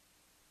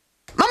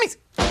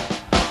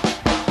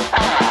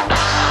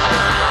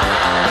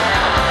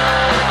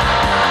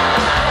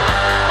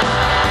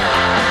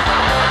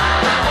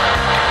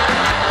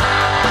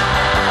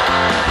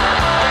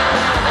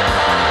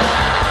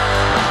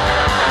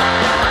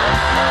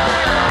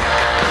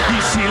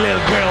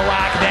little girl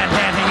walking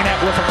downtown, hanging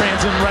out with her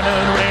friends and running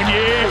around,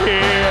 yeah.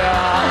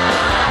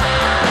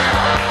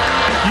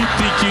 You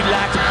think you'd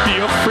like to be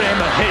a friend,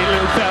 but hey,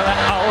 little fella,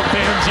 all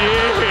depends,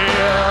 yeah.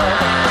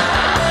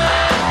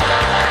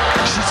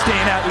 She's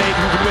staying out late,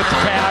 moving with the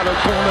crowd, or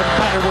going to the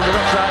party where the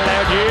rock's right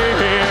loud, yeah.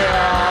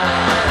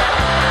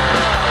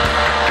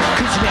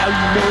 Cause now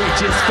you know you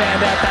just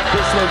found out that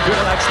this little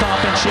girl likes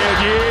stomping shit,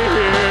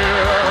 yeah.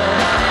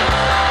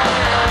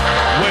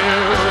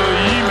 Well,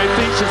 you may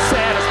think she'll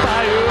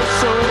satisfy your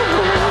soul.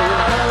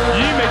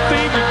 You may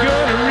think you're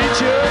gonna reach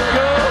your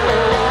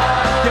goal.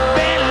 You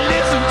better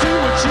listen to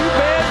what you've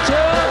been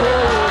told.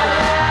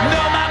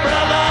 No, my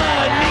brother,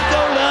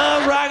 Nico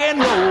loves rock and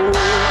roll.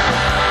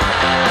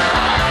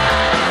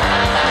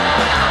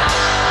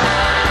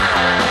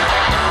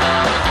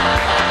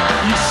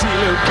 You see a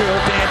little girl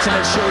dancing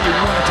at a show, you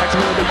wanna talk to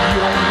her, but you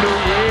don't know,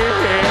 yeah.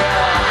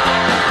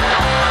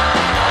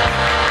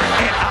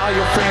 And all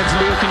your friends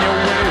looking your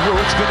way,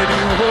 what you gonna do,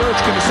 what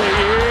you gonna say,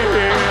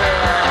 yeah.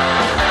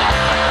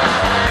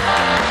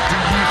 Do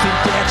you think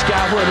that you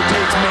got what it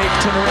takes to make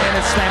turn around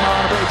and slam on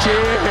a brake,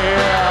 yeah.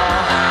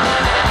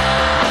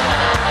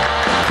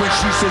 When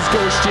she says go,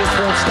 she just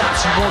won't stop,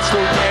 she won't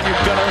slow down,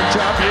 you're gonna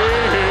drop,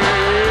 yeah.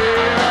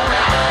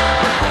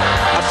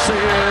 I said,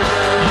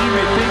 you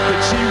may think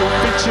that she will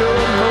fit your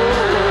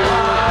mold.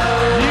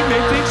 You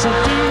may think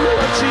she'll do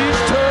what she's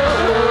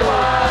told.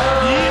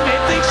 You may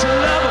think she'll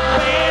love a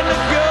band to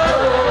go.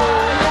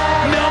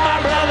 No, my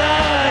brother,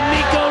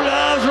 Nico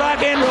loves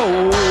rock and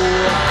roll.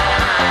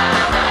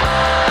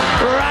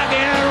 Rock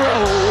and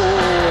roll.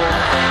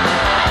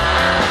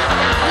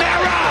 Now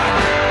rock!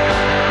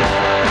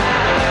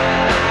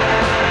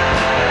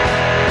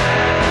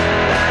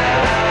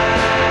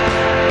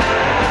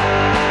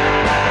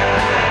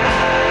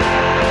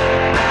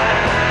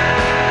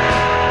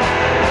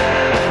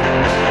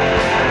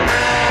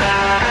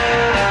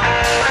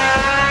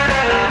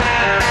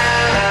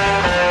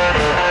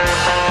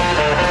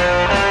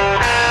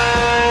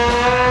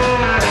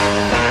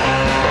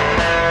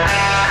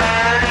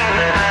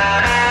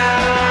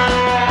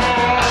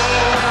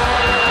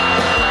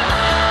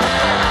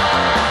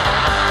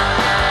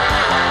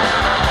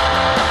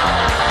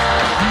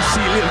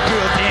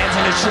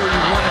 Sure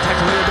you want to talk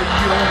a little bit,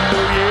 you don't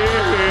know, yeah.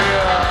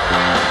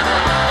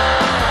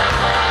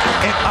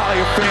 And all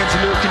your friends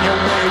are looking your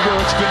way,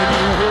 what you gonna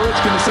do, what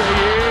you gonna say,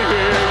 yeah.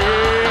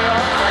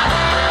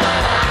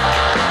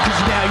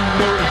 Cause now you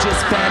know you just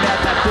found out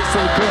that this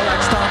little girl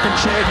likes stomping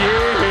shit,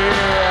 yeah.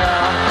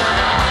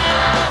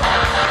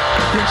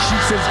 When she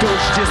says go,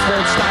 she just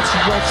won't stop, she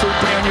won't slow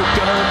down, you're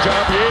gonna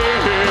drop,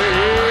 yeah.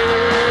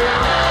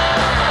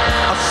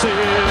 I said,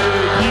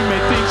 you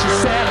may think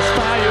she'll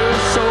satisfy your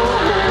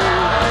soul.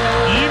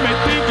 You may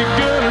think you're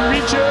gonna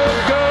reach your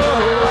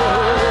goal.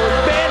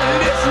 Better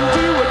listen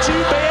to what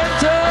you've been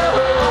told.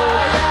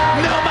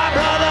 No, my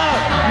brother,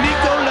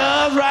 Nico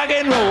loves rock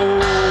and roll.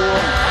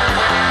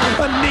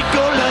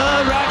 Nico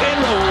loves rock and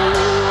roll.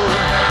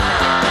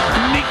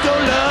 Nico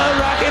loves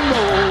rock and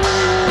roll.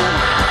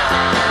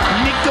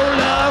 Nico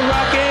loves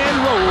rock and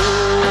roll.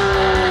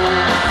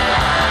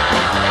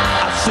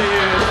 I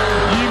said,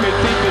 you may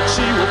think that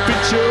she will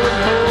fit your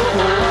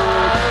mold.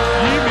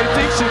 You may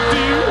think she'll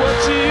do what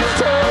she's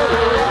told.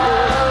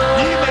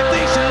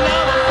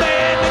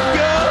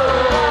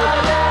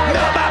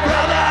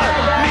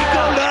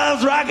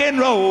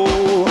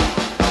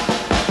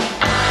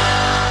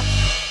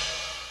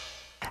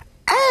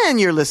 And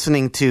you're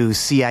listening to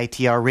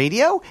CITR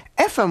Radio,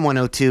 FM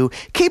 102,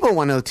 Cable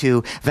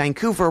 102,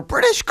 Vancouver,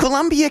 British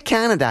Columbia,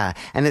 Canada.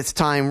 And it's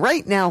time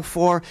right now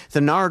for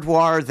the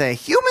Nardwuar, the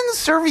Human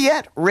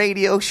Serviette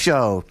Radio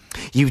Show.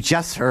 You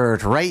just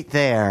heard right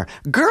there,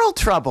 Girl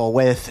Trouble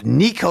with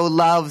Nico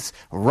Loves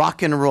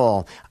Rock and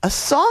Roll. A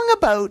song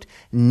about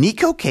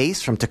Nico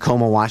Case from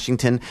Tacoma,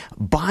 Washington,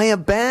 by a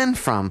band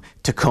from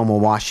Tacoma,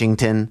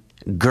 Washington,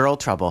 Girl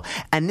Trouble.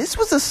 And this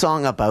was a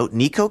song about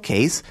Nico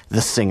Case,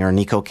 the singer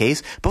Nico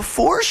Case,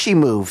 before she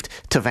moved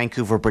to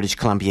Vancouver, British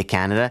Columbia,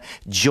 Canada,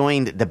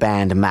 joined the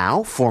band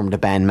Mao, formed the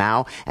band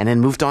Mao, and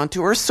then moved on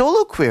to her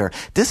solo career.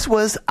 This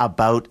was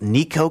about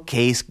Nico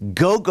Case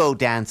go-go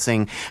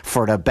dancing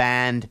for the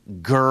band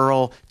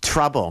Girl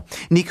Trouble.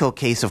 Nico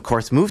Case, of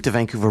course, moved to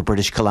Vancouver,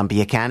 British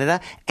Columbia,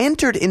 Canada,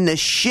 entered in the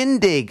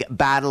Shindig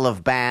Battle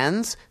of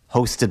Bands,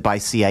 hosted by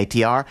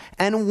CITR,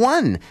 and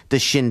won the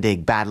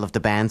Shindig Battle of the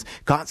Bands,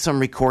 got some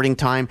recording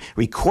time,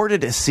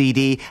 recorded a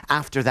CD,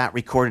 after that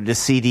recorded a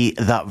CD,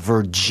 The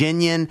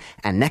Virginian,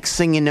 and next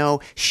thing you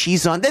know,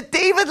 she's on the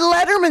David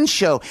Letterman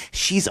Show.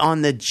 She's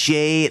on the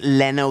Jay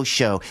Leno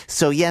Show.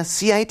 So yes,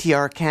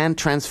 CITR can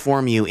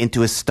transform you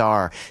into a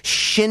star.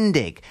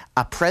 Shindig,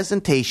 a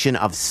presentation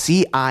of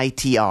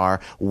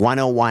CITR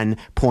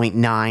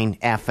 101.9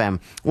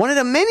 FM. One of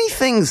the many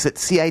things that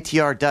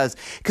CITR does,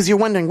 because you're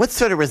wondering, what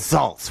sort of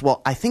results? Yes,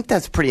 well, I think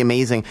that's pretty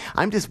amazing.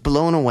 I'm just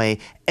blown away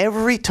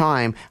every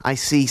time I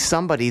see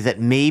somebody that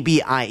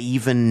maybe I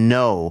even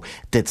know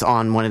that's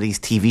on one of these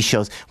TV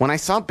shows. When I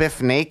saw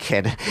Biff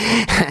naked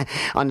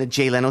on the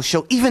Jay Leno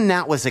show, even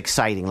that was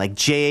exciting, like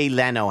Jay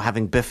Leno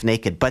having Biff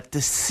naked. But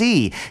to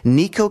see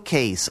Nico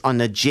Case on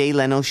the Jay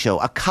Leno show,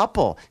 a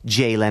couple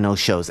Jay Leno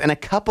shows, and a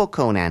couple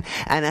Conan,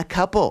 and a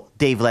couple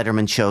Dave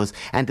Letterman shows,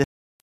 and to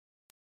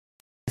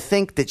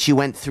think that she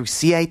went through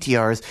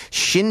CITR's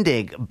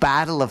Shindig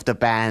Battle of the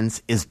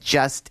Bands is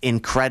just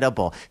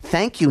incredible.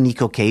 Thank you,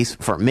 Nico Case,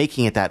 for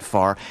making it that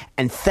far.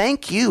 And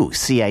thank you,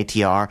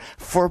 CITR,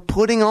 for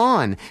putting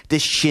on the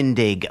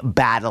Shindig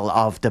Battle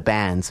of the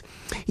Bands.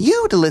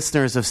 You, the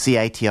listeners of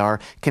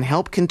CITR, can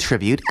help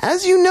contribute,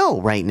 as you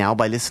know right now,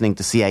 by listening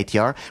to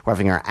CITR. We're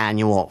having our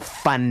annual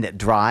fund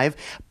drive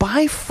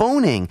by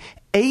phoning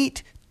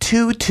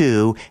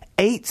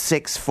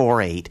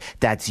 822-8648.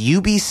 That's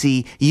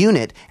UBC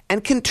Unit,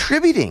 and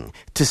contributing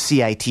to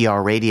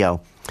CITR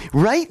Radio.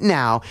 Right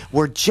now,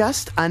 we're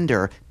just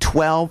under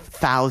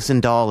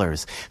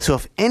 $12,000. So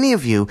if any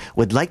of you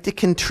would like to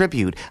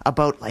contribute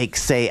about, like,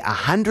 say,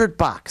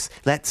 $100,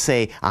 let's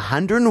say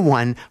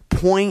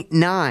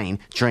 101.9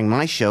 during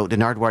my show, the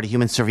Nardwuar, the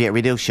Human Serviette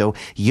Radio Show,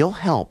 you'll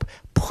help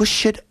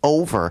push it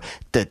over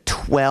the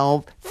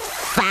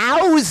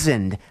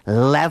 12,000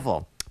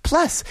 level.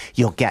 Plus,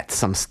 you'll get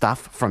some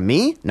stuff from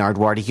me,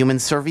 Nardwuar the Human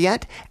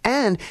Serviette,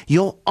 and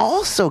you'll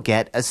also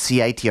get a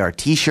CITR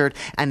t-shirt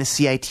and a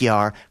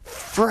CITR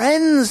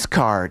Friends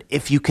card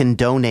if you can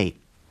donate.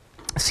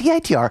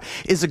 CITR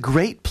is a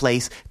great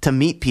place to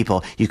meet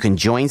people. You can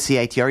join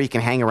CITR, you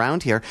can hang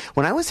around here.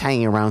 When I was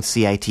hanging around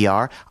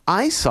CITR,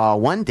 I saw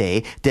one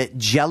day that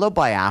Jello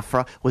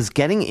Biafra was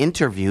getting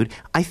interviewed,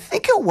 I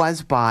think it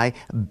was by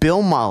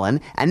Bill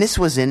Mullen, and this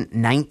was in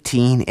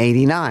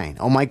 1989.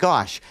 Oh my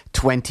gosh,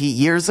 20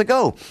 years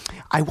ago.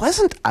 I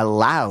wasn't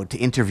allowed to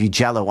interview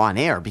Jello on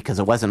air because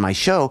it wasn't my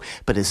show,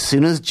 but as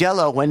soon as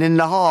Jello went in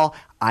the hall,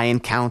 I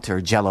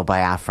encountered Jello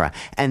Biafra.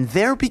 And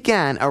there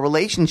began a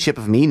relationship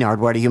of me,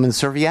 Nardwuar the Human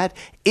Serviette,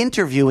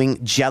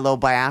 interviewing Jello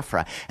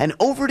Biafra. And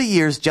over the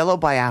years, Jello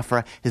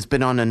Biafra has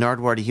been on the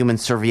Nardwuar the Human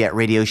Serviette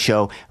radio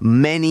show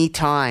many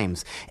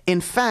times. In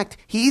fact,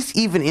 he's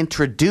even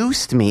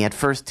introduced me. At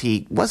first,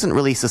 he wasn't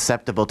really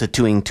susceptible to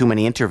doing too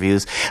many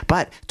interviews,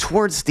 but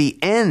towards the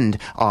end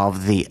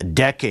of the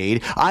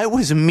decade, I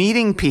was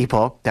meeting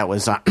people, that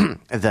was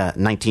the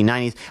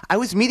 1990s, I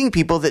was meeting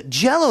people that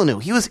Jello knew.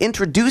 He was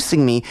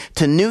introducing me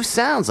to new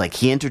sounds, like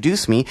he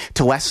introduced me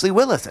to Wesley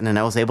Willis, and then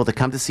I was able to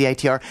come to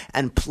CITR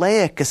and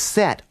play a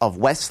cassette of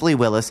Wesley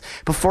Willis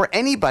before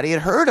anybody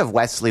had heard of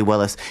Wesley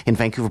Willis in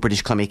Vancouver,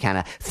 British Columbia,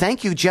 Canada.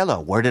 Thank you, Jello.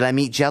 Where did I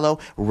meet Jello?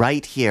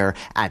 Right here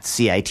at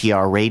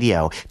CITR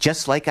Radio.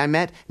 Just like I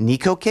met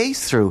Nico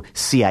Case through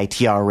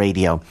CITR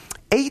Radio.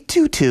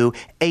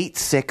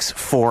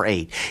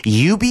 822-8648.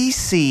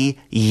 UBC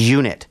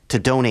Unit to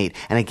donate.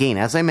 And again,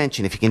 as I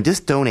mentioned, if you can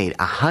just donate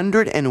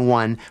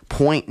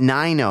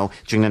 101.90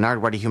 during the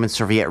Nardwuar the Human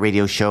Serviette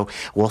radio show,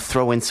 we'll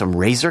throw in some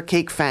Razor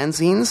Cake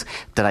fanzines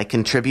that I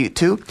contribute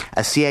to,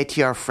 a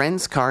CITR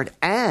Friends card,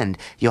 and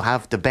you'll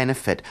have the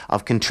benefit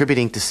of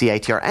contributing to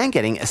CITR and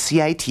getting a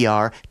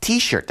CITR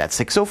t-shirt. That's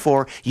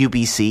 604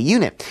 UBC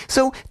Unit.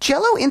 So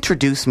Jello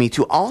introduced me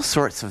to all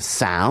sorts of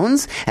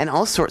sounds and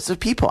all sorts of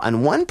people.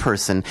 And one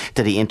person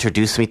that he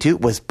introduced me to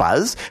was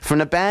Buzz from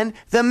the band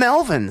The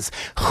Melvins,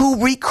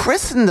 who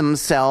rechristened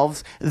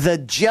themselves the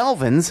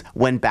Jelvins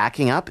when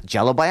backing up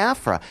Jello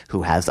Biafra,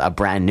 who has a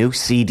brand new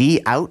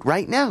CD out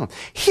right now.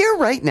 Here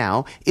right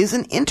now is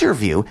an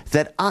interview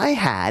that I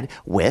had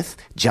with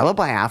Jello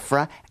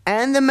Biafra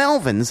and the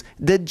Melvins,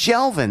 the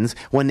Jelvins,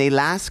 when they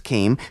last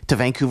came to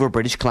Vancouver,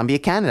 British Columbia,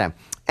 Canada.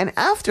 And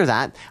after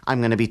that, I'm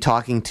going to be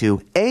talking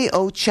to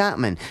A.O.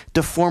 Chapman,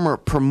 the former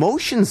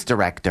promotions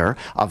director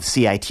of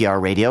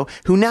CITR Radio,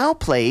 who now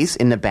plays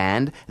in the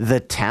band The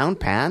Town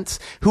Pants,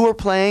 who are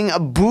playing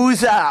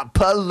Booza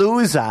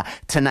Palooza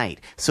tonight.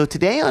 So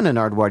today on the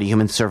Nardwuar the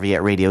Human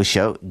Serviette radio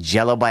show,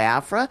 Jello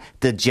Biafra,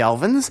 the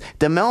Jelvins,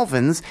 the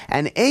Melvins,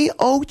 and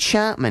A.O.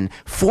 Chapman,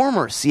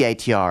 former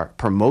CITR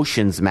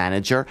promotions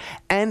manager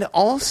and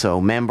also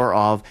member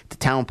of The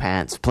Town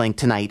Pants, playing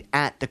tonight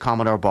at the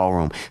Commodore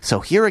Ballroom. So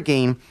here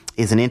again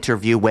is an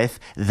interview with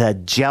the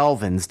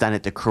Jelvins done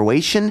at the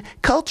Croatian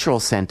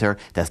Cultural Center.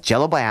 That's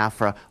Jello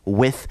Biafra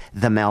with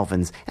the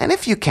Melvins. And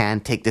if you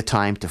can, take the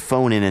time to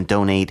phone in and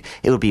donate.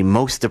 It would be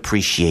most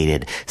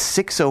appreciated.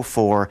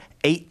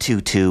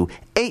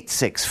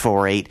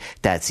 604-822-8648.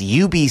 That's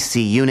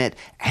UBC Unit.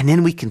 And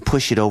then we can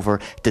push it over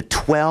the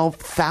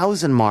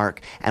 12,000 mark,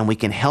 and we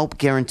can help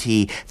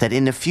guarantee that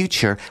in the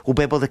future we'll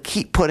be able to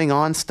keep putting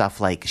on stuff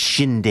like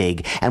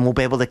Shindig, and we'll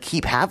be able to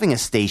keep having a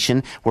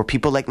station where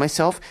people like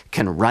myself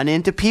can run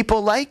into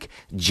people like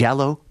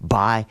Jello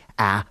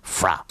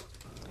Biafra.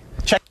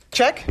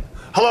 Check.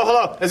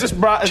 Hello. Is this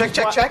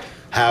Check.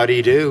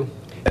 Howdy do.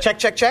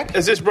 Check.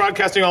 Is this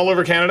broadcasting all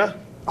over Canada?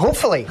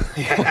 Hopefully.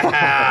 Check.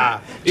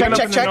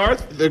 The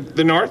north.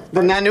 The north.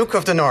 The Nanook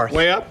of the North.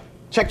 Way up.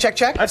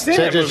 Check. I've seen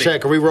that movie.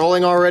 Check. Are we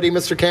rolling already,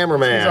 Mr.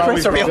 Cameraman? Are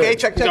we okay?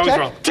 Check.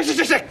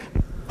 Check.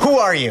 Who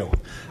are you?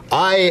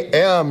 I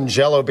am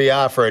Jello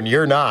Biafra, and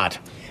you're not.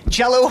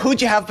 Jello,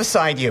 who'd you have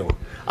beside you?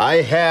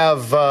 I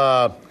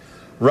have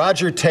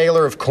Roger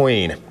Taylor of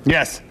Queen.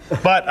 Yes,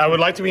 but I would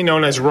like to be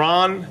known as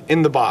Ron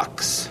in the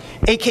Box.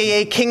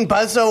 A.K.A. King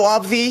Buzzo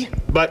of the...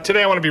 But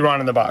today I want to be Ron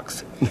in the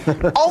Box.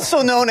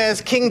 Also known as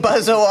King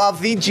Buzzo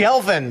of the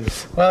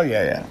Jelvins. Well,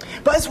 yeah.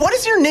 Buzz, what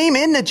is your name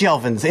in the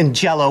Jelvins, in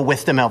Jello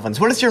with the Melvins?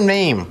 What is your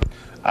name?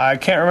 I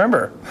can't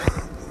remember.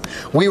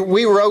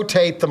 We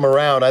rotate them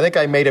around. I think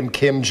I made him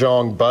Kim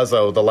Jong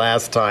Buzzo the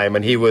last time,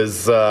 and he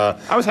was...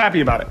 I was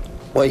happy about it.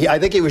 Well, I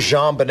think he was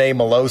Jean-Benet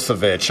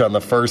Milosevic on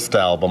the first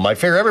album. I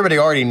figure everybody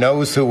already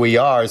knows who we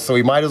are, so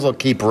we might as well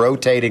keep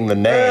rotating the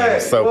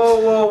names. Hey,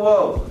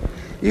 whoa.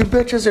 You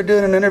bitches are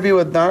doing an interview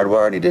with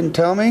Nardwuar and he didn't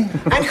tell me?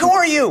 And who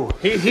are you?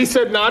 He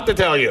said not to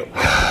tell you.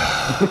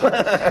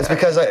 It's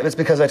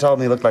because I told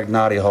him he looked like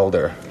Noddy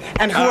Holder.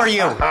 And who are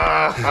you?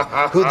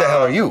 Who the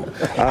hell are you?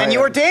 And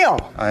you are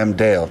Dale. I am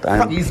Dale.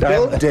 He's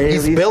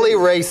Billy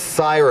Ray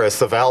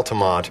Cyrus of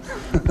Altamont.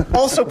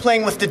 Also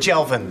playing with the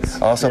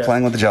Jelvins. Also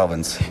playing with the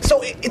Jelvins.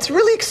 So it's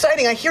really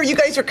exciting. I hear you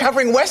guys are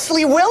covering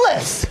Wesley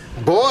Willis.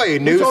 Boy,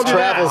 news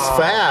travels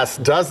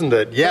fast, doesn't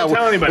it? Yeah, Don't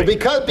tell anybody.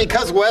 Well,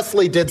 because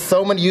Wesley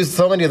used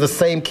so many of the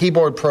same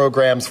keyboard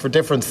programs for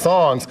different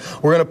songs,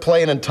 we're going to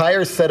play an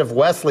entire set of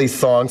Wesley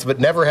songs, but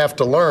never have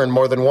to learn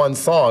more than one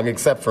song,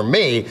 except for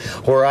me,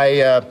 where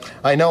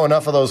I know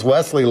enough of those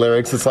Wesley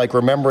lyrics. It's like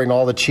remembering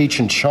all the Cheech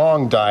and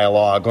Chong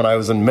dialogue when I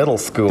was in middle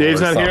school. Dave's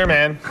or not something. here,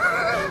 man.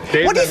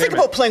 What do you think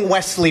about playing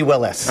Wesley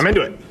Willis? I'm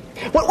into it.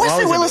 What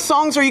Wesley Willis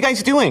songs are you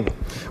guys doing?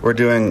 We're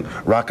doing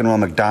Rock and Roll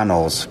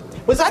McDonald's.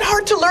 Was that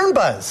hard to learn,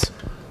 Buzz?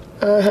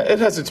 It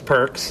has its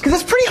perks.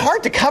 Because it's pretty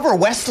hard to cover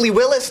Wesley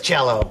Willis,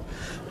 Jello.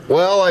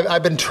 Well,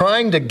 I've been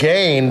trying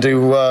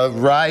to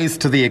rise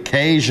to the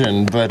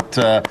occasion, but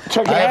I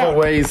have a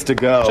ways to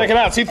go. Check it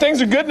out. See,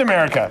 things are good in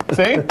America.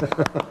 See?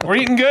 We're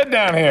eating good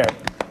down here.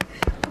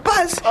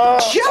 Buzz,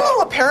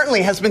 Jello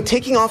apparently has been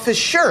taking off his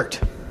shirt.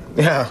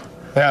 Yeah.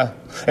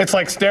 It's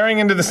like staring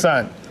into the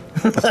sun.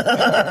 When was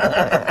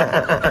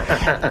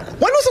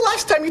the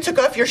last time you took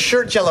off your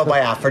shirt, Jello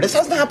Biafra? This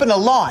hasn't happened a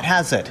lot,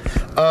 has it?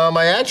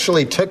 I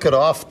actually took it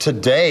off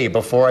today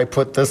before I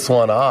put this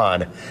one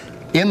on.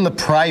 In the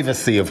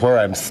privacy of where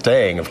I'm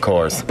staying, of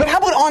course. But how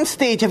about on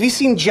stage? Have you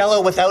seen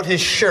Jello without his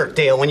shirt,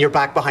 Dale, when you're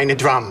back behind the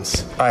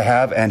drums? I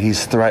have, and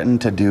he's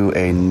threatened to do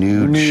a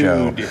nude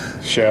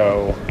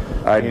show.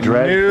 I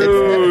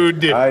dread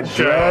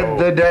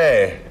the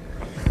day.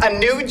 A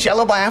new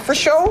Jello Biafra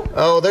show?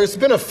 Oh, there's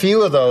been a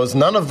few of those.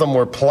 None of them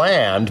were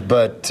planned,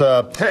 but...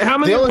 Hey, how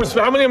many of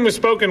them were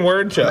spoken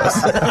word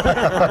shows?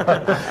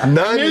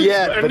 None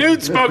yet. A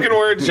nude spoken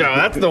word show.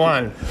 That's the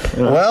one.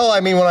 Well,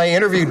 I mean, when I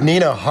interviewed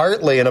Nina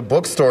Hartley in a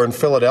bookstore in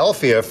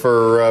Philadelphia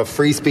for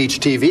Free Speech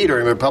TV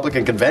during the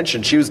Republican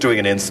convention, she was doing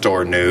an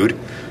in-store nude.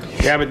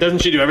 Yeah, but doesn't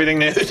she do everything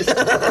nude?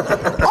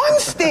 On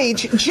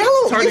stage,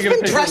 Jello,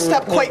 you've been dressed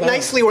up quite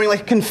nicely wearing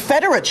like a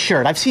Confederate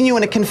shirt. I've seen you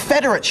in a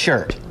Confederate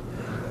shirt.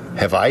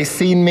 Have I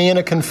seen me in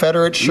a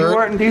Confederate shirt? You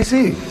wore it in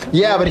D.C.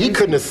 Yeah, but he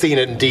couldn't have seen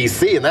it in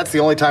D.C., and that's the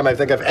only time I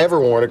think I've ever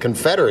worn a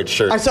Confederate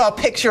shirt. I saw a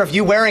picture of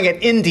you wearing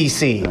it in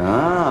D.C.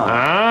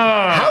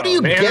 How do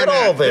you get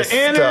all this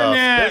stuff?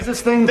 There's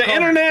this thing The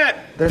internet!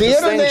 There's this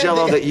thing,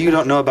 Jello, that you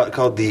don't know about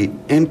called the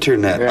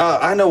internet. Yeah.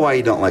 I know why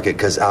you don't like it,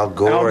 because Al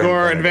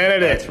Gore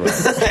invented it.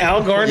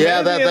 Al Gore invented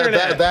Yeah, the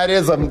internet.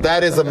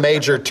 that is a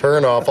major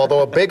turnoff.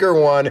 Although a bigger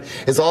one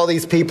is all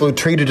these people who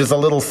treat it as a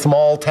little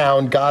small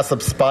town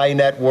gossip spy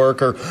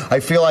network, or I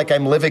feel like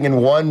I'm living in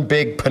one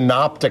big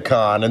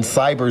panopticon in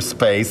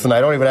cyberspace and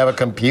I don't even have a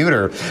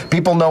computer.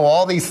 People know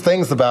all these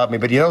things about me,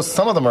 but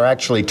some of them are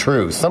actually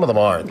true. Some of them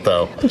aren't,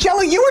 though.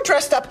 Jello, you were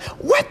dressed up.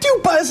 What do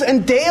Buzz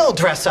and Dale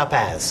dress up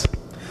as?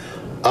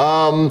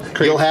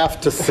 You'll have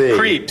to see.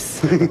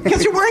 Creeps.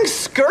 Because you're wearing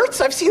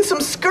skirts? I've seen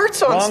some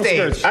skirts on Long stage.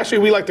 skirts. Actually,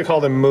 we like to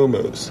call them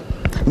moo-moos.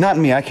 Not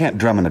me. I can't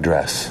drum in a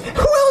dress. Who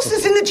else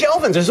is in the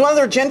Jelvins? There's one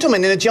other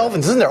gentleman in the Jelvins,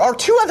 isn't there? Or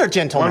two other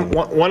gentlemen.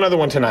 One other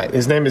one tonight.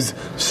 His name is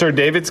Sir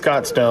David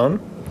Scott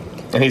Stone,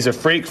 and he's a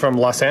freak from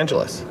Los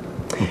Angeles.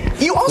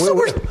 You also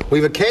were...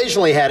 We've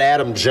occasionally had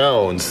Adam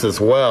Jones as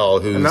well,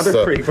 who's...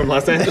 Another freak from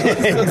Los Angeles.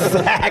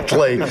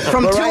 Exactly.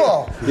 From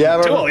Tool.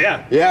 Tool,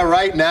 yeah. Yeah,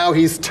 right now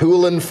he's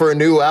tooling for a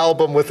new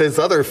album with his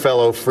other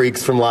fellow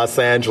freaks from Los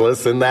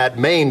Angeles in that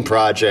main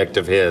project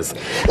of his.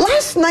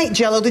 Last night,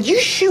 Jello, did you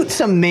shoot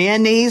some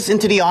mayonnaise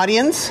into the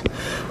audience?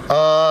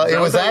 It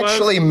was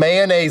actually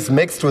mayonnaise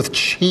mixed with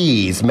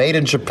cheese, made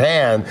in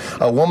Japan.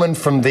 A woman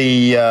from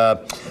the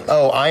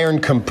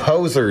Iron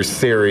Composers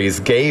series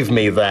gave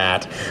me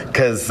that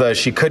because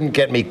she couldn't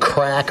get me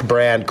Crack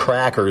brand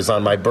crackers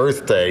on my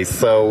birthday.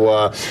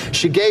 So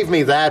she gave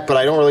me that, but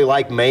I don't really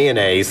like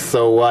mayonnaise,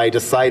 so I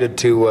decided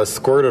to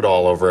squirt it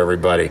all over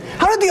everybody.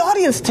 How did the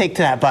audience take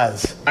to that,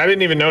 Buzz? I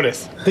didn't even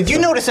notice. Did you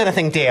notice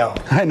anything, Dale?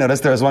 I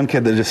noticed there was one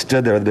kid that just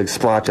stood there with a big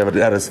splotch of it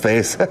at his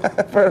face.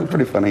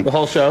 Pretty funny. The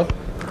whole show?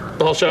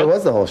 The whole show? It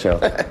was the whole show.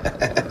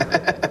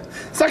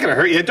 not going to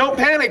hurt you. Don't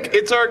panic.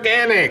 It's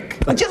organic.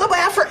 Jello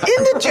Biafra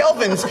in the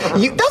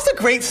Jelvins. That's a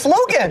great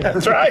slogan.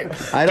 That's right.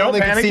 I don't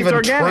think it's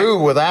even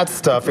true with that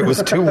stuff. It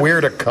was too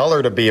weird a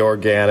color to be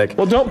organic.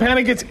 Well, don't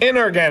panic. It's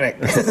inorganic.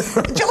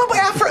 Jello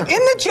Biafra in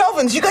the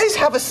Jelvins. You guys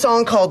have a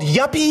song called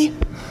Yuppie.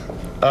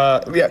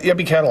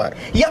 Yuppie Cadillac.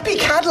 Yuppie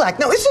Cadillac.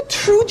 Now, is it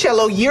true,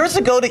 Jello, years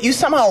ago that you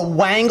somehow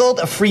wangled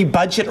a free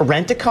budget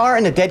rent-a-car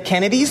in the Dead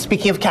Kennedys,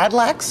 speaking of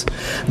Cadillacs?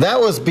 That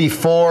was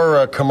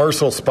before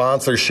commercial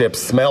sponsorship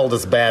smelled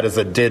as bad as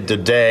it did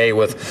today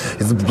with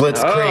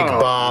Blitzkrieg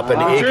Bop and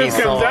Iggy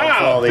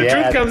songs. The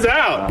truth comes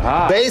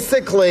out.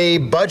 Basically,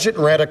 Budget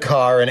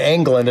Rent-A-Car in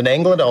England, and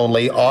England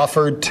only,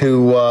 offered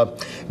to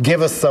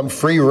give us some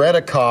free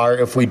rent-a-car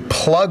if we'd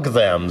plug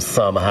them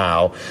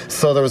somehow.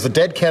 So there was a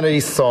Dead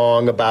Kennedys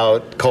song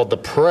called The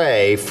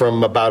Prey,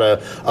 from about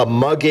a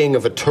mugging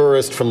of a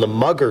tourist from the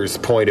mugger's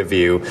point of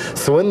view.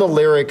 So in the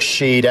lyric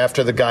sheet,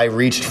 after the guy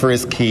reached for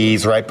his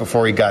keys right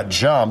before he got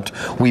jumped,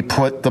 we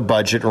put the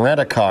Budget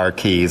Rent-A-Car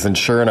keys, and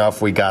sure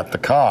enough, we got the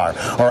car.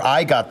 Or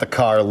I got the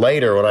car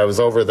later when I was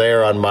over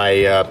there on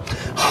my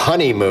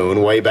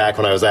honeymoon, way back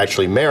when I was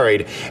actually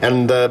married.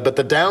 But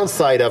the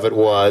downside of it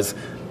was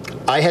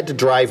I had to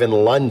drive in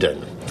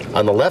London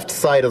on the left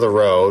side of the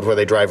road where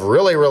they drive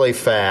really, really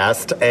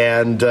fast,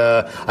 and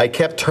I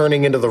kept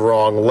turning into the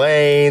wrong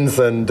lanes,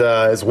 and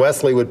as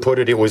Wesley would put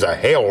it, it was a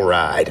hail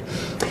ride.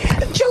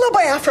 Jello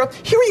Biafra,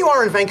 here you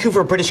are in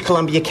Vancouver, British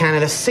Columbia,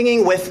 Canada,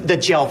 singing with the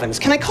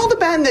Jelvins. Can I call the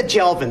band the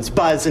Jelvins,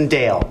 Buzz and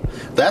Dale?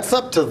 That's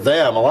up to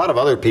them. A lot of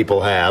other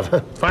people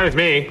have. Fine with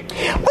me.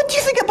 What do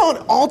you think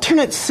about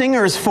alternate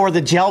singers for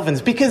the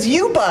Jelvins? Because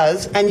you,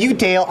 Buzz, and you,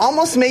 Dale,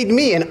 almost made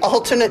me an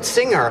alternate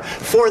singer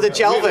for the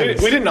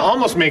Jelvins. We didn't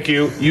almost make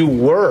you. You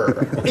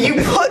were.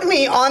 You put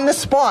me on the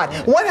spot.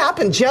 What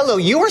happened, Jello?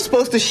 You were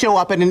supposed to show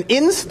up at an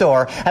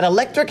in-store at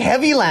Electric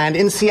Heavyland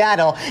in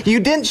Seattle.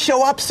 You didn't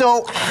show up,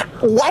 so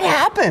what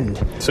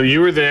happened? So you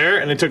were there,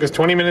 and it took us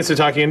 20 minutes to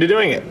talk you into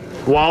doing it,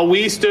 while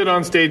we stood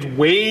on stage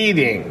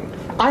waiting.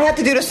 I had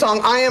to do the song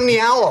I Am the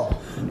Owl.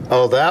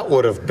 Oh, that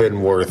would have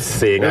been worth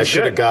seeing. I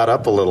should have got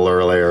up a little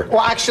earlier. Well,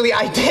 actually,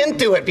 I didn't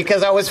do it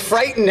because I was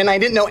frightened and I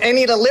didn't know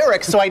any of the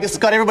lyrics, so I just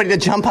got everybody to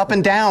jump up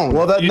and down.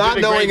 Well, not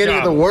knowing any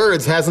of the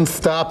words hasn't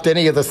stopped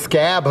any of the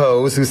scab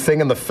hoes who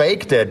sing in the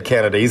fake Dead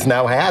Kennedys.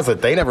 Now has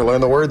it. They never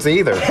learn the words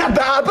either.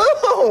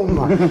 Ba-boom!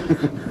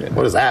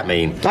 What does that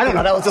mean? I don't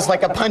know. That was just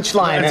like a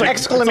punchline, an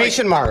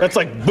exclamation mark. That's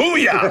like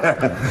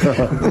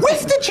booyah!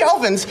 With the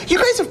Jelvins, you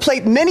guys have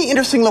played many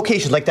interesting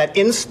locations, like that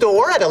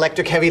in-store at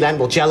Electric Heavyland.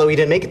 Well, Jello, he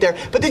didn't make it there.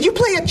 But did you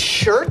play a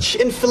church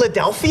in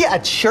Philadelphia? A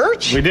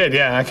church? We did,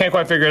 yeah. I can't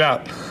quite figure it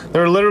out.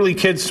 There were literally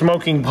kids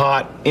smoking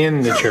pot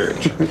in the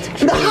church.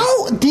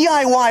 How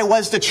DIY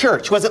was the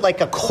church? Was it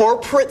like a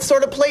corporate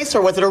sort of place,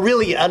 or was it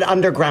an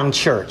underground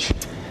church?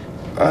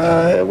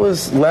 It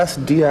was less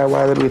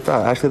DIY than we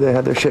thought. Actually, they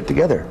had their shit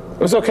together.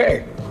 It was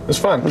okay. It was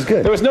fun. It was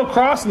good. There was no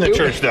cross in the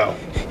church, though.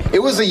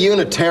 It was a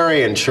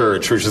Unitarian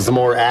church, which is a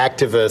more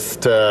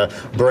activist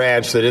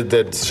branch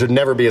that should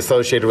never be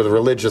associated with a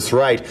religious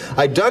right.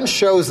 I'd done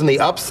shows in the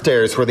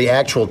upstairs where the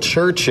actual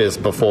church is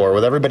before,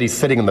 with everybody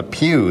sitting in the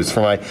pews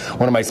for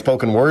one of my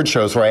spoken word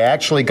shows where I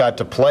actually got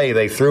to play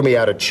They Threw Me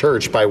Out of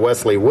Church by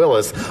Wesley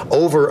Willis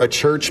over a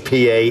church PA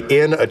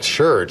in a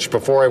church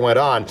before I went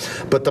on.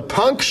 But the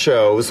punk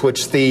shows,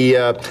 which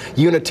the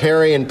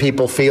Unitarian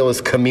people feel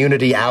is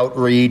community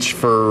outreach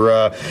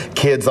for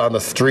kids on the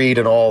street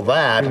and all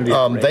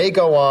that, they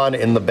go on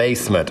in the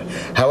basement.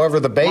 However,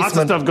 the basement... Lots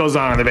of stuff goes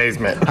on in the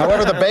basement.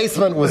 However, the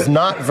basement was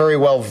not very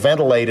well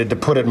ventilated, to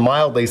put it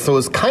mildly, so it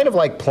was kind of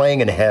like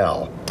playing in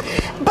hell.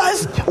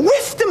 Buzz,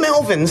 with the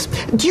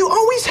Melvins, do you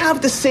always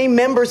have the same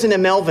members in the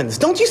Melvins?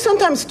 Don't you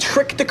sometimes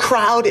trick the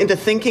crowd into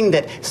thinking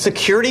that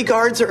security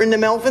guards are in the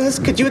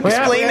Melvins? Could you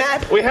explain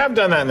that? We have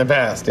done that in the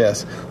past,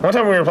 yes. One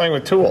time we were playing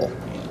with Tool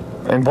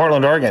in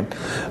Portland, Oregon.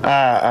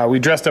 We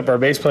dressed up our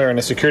bass player in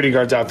a security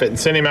guard's outfit and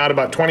sent him out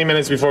about 20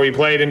 minutes before we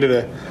played into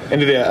the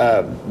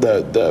I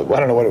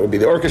don't know what it would be,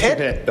 the orchestra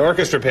pit. The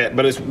orchestra pit,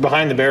 but it's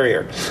behind the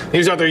barrier. He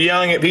was out there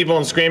yelling at people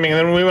and screaming, and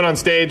then when we went on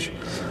stage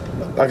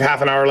like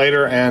half an hour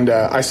later, and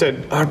I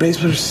said, our bass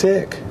player's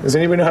sick. Does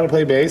anybody know how to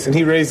play bass? And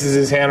he raises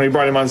his hand, and we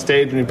brought him on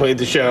stage, and we played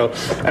the show.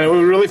 And it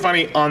was really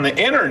funny. On the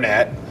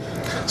internet,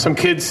 some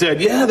kids said,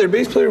 yeah, their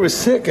bass player was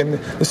sick, and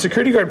the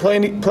security guard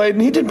played,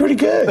 and he did pretty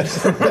good. And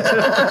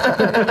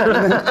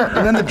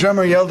then the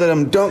drummer yelled at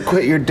him, don't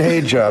quit your day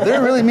job. They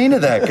were really mean to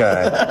that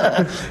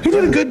guy. He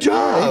did a good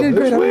job. He did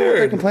great. It was weird. What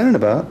are you complaining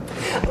about?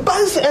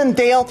 Buzz and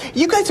Dale,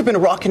 you guys have been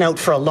rocking out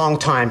for a long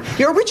time.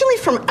 You're originally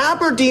from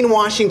Aberdeen,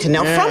 Washington.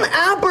 Now, from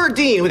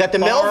Aberdeen, we got the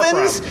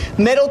Melvins,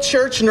 Metal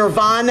Church,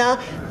 Nirvana,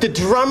 the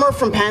drummer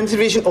from Pansy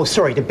Division,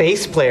 the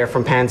bass player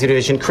from Pansy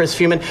Division, Chris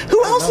Freeman.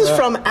 Who else is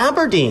from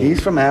Aberdeen? He's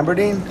from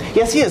Aberdeen?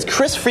 Yes, he is.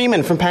 Chris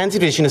Freeman from Pansy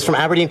Division is from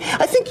Aberdeen.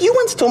 I think you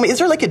once told me, is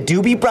there like a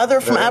Doobie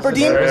Brother from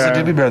Aberdeen? There's a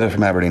Doobie Brother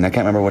from Aberdeen. I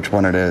can't remember which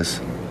one it is.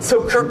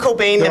 So Kurt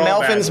Cobain, the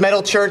Melvins,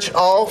 Metal Church,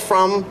 all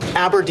from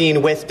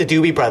Aberdeen with the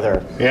Doobie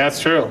Brother. Yeah, that's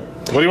true.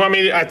 What do you want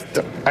me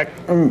to... I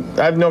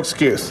have no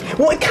excuse.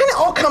 Well, it kind of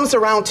all comes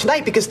around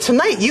tonight, because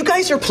tonight you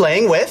guys are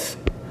playing with...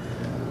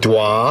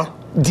 Nardwuar.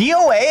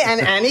 DOA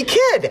and Annie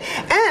Kidd.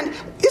 And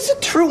is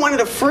it true one of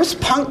the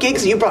first punk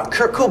gigs you brought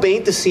Kurt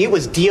Cobain to see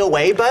was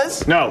DOA,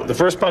 Buzz? No, the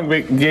first punk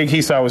gig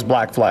he saw was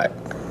Black Flag.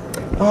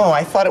 Oh,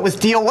 I thought it was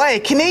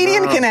DOA.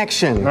 Canadian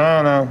Connection.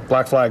 No,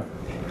 Black Flag.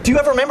 Do you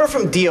ever remember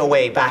from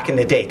DOA back in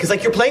the day? Because,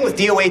 like, you're playing with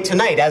DOA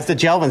tonight as the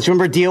Jelvins.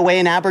 Remember DOA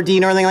in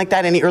Aberdeen or anything like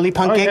that? Any early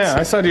punk gigs? Yeah,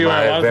 I saw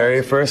DOA. My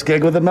very first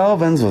gig with the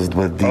Melvins was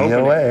with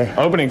DOA.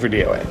 Opening for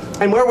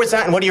DOA. And where was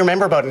that, and what do you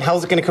remember about it, and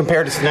how's it going to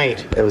compare to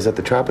tonight? It was at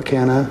the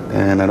Tropicana,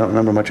 and I don't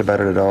remember much about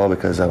it at all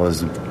because I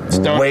was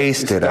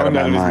wasted out of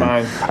my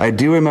mind. I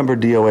do remember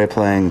DOA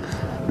playing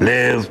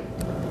Live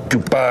to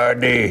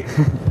Party,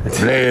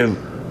 Live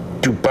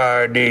to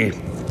Party.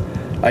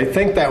 I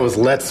think that was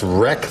Let's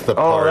Wreck the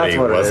Party,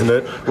 wasn't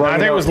it? Well, I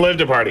think it was Live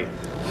to Party.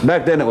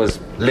 Back then it was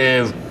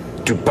Live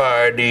to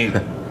Party,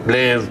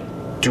 Live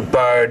to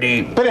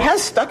Party. But it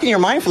has stuck in your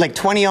mind for like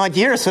 20-odd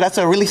years, so that's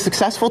a really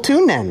successful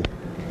tune then.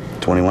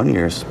 21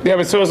 years. Yeah,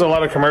 but so is a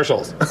lot of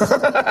commercials.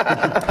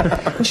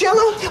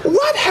 Jello,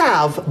 what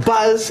have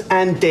Buzz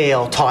and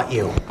Dale taught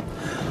you?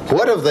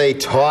 What have they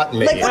taught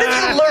me? Like, what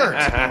have you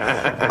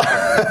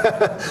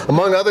learned?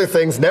 Among other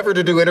things, never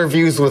to do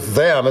interviews with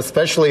them,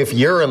 especially if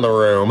you're in the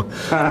room.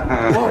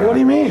 What do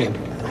you mean?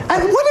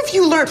 And what have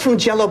you learned from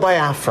Jello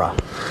Biafra?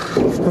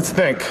 Let's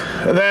think.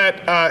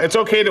 That it's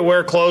okay to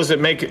wear clothes that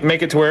make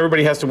it to where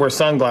everybody has to wear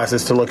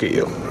sunglasses to look at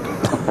you.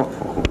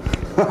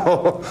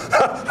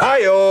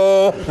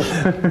 Hi-yo!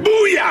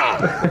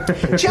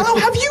 Booyah! Jello,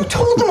 have you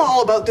told them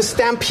all about the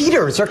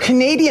Stampeders or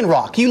Canadian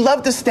rock? You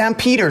love the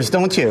Stampeders,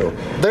 don't you?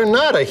 They're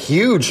not a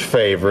huge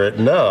favorite,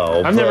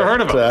 no. I've never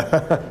heard of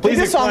them. Please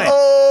This song, explain.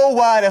 oh,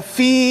 what a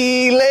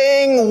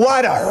feeling,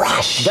 what a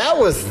rush. That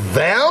was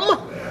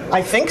them?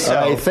 I think so.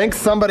 I think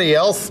somebody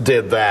else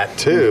did that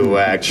too,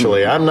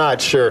 actually. I'm not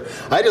sure.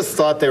 I just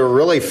thought they were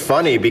really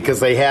funny because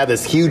they had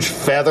this huge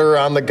feather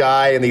on the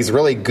guy and these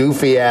really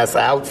goofy ass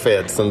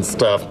outfits and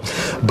stuff.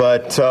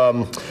 But,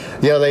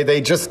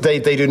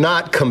 they do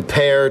not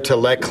compare to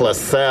Les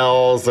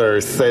Clasels or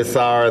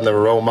César and the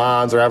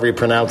Romans or however you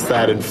pronounce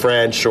that in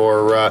French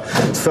or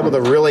some of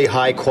the really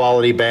high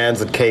quality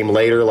bands that came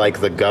later like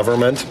The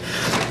Government.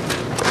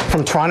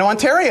 From Toronto,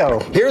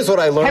 Ontario. Here's what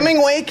I learned.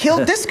 Hemingway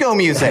killed disco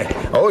music.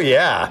 Oh,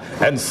 yeah.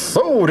 And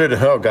so did...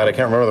 Oh, God, I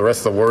can't remember the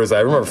rest of the words.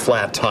 I remember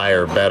Flat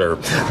Tire better.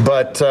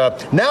 But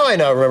now I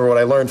remember what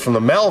I learned from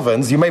the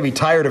Melvins. You may be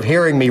tired of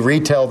hearing me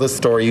retell this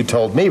story you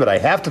told me, but I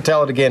have to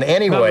tell it again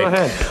anyway. No, go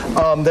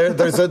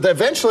ahead.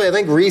 Eventually, I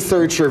think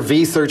Research or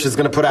V-Search is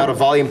going to put out a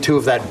volume 2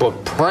 of that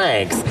book,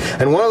 Pranks.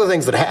 And one of the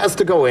things that has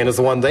to go in is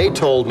the one they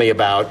told me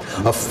about.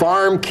 A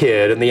farm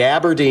kid in the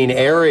Aberdeen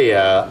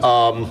area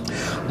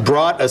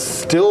brought a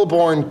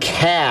stillborn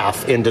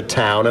calf into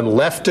town and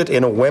left it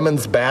in a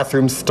women's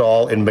bathroom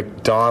stall in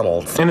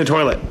McDonald's. In the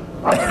toilet.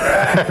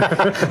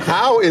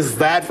 How is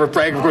that for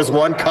prank? Of course,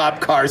 one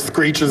cop car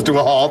screeches to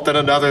a halt, then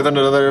another,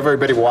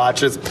 everybody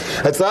watches.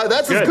 That's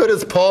as good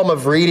as Paul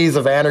Mavrides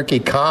of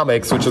Anarchy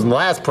Comics, which is in the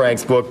last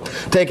Pranks book,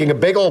 taking a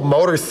big old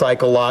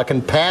motorcycle lock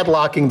and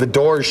padlocking the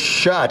doors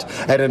shut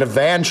at an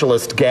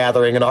evangelist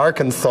gathering in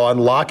Arkansas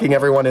and locking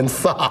everyone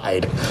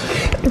inside.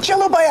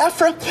 Jello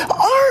Biafra,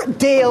 are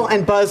Dale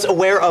and Buzz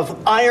aware of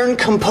Iron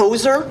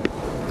Composer?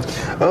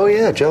 Oh,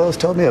 yeah, Jello's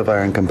told me of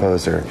Iron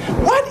Composer.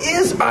 What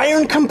is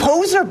Iron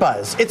Composer,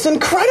 Buzz? It's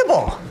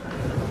incredible.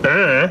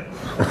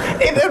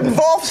 It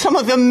involves some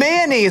of the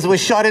mayonnaise that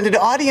was shot into the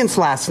audience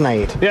last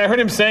night. Yeah, I heard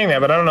him saying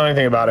that, but I don't know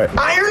anything about it.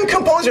 Iron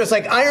Composer. It's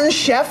like Iron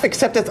Chef,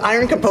 except it's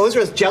Iron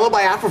Composer. It's Jello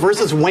Biafra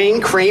versus Wayne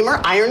Kramer.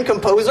 Iron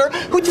Composer.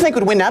 Who do you think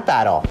would win that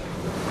battle?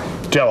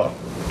 Jello.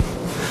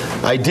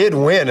 I did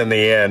win in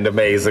the end,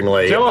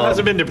 amazingly. Jello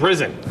hasn't been to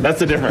prison. That's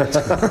the difference.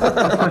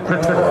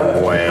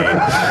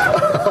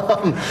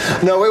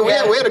 No,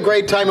 we had a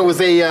great time. It was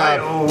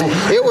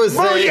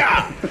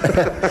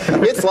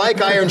it's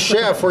like Iron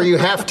Chef, where you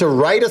have to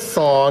write a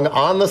song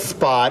on the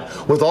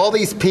spot with all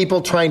these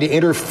people trying to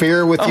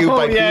interfere with you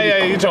by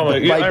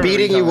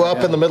beating you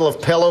up in the middle of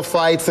pillow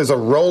fights. There's a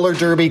roller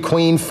derby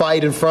queen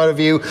fight in front of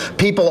you.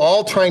 People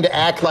all trying to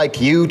act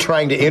like you,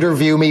 trying to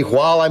interview me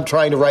while I'm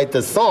trying to write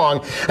this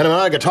song. And I'm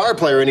not a guitar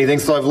player or anything,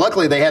 so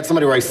luckily they had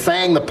somebody where I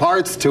sang the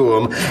parts to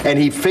him, and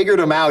he figured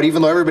them out,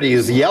 even though everybody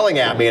was yelling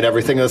at me and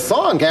everything. The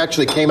song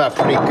actually came out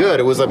pretty good.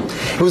 It was a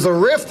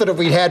riff that if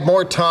we'd had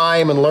more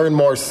time and learned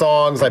more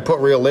songs, I put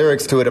real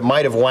lyrics to it, it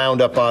might have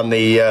wound up on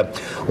the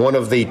one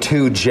of the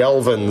 2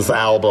 Jelvins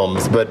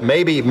albums, but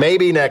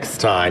maybe next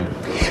time.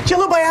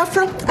 Jello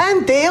Biafra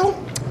and Dale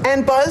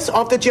and Buzz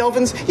off the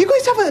Jelvins, you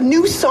guys have a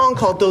new song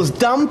called Those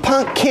Dumb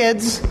Punk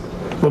Kids.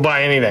 We'll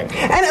buy anything.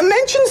 And it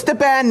mentions the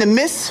band The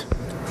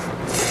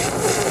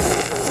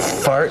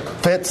Fart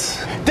Fits?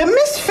 The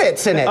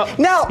Misfits in it.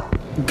 Now,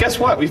 guess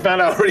what? We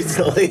found out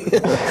recently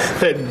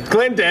that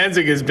Glenn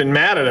Danzig has been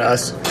mad at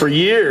us for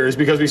years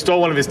because we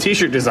stole one of his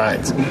T-shirt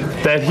designs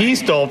that he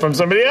stole from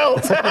somebody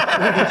else. So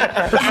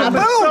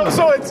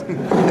it's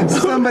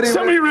somebody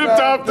ripped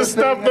off the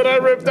stuff that I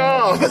ripped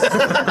off.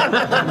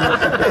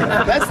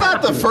 That's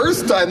not the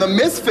first time. The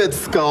Misfits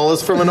skull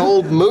is from an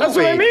old movie. That's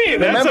what I mean.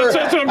 That's what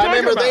I'm talking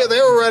about. They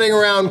were running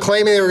around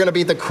claiming they were going to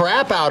beat the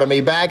crap out of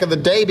me back in the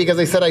day because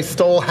they said I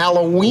stole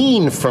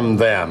Halloween from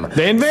them.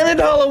 They invented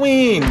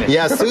Halloween.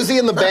 Yeah, Susie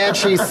and the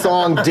Banshees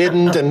song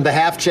didn't, and the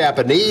Half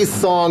Japanese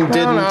song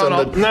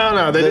didn't.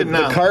 No, they didn't.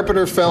 The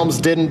Carpenter films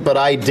didn't, but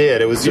I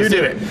did. It was just,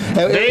 you did it.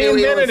 They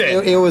invented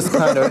it. It was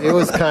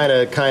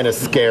kind of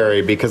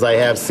scary because I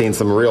have seen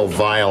some real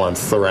violence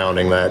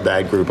surrounding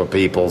that group of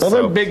people. Well,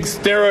 they're big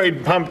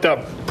steroid pumped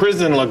up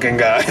prison looking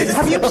guys.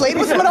 Have you played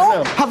with them at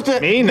all? Have the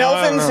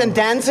Jelvins and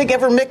Danzig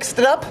ever mixed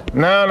it up?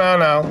 No.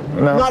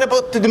 Not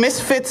about the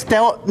Misfits?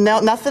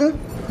 Nothing?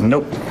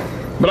 Nope.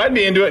 But I'd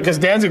be into it because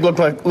Danzig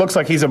looks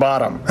like he's a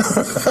bottom.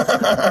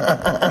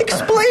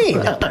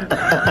 Explain.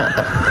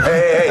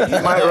 Hey,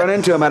 you might run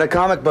into him at a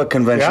comic book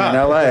convention in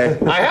L.A.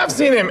 I have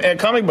seen him at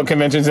comic book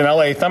conventions in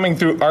L.A. thumbing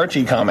through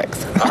Archie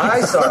comics. I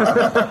saw him.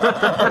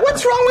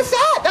 What's wrong with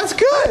that? That's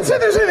good. I said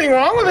there's anything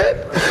wrong with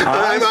it.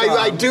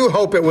 I do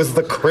hope it was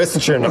the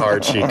Christian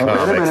Archie comics.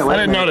 I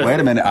didn't notice. Wait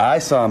a minute. I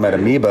saw him at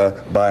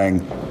Amoeba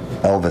buying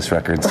Elvis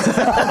records.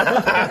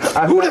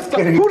 Who'd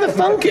have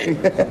thunk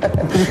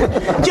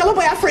it? Jello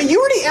Biafra,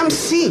 you were the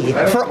MC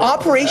for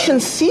Operation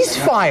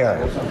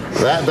Ceasefire.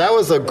 That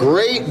was a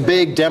great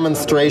big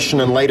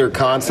demonstration and later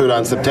concert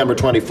on September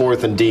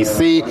 24th in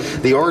D.C.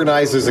 The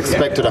organizers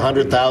expected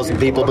 100,000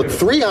 people, but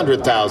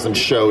 300,000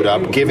 showed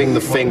up, giving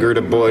the finger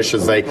to Bush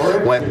as they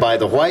went by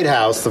the White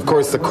House. Of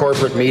course, the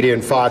corporate media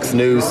and Fox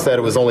News said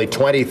it was only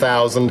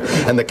 20,000,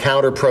 and the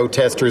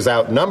counter-protesters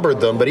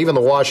outnumbered them, but even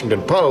the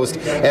Washington Post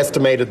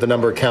estimated the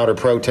number of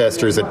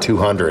counter-protesters at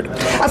 200.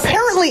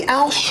 Apparently,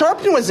 Al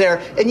Sharpton was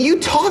there, and you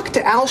talked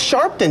to Al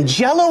Sharpton.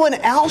 Jello and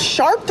Al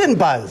Sharpton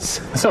buzz.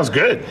 That sounds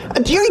good.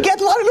 Do you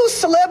get a lot of those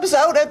celebs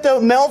out at the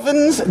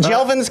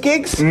Jelvins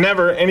gigs?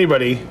 Never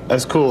anybody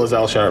as cool as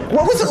Al Sharpton.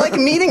 What was it like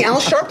meeting Al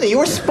Sharpton? You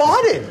were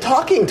spotted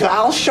talking to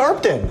Al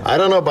Sharpton. I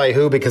don't know by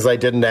who because I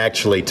didn't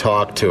actually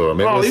talk to him.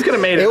 You could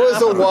have made it. It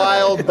was a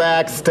wild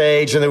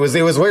backstage, and it was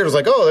weird. It was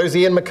like, oh, there's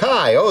Ian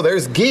MacKaye. Oh,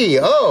 there's Guy.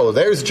 Oh,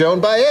 there's Joan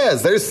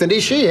Baez. There's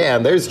Cindy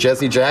Sheehan. There's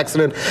Jesse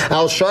Jackson and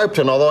Al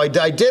Sharpton. Although I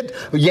did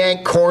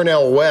yank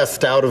Cornel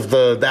West out of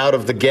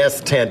the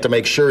guest tent to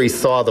make sure he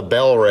saw the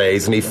bell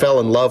raise, and he fell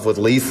in love with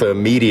Lisa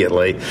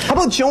immediately. How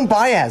about Joan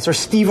Baez or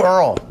Steve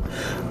Earle?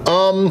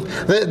 Joan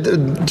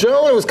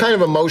was kind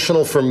of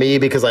emotional for me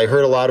because I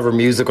heard a lot of her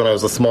music when I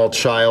was a small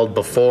child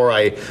before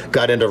I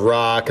got into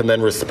rock, and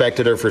then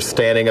respected her for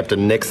standing up to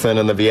Nixon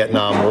in the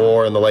Vietnam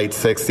War in the late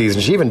 60s,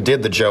 and she even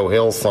did the Joe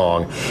Hill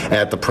song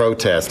at the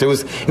protest. It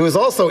was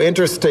also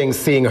interesting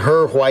seeing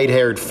her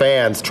white-haired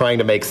fans trying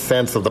to make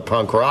sense of the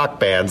punk rock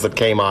bands that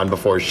came on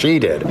before she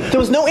did. There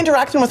was no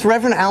interaction with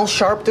Reverend Al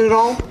Sharpton at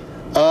all?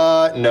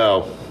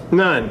 No.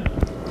 None.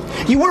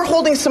 You were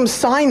holding some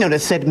sign note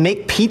that said,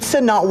 "Make pizza,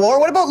 not war."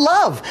 What about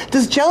love?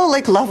 Does Jello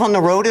like love on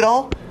the road at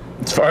all?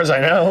 As far as I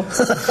know.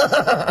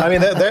 I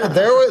mean,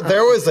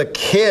 there was a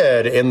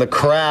kid in the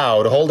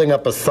crowd holding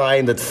up a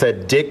sign that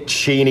said, "Dick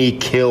Cheney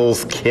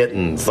kills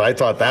kittens." I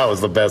thought that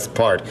was the best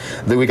part.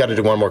 Then we got to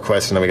do one more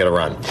question, then we got to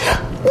run.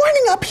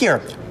 Winding up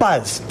here,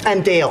 Buzz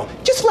and Dale.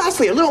 Just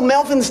lastly, a little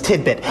Melvins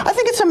tidbit. I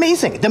think it's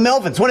amazing. The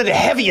Melvins, one of the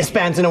heaviest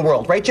bands in the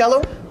world, right,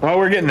 Jello? Well,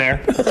 we're getting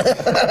there.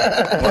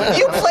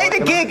 You played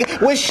a gig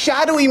with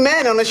Shadowy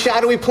Men on a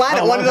Shadowy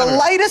Planet, one of the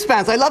lightest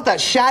bands. I love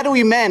that.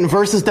 Shadowy Men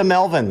versus the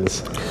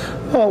Melvins.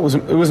 Well,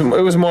 it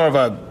was more of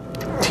a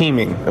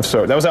teaming of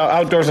sorts. That was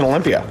outdoors in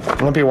Olympia,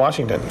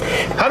 Washington.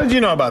 How did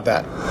you know about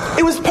that?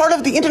 It was part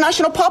of the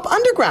International Pop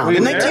Underground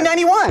in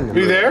 1991. Were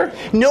you there?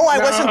 No, I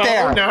wasn't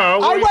there. No,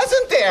 I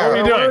wasn't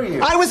there. What were you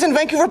doing? I was in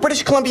Vancouver,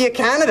 British Columbia,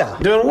 Canada.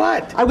 Doing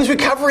what? I was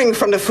recovering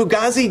from the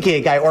Fugazi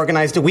gig I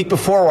organized a week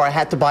before where I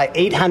had to buy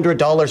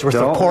 $800 worth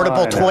of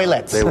portable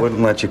toilets. They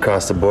wouldn't let you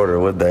cross the border,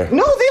 would they?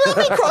 No, they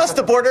let me cross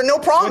the border, no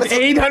problem. With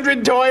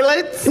 800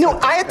 toilets? No,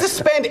 I had to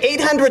spend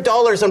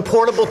 $800 on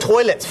portable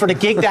toilets for the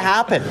gig to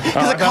happen.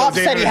 Because the cop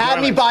said he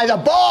had me by the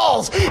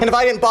balls. And if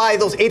I didn't buy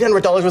those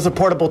 $800 worth of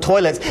portable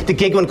toilets, the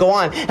gig wouldn't go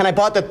on. And I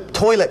bought the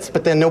toilets,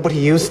 but then nobody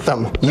used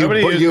them.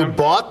 You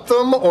bought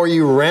them or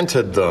you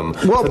rented them?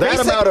 Well, for that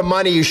amount of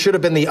money, you should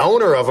have been the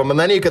owner of them, and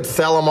then you could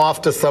sell them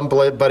off to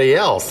somebody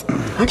else.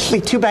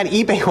 Actually, too bad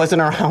eBay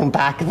wasn't around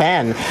back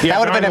then. Yeah, that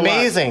would have been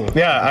amazing.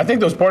 Yeah, I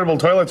think those portable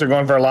toilets are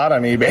going for a lot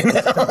on eBay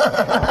now.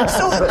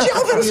 So,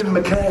 Jelvins... Ian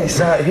MacKaye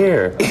sat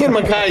here. Ian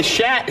MacKaye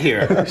shat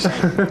here.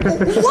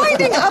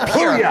 Winding up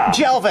here,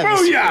 Jelvins.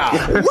 Oh,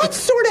 yeah. What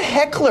sort of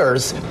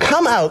hecklers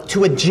come out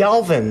to a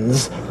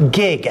Jelvins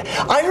gig?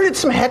 I heard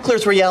some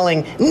hecklers were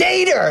yelling,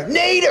 "Nader!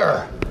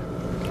 Nader!"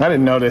 I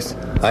didn't notice.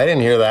 I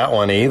didn't hear that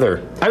one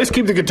either. I just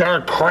keep the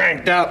guitar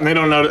cranked up and they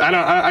don't notice.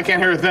 I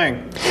can't hear a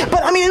thing.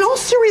 But, I mean, in all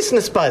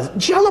seriousness, Buzz,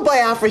 Jello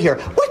Biafra here.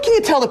 What can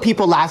you tell the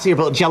people last year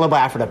about Jello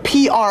Biafra, the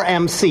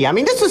PRMC? I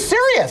mean, this is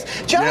serious.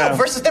 Jello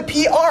versus the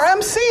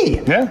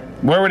PRMC. Yeah.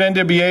 Where would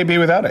NWA be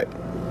without it?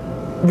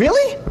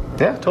 Really?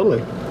 Yeah,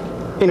 totally.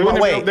 In what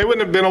way? They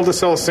wouldn't have been able to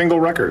sell a single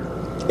record.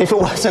 If it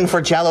wasn't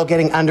for Jello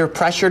getting under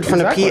pressured from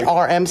the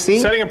PRMC?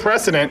 Setting a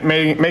precedent,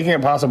 making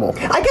it possible.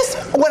 I guess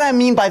what I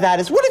mean by that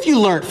is, what have you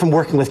learned from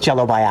working with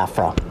Jello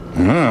Biafra?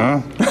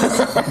 We're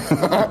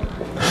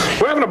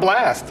having a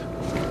blast.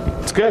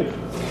 It's good.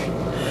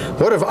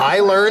 What have I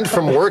learned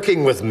from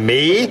working with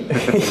me?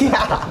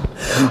 Yeah.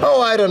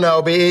 Oh, I don't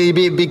know.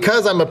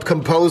 Because I'm a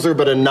composer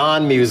but a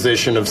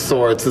non-musician of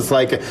sorts, it's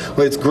like,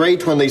 well, it's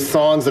great when these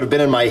songs that have been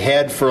in my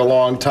head for a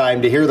long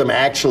time, to hear them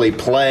actually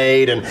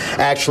played and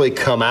actually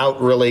come out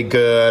really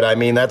good. I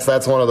mean,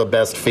 that's one of the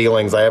best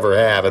feelings I ever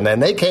have. And then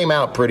they came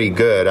out pretty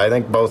good. I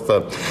think both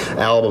the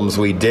albums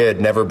we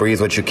did, Never Breathe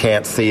What You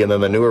Can't See, and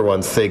then the newer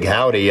one, Sig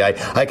Howdy, I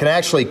can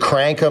actually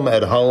crank them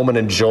at home and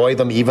enjoy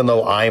them even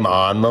though I'm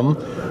on them.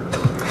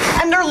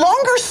 And they're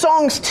longer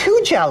songs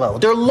too, Jello.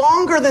 They're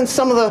longer than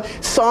some of the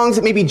songs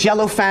that maybe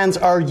Jello fans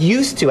are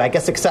used to, I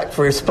guess, except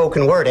for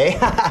spoken word, eh?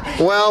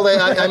 Well,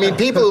 I mean,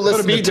 people who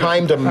listen to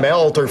Time to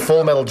Melt or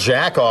Full Metal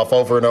Jack-Off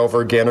over and over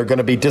again are going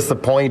to be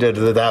disappointed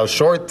at how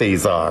short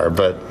these are,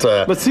 but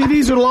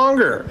CDs are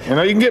longer. You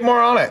know, you can get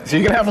more on it, so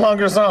you can have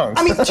longer songs.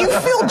 I mean, do you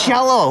feel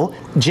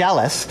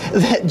jealous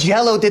that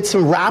Jello did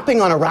some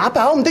rapping on a rap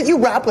album? Did you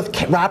rap with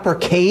rapper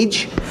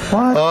Cage?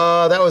 What?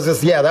 That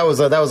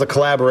was a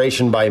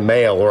collaboration by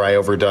mail where I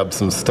overdubbed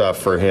some stuff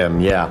for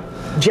him, yeah.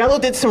 Jello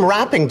did some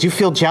rapping. Do you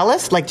feel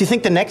jealous? Like, do you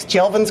think the next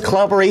Jelvins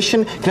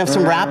collaboration can have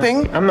some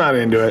rapping? I'm not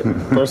into it,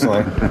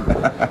 personally.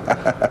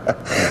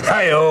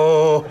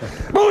 Hi-yo!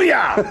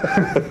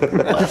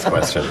 Booyah! Last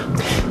question.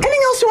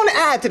 Anything else you want to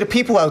add to the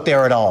people out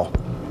there at all?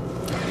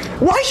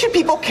 Why should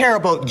people care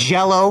about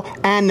Jello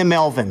and the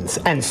Melvins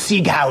and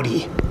Sig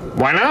Howdy?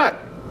 Why not?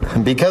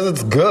 Because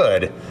it's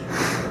good.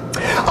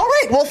 All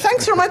right, well,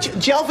 thanks so much,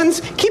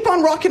 Jelvins. Keep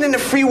on rocking in the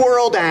free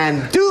world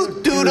and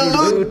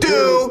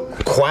do-do-do-do-do.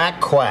 Quack,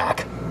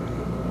 quack.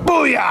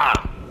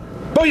 Booyah!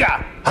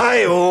 Booyah!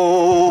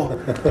 Hi-oh!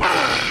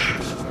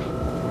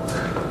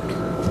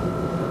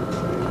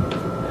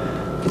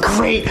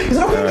 Great.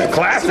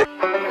 Classic.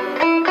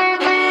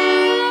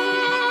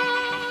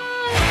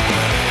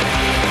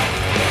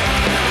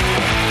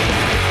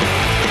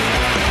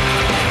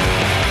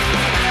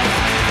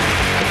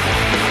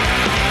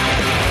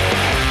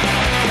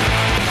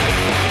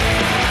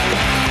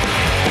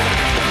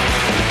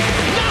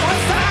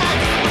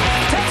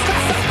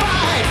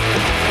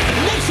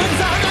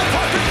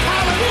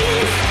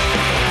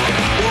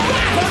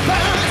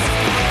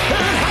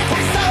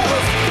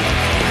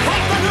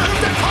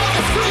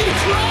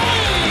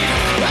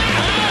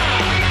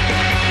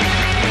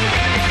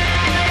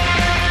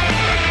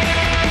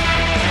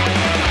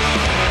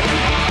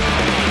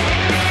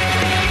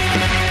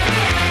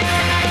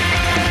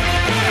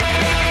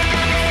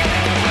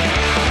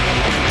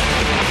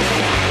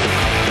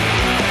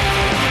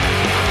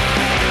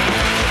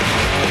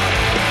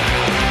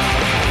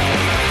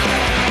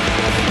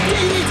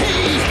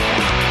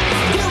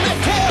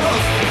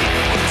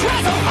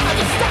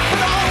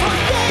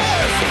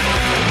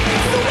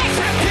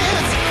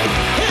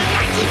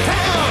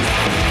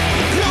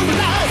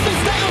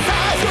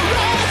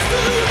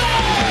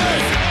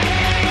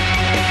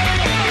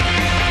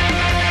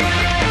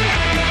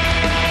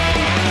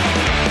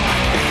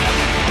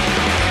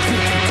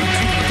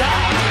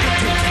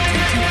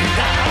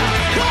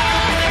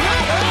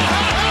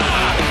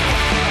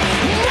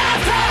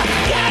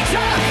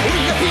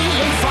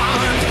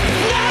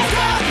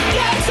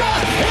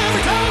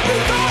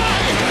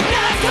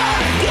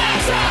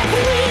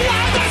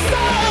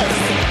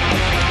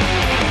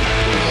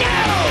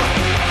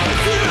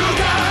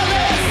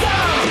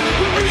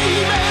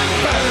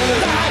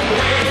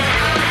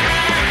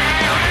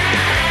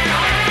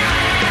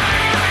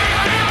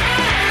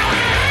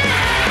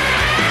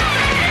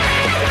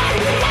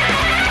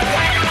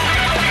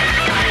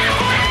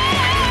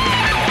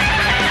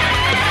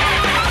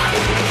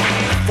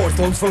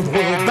 Loans from the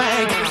World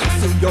Bank,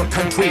 soon your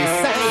country is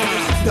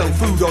sank. No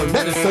food or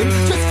medicine,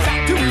 just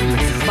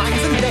factories,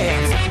 mines and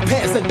dams.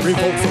 Peasant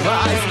revolts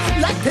arise,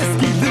 like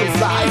pesky little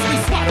flies. We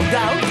swat them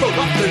down, pull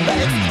off their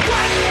legs.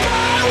 One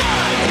by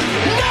one,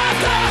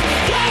 NAFTA,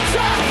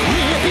 getcha,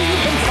 we're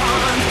being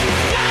farmed.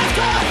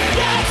 NAFTA,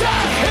 getcha,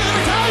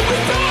 every time we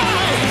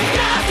die.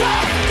 NAFTA,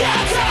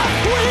 getcha,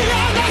 we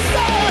are the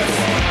stars.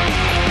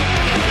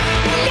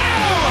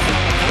 Now,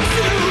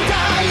 to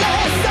die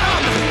less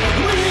some,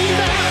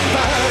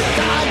 remember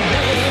thy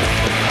name.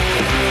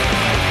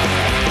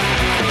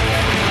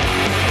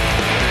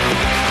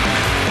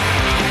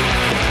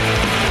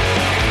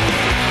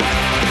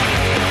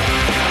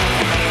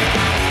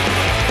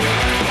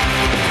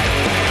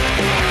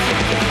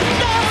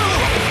 No!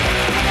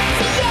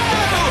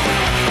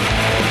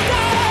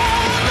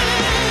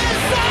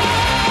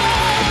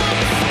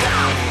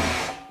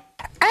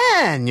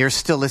 you're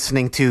still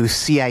listening to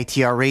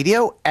CITR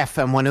Radio,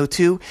 FM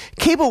 102,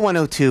 Cable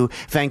 102,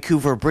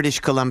 Vancouver, British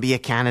Columbia,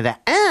 Canada,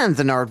 and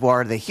the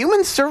Nardwuar, the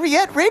Human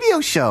Serviette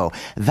Radio Show.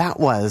 That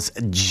was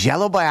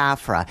Jello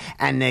Biafra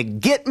and the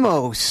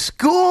Gitmo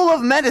School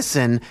of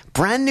Medicine,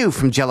 brand new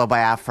from Jello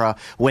Biafra,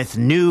 with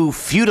New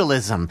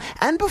Feudalism.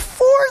 And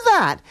before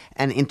that,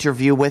 an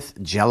interview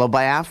with Jello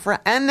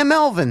Biafra and the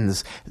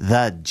Melvins,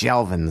 the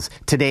Jelvins.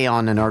 Today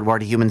on the Nardwuar,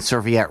 the Human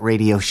Serviette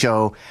Radio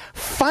Show,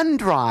 Fun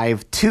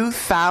Drive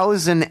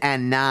 2009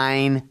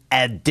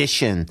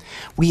 edition.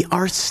 We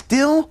are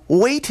still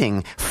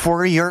waiting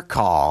for your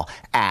call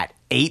at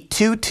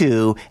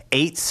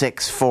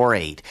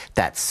 822-8648.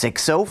 That's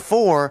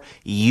 604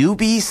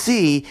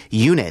 UBC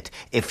unit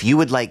if you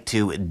would like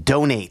to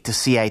donate to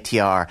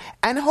CITR.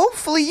 And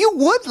hopefully you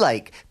would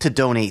like to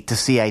donate to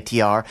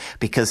CITR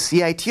because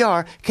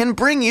CITR can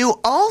bring you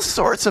all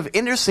sorts of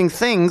interesting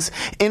things.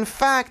 In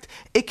fact,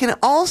 it can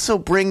also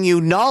bring you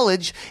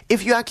knowledge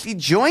if you actually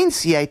join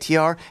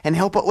CITR and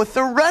help out with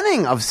the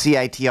running of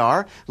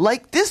CITR,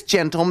 like this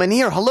gentleman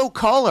here. Hello,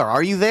 caller.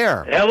 Are you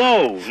there?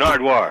 Hello,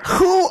 Nardwuar.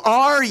 Who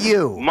are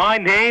you? My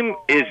name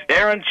is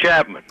Aaron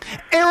Chapman.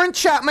 Aaron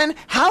Chapman,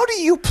 how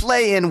do you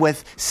play in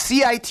with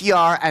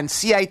CITR and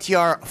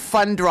CITR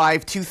Fun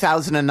Drive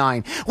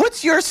 2009?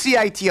 What's your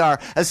CITR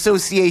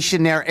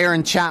association there,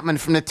 Aaron Chapman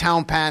from the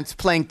Town Pants,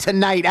 playing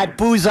tonight at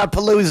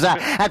Boozapalooza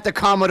at the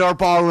Commodore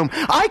Ballroom?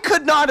 I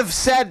could not have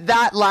said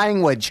that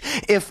language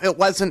if it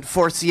wasn't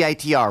for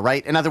CITR,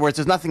 right? In other words,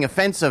 there's nothing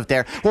offensive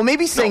there. Well,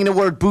 maybe saying the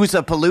word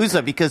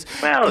Boozapalooza because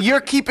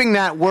you're keeping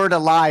that word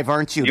alive,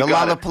 aren't you? The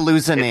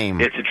Lollapalooza name.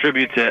 It's a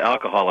tribute to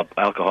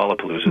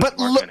Alcoholapalooza. But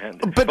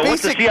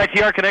what's the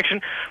CITR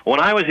connection? When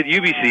I was at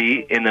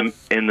UBC in the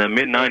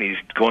mid '90s,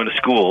 going to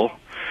school,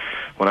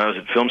 when I was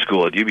at film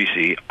school at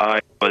UBC, I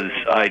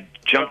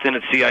jumped in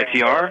at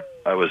CITR.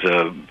 I was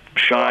a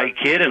shy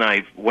kid, and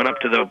I went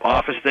up to the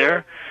office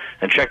there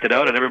and checked it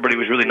out, and everybody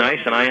was really nice.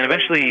 And I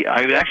actually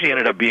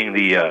ended up being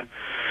the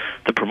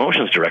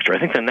promotions director. I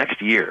think the next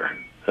year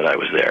that I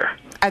was there.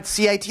 At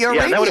CITR Radio?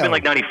 Yeah, that would have been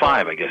like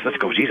 95, I guess. Let's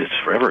go. Jesus, it's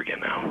forever again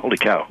now. Holy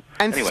cow.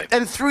 Anyway.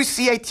 And through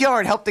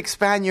CITR, it helped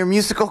expand your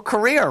musical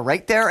career,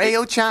 right there,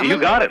 A.O. Chapman? You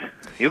got it.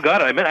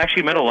 I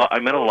met a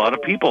lot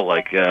of people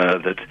like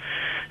that,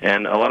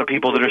 and a lot of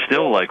people that are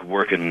still like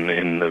working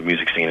in the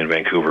music scene in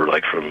Vancouver,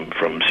 like from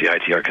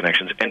CITR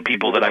connections, and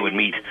people that I would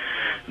meet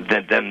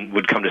that then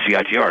would come to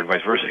CITR and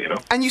vice versa, you know.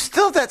 And you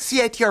still have that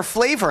CITR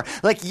flavor.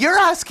 Like, you're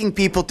asking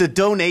people to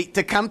donate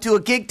to come to a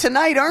gig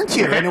tonight, aren't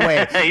you, in a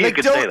way? You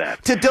could say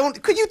that.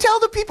 Could you tell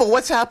the people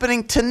what's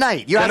happening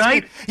tonight?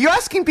 You're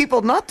asking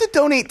people not to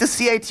donate to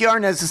CITR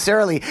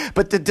necessarily,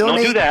 but to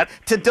donate, don't do that.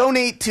 To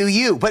donate to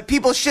you. But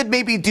people should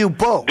maybe do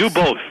both. Do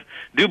both.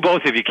 Do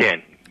both if you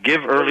can.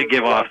 Give early,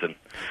 give often.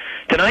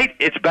 Tonight,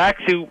 it's back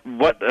to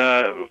what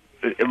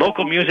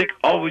local music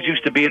always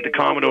used to be at the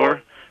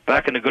Commodore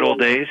back in the good old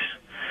days.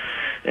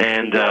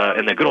 And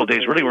the good old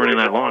days really weren't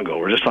that long ago.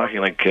 We're just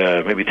talking like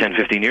maybe 10,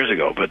 15 years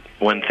ago. But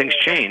when things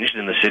changed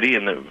in the city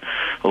and a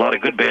lot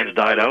of good bands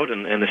died out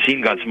and the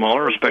scene got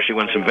smaller, especially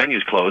when some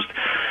venues closed,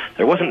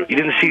 you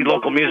didn't see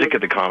local music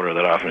at the Commodore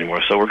that often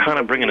anymore. So we're kind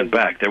of bringing it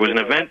back. There was an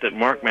event that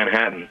Mark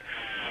Manhattan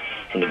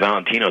from the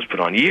Valentinos put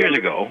on years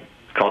ago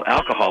called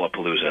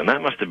Alcoholapalooza, and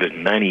that must have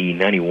been 90,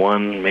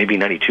 91, maybe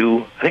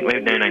 92. I think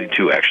maybe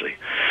 92, actually.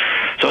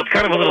 So it's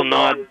kind of a little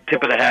nod,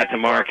 tip of the hat to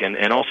Mark, and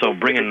also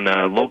bringing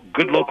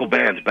good local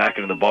bands back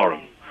into the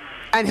ballroom.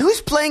 And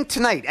who's playing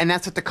tonight? And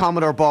that's at the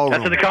Commodore Ballroom.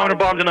 That's at the Commodore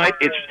Ballroom tonight.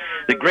 It's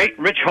the great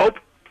Rich Hope.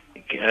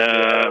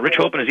 Rich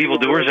Hope and his Evil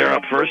Doers are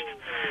up first,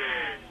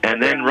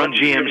 and then Run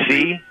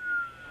GMC,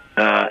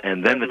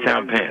 and then the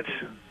Town Pants.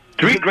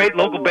 3 great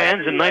local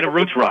bands and night of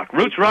Roots Rock.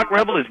 Roots Rock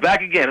Rebel is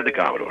back again at the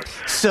Commodore.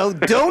 So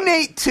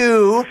donate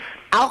to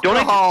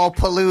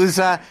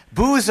Alcoholapalooza,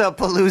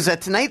 Boozapalooza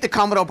tonight, the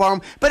Commodore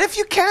Ballroom. But if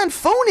you can,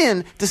 phone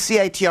in to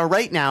CITR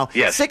right now.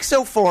 Yes.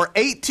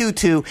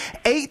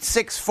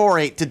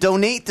 604-822-8648 to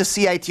donate to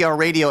CITR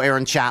Radio,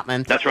 Aaron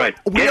Chapman. That's right.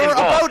 We're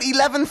about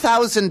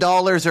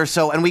 $11,000 or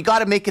so, and we got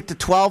to make it to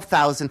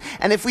 $12,000.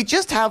 And if we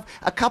just have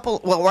a couple,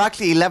 well, we're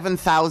actually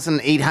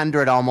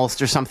 11,800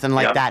 almost or something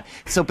like that.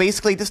 So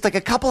basically, just like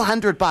a couple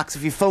 $100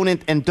 if you phone in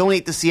and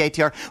donate to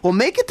CITR, we'll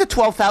make it to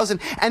 12,000.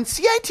 And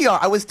CITR,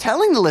 I was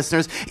telling the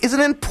listeners, is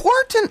an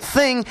important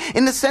thing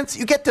in the sense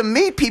you get to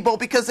meet people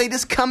because they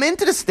just come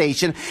into the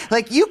station.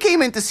 Like, you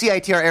came into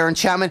CITR, Aaron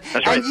Chapman,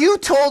 and you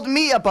told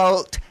me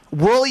about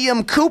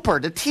William Cooper,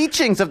 the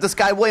teachings of this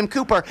guy, William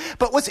Cooper.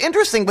 But what's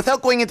interesting,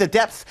 without going into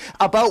depth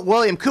about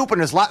William Cooper,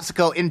 and there's lots to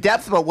go in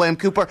depth about William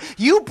Cooper,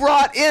 you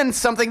brought in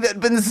something that had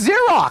been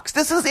Xeroxed.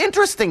 This is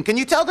interesting. Can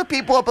you tell the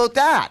people about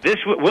that?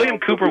 William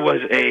Cooper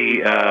was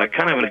a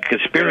kind of a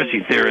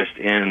conspiracy theorist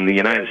in the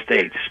United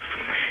States.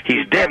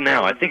 He's dead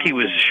now. I think he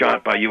was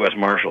shot by U.S.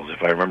 Marshals,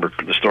 if I remember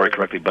the story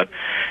correctly. But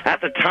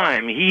at the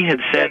time, he had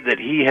said that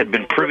he had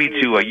been privy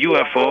to a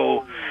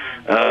UFO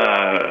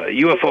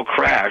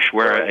crash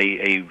where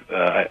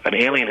an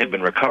alien had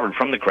been recovered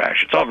from the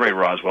crash. It's all very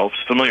Roswell,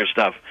 familiar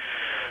stuff.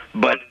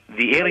 But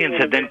the aliens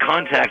had then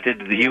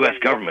contacted the U.S.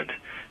 government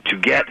to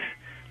get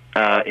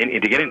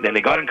Then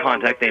they got in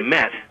contact. They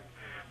met.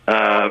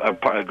 A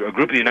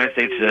group of the United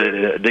States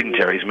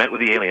dignitaries met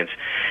with the aliens,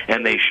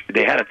 and they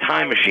had a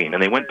time machine,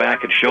 and they went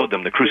back and showed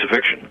them the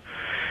crucifixion.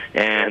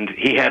 And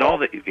he had all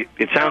the.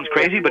 It sounds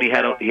crazy, but he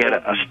had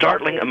a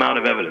startling amount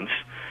of evidence,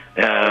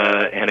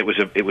 and it was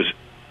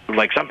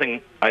like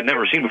something I'd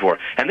never seen before.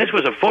 And this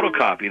was a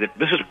photocopy.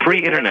 This is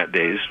pre-internet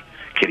days,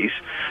 kiddies,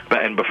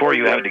 and before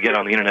you had to get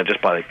on the internet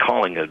just by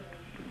calling a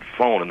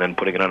phone and then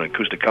putting it on an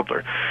acoustic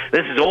coupler.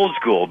 This is old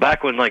school,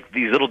 back when like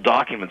these little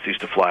documents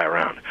used to fly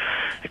around.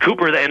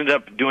 Cooper ended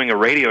up doing a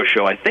radio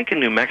show, I think in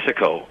New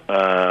Mexico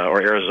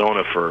or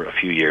Arizona for a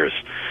few years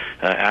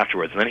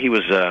afterwards. And then he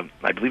was,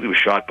 I believe he was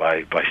shot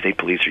by state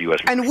police or U.S.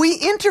 And we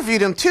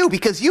interviewed him too,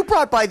 because you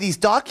brought by these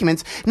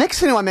documents. Next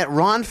thing you know, I met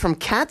Ron from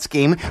Cat's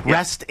Game,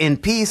 rest in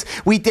peace.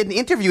 We did an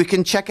interview you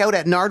can check out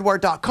at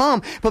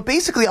nardwuar.com. But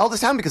basically all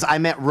this happened because I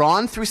met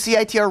Ron through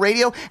CITR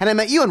Radio, and I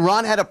met you, and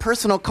Ron had a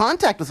personal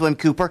contact with William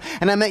Cooper,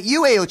 and I met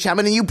you, A.O.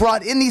 Chapman, and you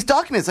brought in these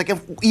documents. Like,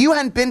 if you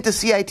hadn't been to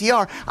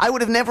CITR, I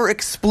would have never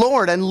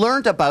explored and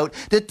learned about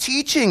the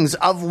teachings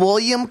of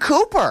William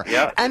Cooper.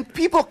 Yeah. And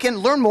people can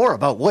learn more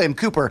about William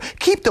Cooper.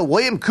 Keep the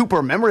William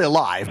Cooper memory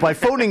alive by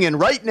phoning in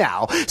right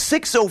now,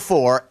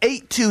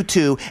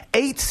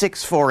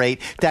 604-822-8648.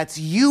 That's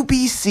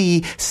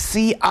UBC-CITR,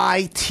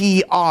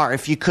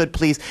 if you could,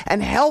 please.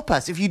 And help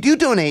us. If you do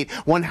donate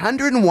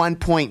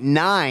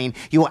 101.9,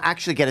 you will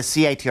actually get a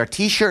CITR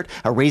t-shirt,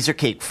 a Razor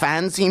Cake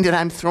fanzine that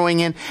I'm throwing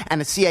in,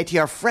 and a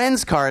CITR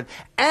Friends card.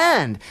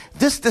 And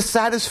the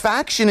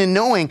satisfaction in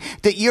knowing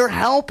that you're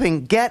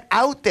helping get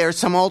out there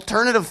some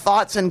alternative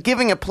thoughts and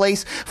giving a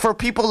place for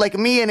people like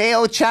me and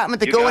A.O. Chapman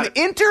to go and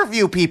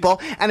interview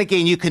people. And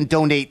again, you can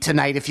donate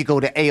tonight if you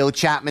go to A.O.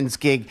 Chapman's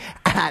gig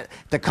at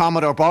the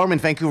Commodore Ballroom in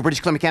Vancouver,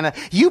 British Columbia, Canada.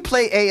 You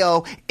play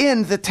A.O.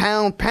 in the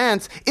Town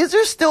Pants. Is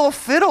there still a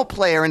fiddle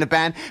player in the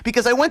band?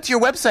 Because I went to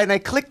your website and I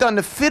clicked on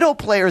the fiddle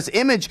player's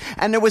image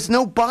and there was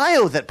no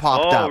bio that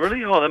popped up. Oh,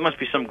 really? Oh, that must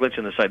be some glitch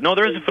in the site. No,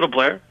 there is a fiddle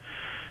player.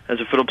 There's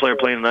a fiddle player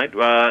playing tonight.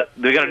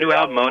 They got a new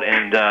album out,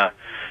 and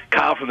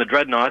Kyle from the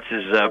Dreadnoughts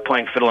is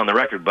playing fiddle on the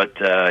record, but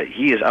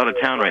he is out of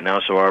town right now,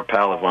 so our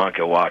pal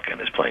Ivanka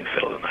Watkin is playing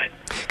fiddle tonight.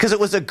 Because it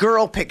was a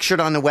girl pictured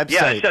on the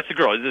website. Yeah, that's a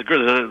girl.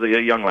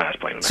 The young lass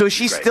playing tonight. So is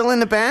she still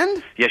in the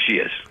band? Yes, she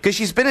is. Because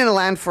she's been in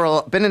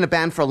a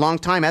band for a long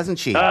time, hasn't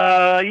she?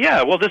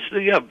 Yeah. Well,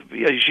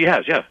 she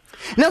has. Yeah.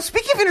 Now,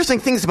 speaking of interesting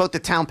things about the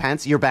Town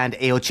Pants, your band,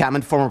 A.O.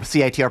 Chapman, former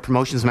CITR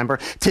promotions member,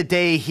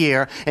 today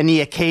here in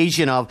the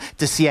occasion of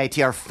the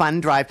CITR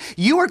Fund Drive,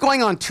 you are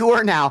going on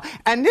tour now,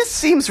 and this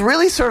seems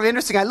really sort of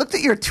interesting. I looked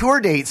at your tour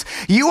dates.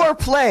 You are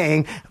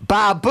playing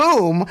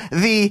Ba-Boom,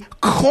 the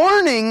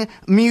Corning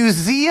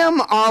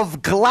Museum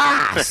of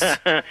Glass.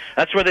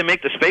 That's where they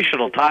make the space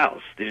shuttle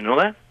tiles. Did you know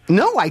that?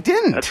 No, I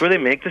didn't. That's where they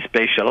make the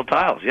space shuttle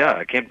tiles. Yeah,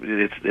 I can't.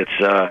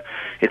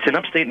 It's in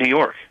upstate New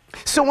York.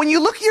 So when you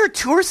look at your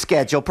tour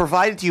schedule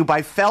provided to you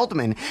by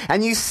Feldman,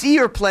 and you see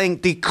you're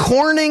playing the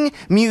Corning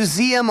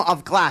Museum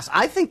of Glass,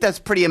 I think that's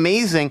pretty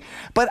amazing.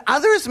 But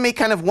others may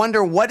kind of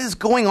wonder what is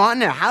going on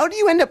there. How do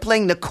you end up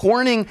playing the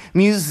Corning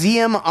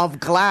Museum of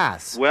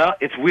Glass? Well,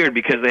 it's weird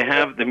because they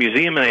have the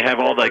museum and they have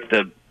all like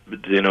the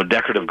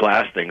decorative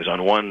glass things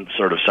on one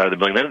sort of side of the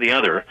building. Then at the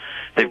other,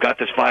 they've got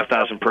this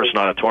 5,000-person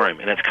auditorium,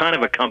 and it's kind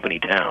of a company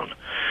town.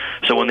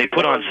 So when they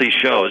put on these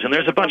shows, and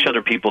there's a bunch of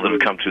other people that have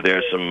come through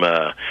there, some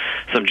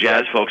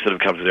jazz folks that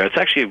have come through there. It's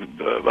actually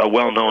a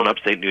well-known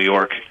upstate New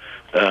York,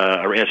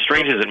 as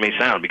strange as it may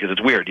sound, because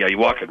it's weird. Yeah, you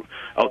walk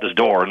out this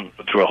door and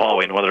through a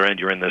hallway, and on the other end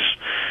you're in this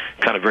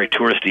kind of very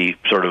touristy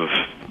sort of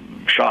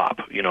shop,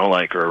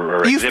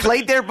 or You've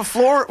played there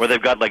before? Where they've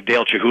got like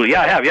Dale Chihuly.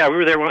 Yeah, I have. Yeah, we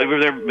were there.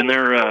 We've been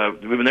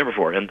there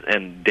before,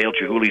 and Dale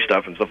Chihuly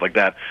stuff and stuff like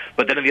that.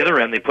 But then at the other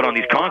end, they put on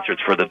these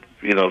concerts for the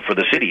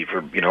city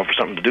for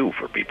something to do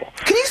for people.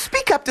 Can you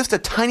speak up just a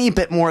tiny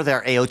bit more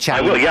there, A.O.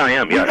 Chapman? I will. Yeah, I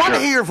am. Yeah, we want to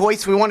hear your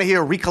voice. We want to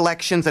hear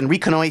recollections and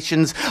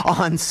reconnoissances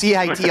on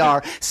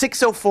CITR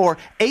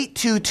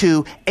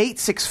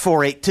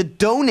 604-822-8648 to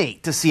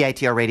donate to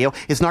CITR Radio.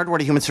 Is Nardwuar,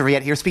 the Human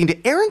Serviette, here speaking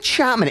to Aaron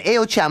Chapman,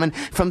 A.O. Chapman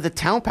from the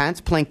Town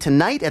Pants, playing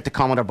tonight at the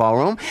Commodore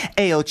Ballroom.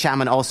 A.O.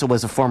 Chapman also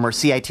was a former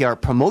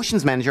CITR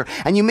promotions manager,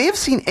 and you may have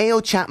seen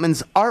A.O.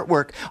 Chapman's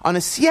artwork on a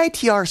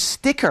CITR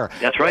sticker.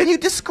 That's right. Can you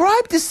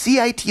describe the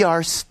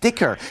CITR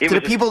sticker to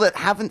the people that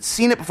haven't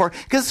seen it before?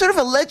 Because it's sort of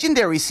a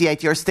legendary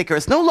CITR sticker.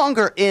 It's no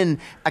longer in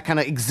a kind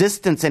of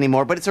existence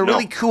anymore, but it's a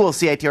really cool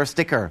CITR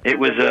sticker.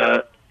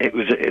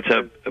 It's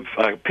a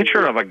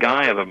picture of a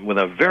guy with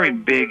a very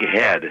big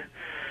head,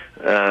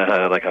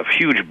 like a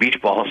huge beach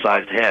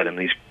ball-sized head, and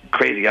these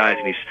crazy eyes,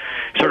 and he's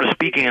sort of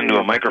speaking into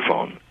a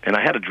microphone. And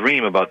I had a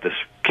dream about this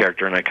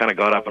character, and I kind of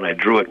got up and I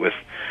drew it with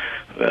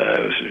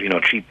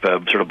cheap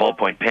sort of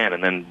ballpoint pen,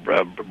 and then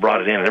brought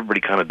it in, and everybody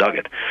kind of dug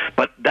it.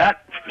 But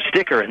that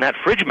sticker and that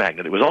fridge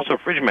magnet, it was also a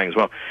fridge magnet as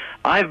well.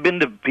 I've been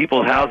to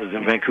people's houses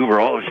in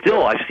Vancouver,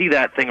 I see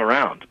that thing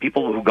around,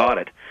 people who got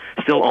it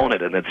still own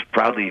it, and it's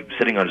proudly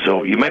sitting on.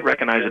 So you might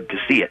recognize it to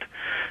see it.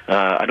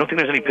 I don't think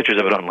there's any pictures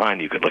of it online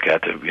you could look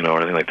at, or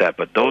anything like that.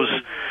 But those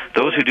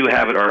who do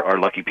have it are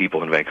lucky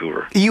people in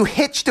Vancouver. You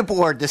hitched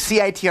aboard the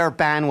CITR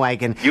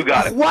bandwagon. You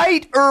got it.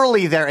 Quite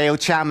early there, A.O.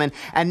 Chapman.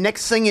 And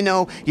next thing you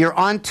know, you're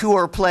on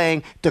tour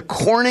playing the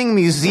Corning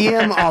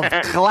Museum of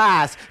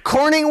Glass.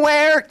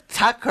 Corningware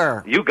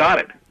Tucker. You got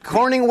it.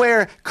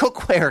 Corningware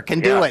Cookware can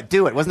do it.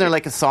 Do it. Wasn't there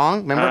like a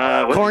song?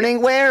 Remember?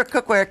 Corningware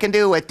Cookware can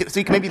do it. So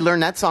you can maybe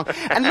learn that song.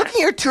 And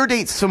looking at your tour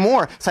dates some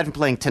more, aside from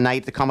playing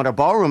tonight at the Commodore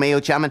Ballroom, A.O.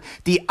 Chapman,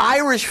 the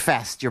Irish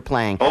Fest you're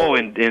playing. Oh,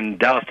 in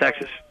Dallas,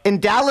 Texas. In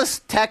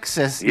Dallas,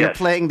 Texas, you're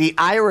playing the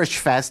Irish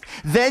Fest.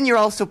 Then you're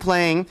also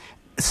playing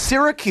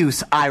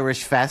Syracuse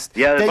Irish Fest.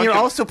 Yeah, then you're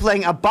also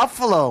playing a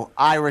Buffalo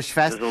Irish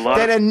Fest.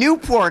 Then a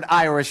Newport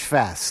Irish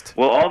Fest.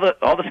 Well, all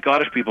the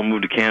Scottish people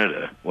moved to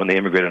Canada when they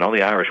immigrated, and all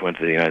the Irish went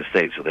to the United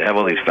States. So they have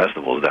all these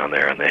festivals down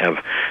there, and they have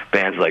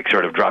bands like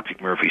sort of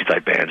Dropkick Murphys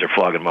type bands, or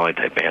Flogging Molly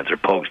type bands, or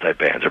Pogues type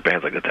bands, or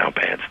bands like the Town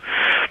Bands,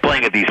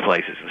 playing at these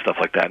places and stuff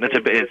like that.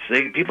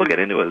 And people get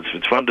into it.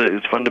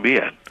 It's fun to be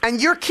at. And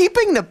you're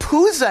keeping the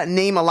Pooza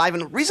name alive.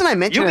 And the reason I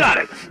mention it,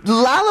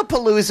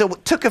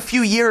 Lollapalooza took a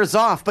few years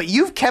off, but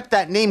you've kept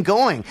that name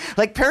going.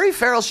 Like Perry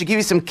Farrell should give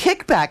you some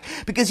kickback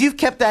because you've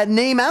kept that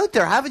name out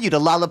there, haven't you, to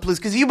Lollapalooza?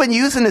 Because you've been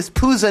using this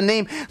Pooza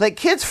name. Like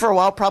kids for a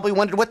while probably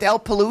wondered what the hell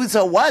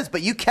Palooza was,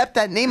 but you kept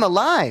that name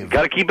alive.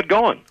 Got to keep it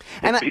going.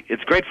 And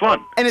it's great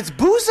fun. And it's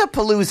Booza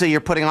Palooza you're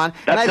putting on.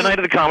 That's tonight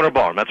at the Commodore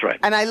Ballroom. That's right.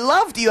 And I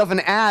loved you have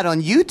an ad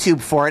on YouTube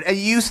for it, and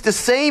you used the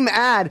same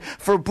ad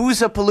for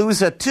Booza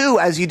Palooza 2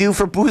 as you do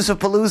for Booza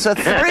Palooza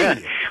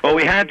 3. Well,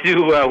 we had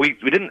to. We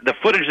didn't. The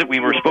footage that we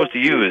were supposed to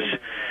use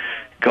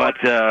got.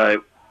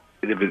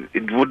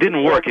 It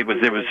didn't work.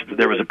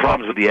 There was a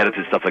problems with the edits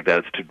and stuff like that.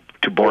 It's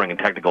too boring and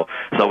technical.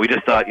 So we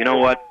just thought, you know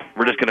what?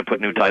 We're just going to put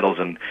new titles,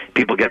 and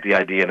people get the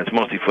idea. And it's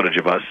mostly footage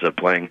of us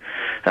playing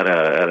at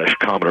a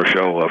Commodore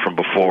show from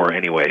before,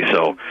 anyway.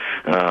 So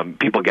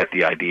people get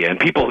the idea, and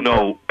people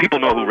know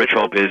who Rich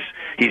Hope is.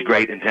 He's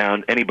great in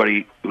town.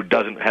 Anybody who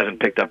hasn't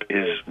picked up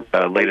his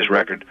latest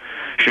record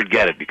should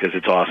get it because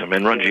it's awesome.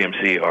 And Run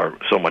GMC are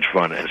so much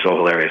fun and so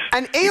hilarious.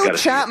 And A.O.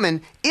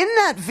 Chapman, in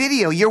that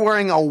video, you're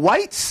wearing a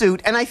white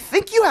suit, and I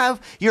think you have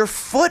your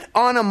foot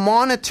on a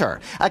monitor.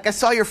 Like I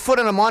saw your foot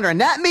on a monitor, and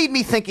that made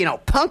me think,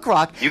 punk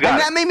rock.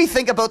 That made me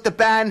think about the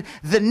band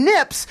The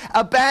Nips,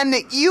 a band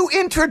that you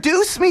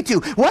introduced me to.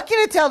 What can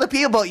you tell the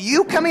people about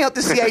you coming out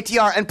to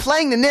CITR and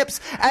playing The Nips,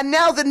 and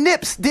now The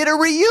Nips did a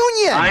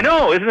reunion? I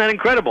know, isn't that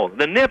incredible?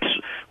 The Nips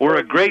were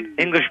a great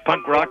English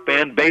punk rock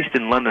band based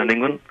in London,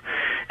 England,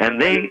 and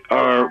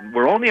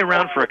were only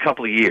around for a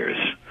couple of years.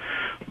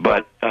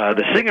 But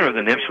the singer of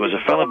the Nips was a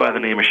fellow by the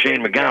name of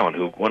Shane MacGowan,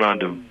 who went on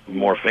to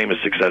more famous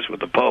success with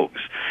the Pogues.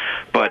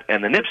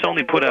 And the Nips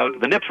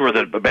the Nips were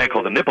a band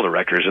called the Nipple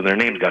Erectors, and their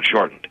names got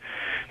shortened.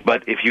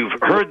 But if you've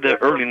heard the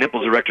early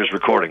Nipples Erectors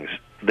recordings,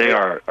 they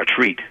are a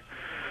treat.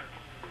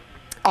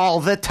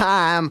 All the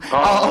time.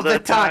 All the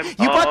time.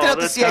 You brought that up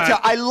to CITR.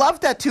 I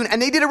love that tune,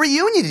 and they did a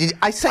reunion.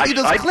 I sent you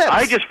those clips.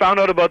 I just found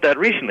out about that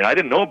recently. I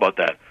didn't know about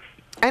that.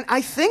 And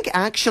I think,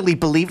 actually,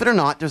 believe it or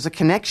not, there's a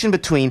connection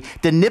between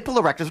the Nipple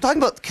Erectors. We're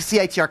talking about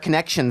CITR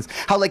connections.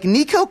 How, like,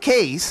 Nico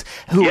Case,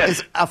 who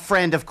is a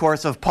friend, of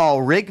course, of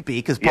Paul Rigby,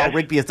 because Paul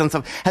Rigby has done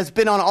has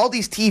been on all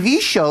these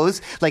TV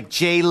shows, like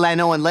Jay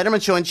Leno and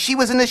Letterman Show, and she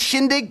was in the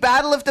Shindig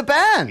Battle of the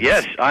Bands.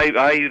 Yes,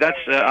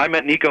 I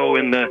met Nico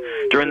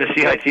during the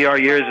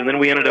CITR years, and then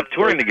we ended up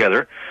touring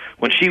together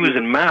when she was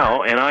in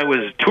Mao, and I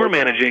was tour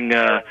managing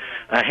a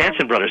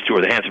Hanson Brothers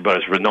tour. The Hanson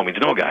Brothers were No Means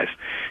No guys,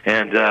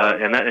 and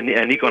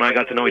Nico and I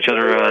got to know each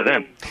other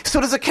then. So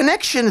there's a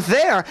connection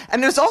there,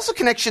 and there's also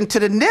connection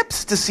to the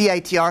Nips to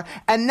CITR,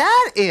 and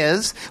that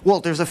is,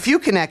 there's a few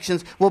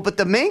connections, but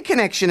the main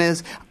connection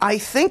is, I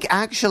think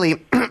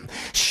actually,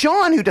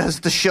 Sean, who does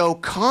the show,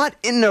 Caught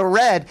in the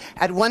Red,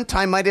 at one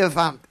time might have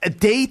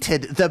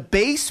dated the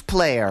bass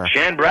player.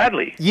 Shan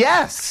Bradley.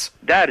 Yes.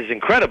 That is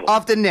incredible.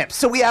 Of the Nips.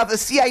 So we have a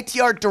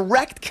CITR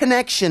direct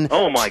connection.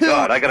 Oh my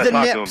God, I got to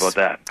talk to him about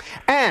that.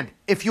 And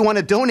if you want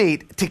to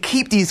donate to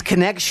keep these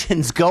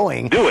connections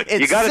going, do it.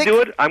 You got to do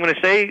it. I'm going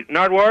to say,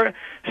 Nardwuar,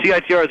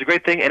 CITR is a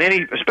great thing, and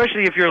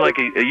especially if you're like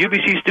a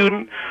UBC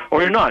student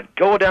or you're not,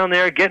 go down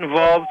there, get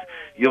involved.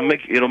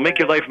 It'll make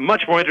your life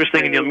much more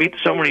interesting, and you'll meet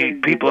so many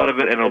people out of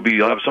it, and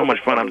you'll have so much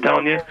fun. I'm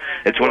telling you,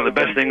 it's one of the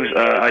best things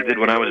I did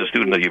when I was a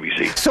student at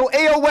UBC. So,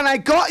 A.O., when I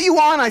got you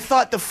on, I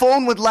thought the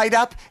phone would light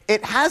up.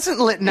 It hasn't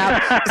lit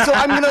up, so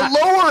I'm going to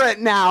lower it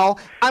now.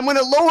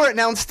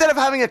 Instead of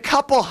having a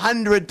couple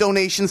hundred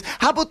donations,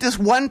 how about this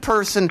one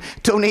person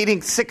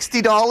donating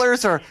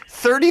 $60 or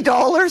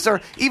 $30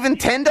 or even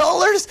 $10?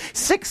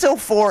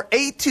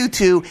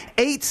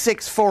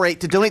 604-822-8648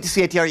 to donate to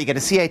CITR. You get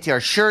a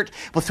CITR shirt.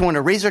 We'll throw in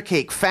a Razor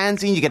Cake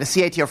fanzine, you get a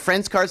CITR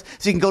Friends card,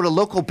 so you can go to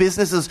local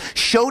businesses,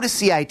 show the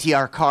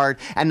CITR card,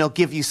 and they'll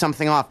give you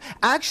something off.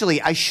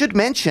 Actually, I should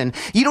mention,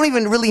 you don't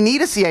even really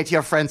need a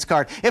CITR Friends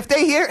card. If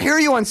they hear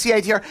you on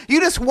CITR, you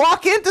just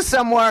walk into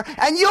somewhere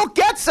and you'll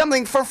get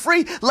something for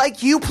free,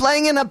 like you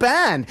playing in a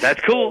band.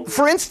 That's cool.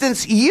 For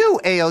instance, you,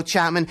 A.O.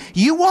 Chapman,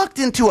 you walked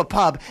into a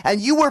pub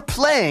and you were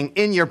playing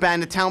in your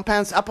band of Town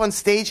Pants up on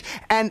stage,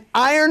 and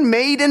Iron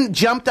Maiden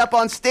jumped up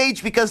on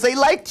stage because they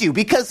liked you,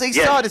 because they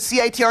saw the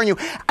CITR on you.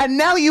 And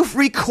now you've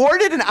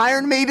recorded an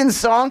Iron Maiden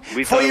song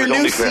for your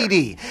new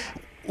CD.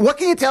 What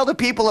can you tell the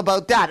people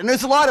about that? And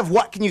there's a lot of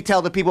what can you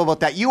tell the people about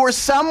that. You were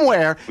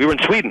somewhere. We were in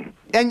Sweden.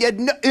 And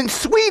in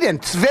Sweden,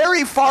 it's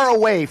very far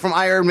away from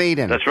Iron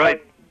Maiden. That's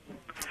right.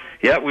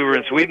 Yeah, we were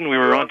in Sweden. We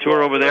were on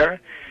tour over there.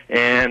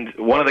 And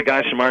one of the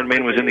guys from Iron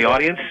Maiden was in the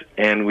audience,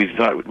 and we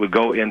thought we'd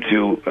go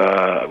into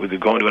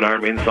an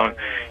Iron Maiden song.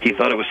 He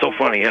thought it was so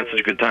funny. He had such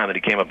a good time that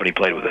he came up and he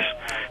played with us.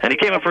 And he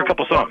came up for a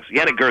couple songs.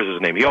 Yannick Gers is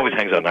his name. He always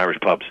hangs out in Irish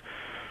pubs.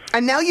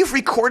 And now you've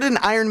recorded an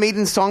Iron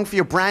Maiden song for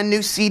your brand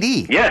new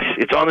CD. Yes,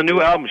 it's on the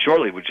new album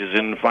shortly, which is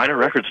in finer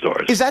record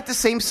stores. Is that the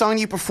same song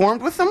you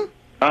performed with them?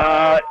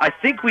 I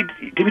think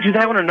did we do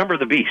that one or Number of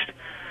the Beast?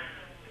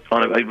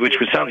 Which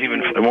sounds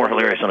even more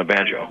hilarious on a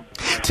banjo.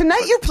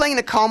 Tonight you're playing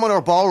the Commodore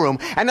Ballroom,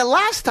 and the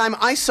last time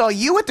I saw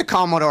you at the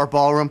Commodore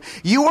Ballroom,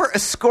 you were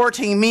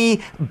escorting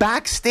me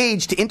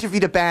backstage to interview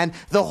the band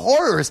The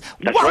Horrors.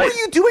 That's what right. were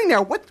you doing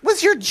there? What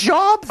was your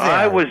job there?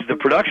 I was the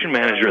production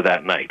manager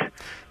that night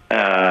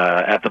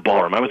at the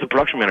Ballroom. I was the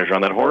production manager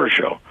on that horror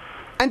show.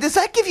 And does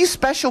that give you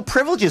special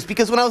privileges?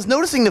 Because when I was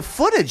noticing the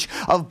footage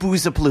of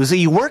Boozapalooza,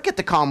 you work at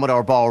the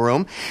Commodore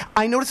Ballroom,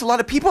 I noticed a lot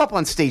of people up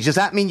on stage. Does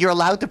that mean you're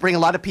allowed to bring a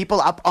lot of people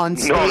up on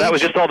stage? No, that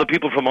was just all the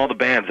people from all the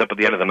bands up at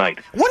the end of the night.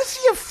 What is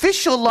the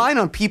official line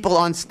on people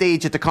on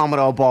stage at the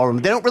Commodore Ballroom?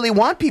 They don't really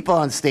want people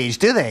on stage,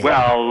 do they?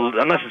 Well,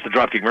 unless it's the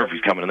Dropkick Murphys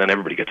coming, and then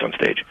everybody gets on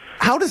stage.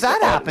 How does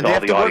that happen? They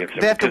have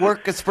to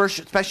work a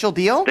special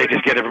deal? They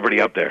just get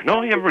everybody up there.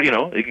 No, everybody,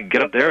 you can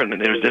get up there, and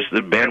there's just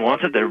the band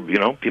wants it.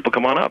 People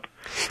come on up.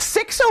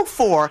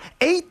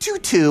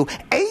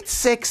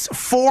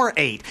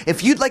 604-822-8648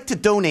 if you'd like to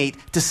donate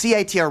to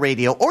CITR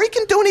Radio, or you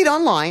can donate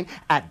online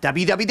at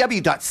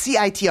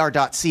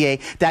www.citr.ca.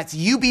 That's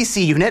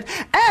UBC unit.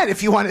 And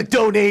if you want to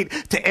donate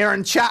to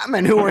Aaron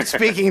Chapman, who we're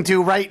speaking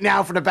to right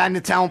now for the Band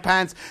of Town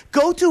Pants,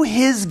 go to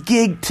his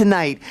gig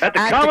tonight at the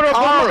Commodore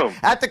Ballroom.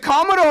 At the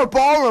Commodore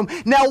Ballroom.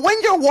 Now,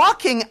 when you're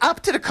walking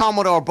up to the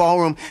Commodore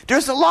Ballroom,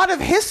 there's a lot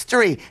of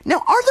history.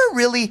 Now, are there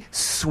really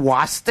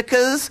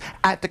swastikas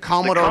at the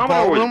Commodore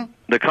Ballroom?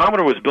 The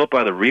Commodore was built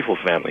by the Riefel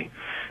family,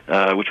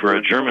 which were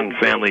a German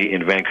family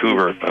in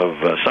Vancouver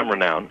of some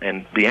renown,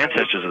 and the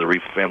ancestors of the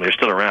Riefel family are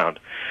still around.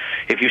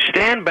 If you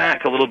stand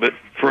back a little bit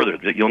further,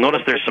 you'll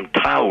notice there's some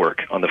tile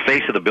work on the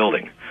face of the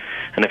building.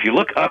 And if you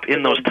look up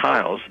in those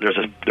tiles, there's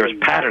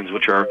patterns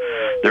which they're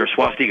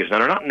swastikas. Now,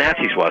 they're not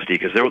Nazi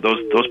swastikas.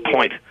 Those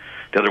point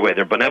the other way.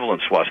 They're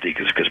benevolent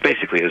swastikas, because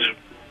basically, as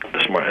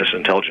the smartest,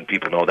 intelligent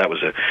people know, that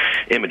was an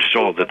image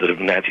that the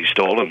Nazis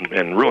stole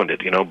and ruined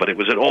it, but it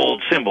was an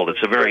old symbol.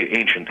 It's a very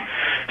ancient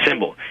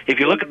symbol. If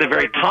you look at the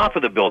very top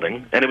of the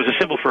building, and it was a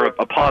symbol for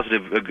a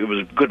positive, it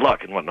was good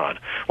luck and whatnot.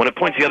 When it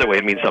points the other way,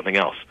 it means something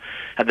else.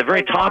 At the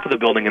very top of the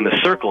building, in the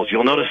circles,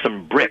 you'll notice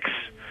some bricks.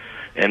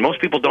 And most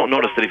people don't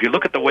notice that if you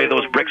look at the way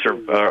those bricks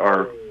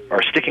are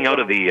sticking out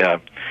of the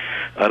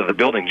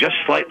building just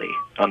slightly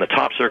on the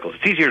top circles,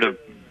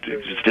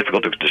 it's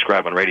difficult to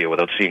describe on radio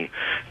without seeing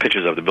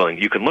pictures of the building.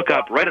 You can look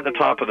up right at the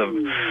top of the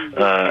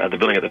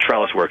building at the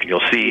trellis work, and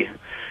you'll see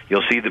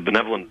the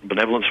benevolent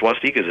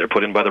swastikas that are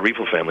put in by the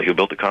Riefel family, who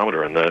built the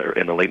Commodore in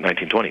the late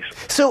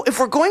 1920s. So if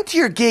we're going to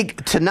your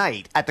gig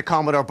tonight at the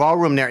Commodore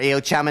Ballroom near A.O.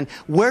 Chapman,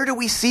 where do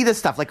we see this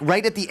stuff? Like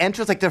right at the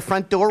entrance, like the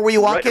front door where you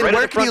walk in? Right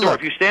Where at the front can you door.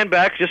 look? If you stand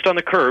back just on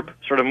the curb,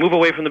 sort of move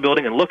away from the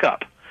building and look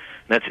up.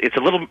 It's a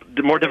little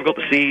more difficult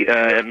to see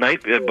at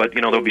night, but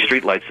there'll be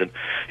street lights, and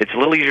it's a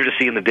little easier to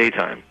see in the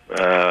daytime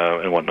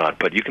and whatnot.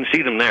 But you can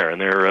see them there,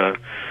 and they're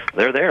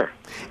there.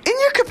 In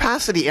your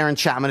capacity, Aaron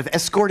Chapman, of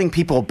escorting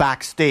people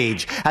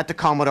backstage at the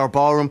Commodore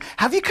Ballroom,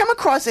 have you come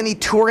across any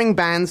touring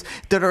bands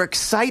that are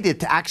excited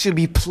to actually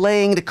be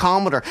playing the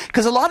Commodore?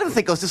 Because a lot of them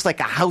think it's just like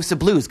a House of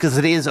Blues, because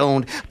it is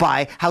owned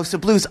by House of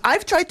Blues.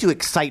 I've tried to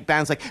excite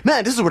bands like,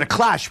 man, this is where the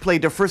Clash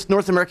played their first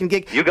North American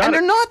gig.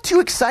 They're not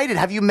too excited.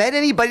 Have you met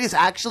anybody that's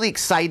actually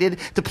excited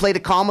to play the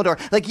Commodore?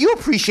 Like, you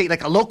appreciate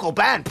like a local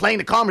band playing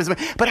the Commodore,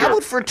 but how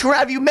about for a tour?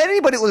 Have you met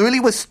anybody that really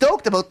was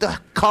stoked about the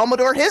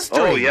Commodore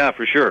history? Oh, yeah,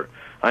 for sure.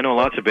 I know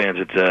lots of bands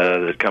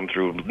that come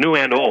through, new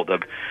and old.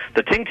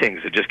 The Ting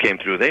Tings that just came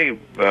through, they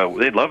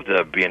loved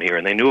being here,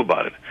 and they knew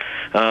about it.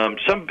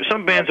 Some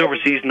bands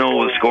overseas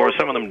know the score.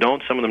 Some of them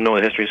don't. Some of them know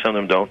the history. Some of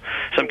them don't.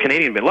 A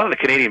lot of the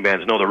Canadian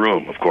bands know the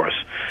room, of course,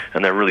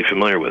 and they're really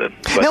familiar with it.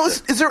 But, now,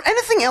 is there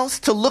anything else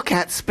to look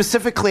at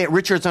specifically at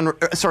Richards? I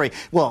was going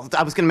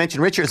to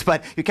mention Richards,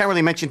 but you can't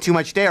really mention too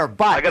much there.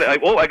 But I'm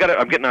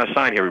getting a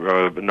sign here,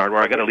 Nardwuar.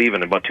 I got to leave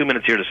in about 2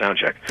 minutes here to sound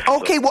check.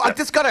 Okay, I've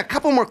just got a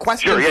couple more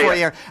questions for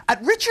you. At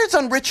Richards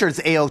on Richards,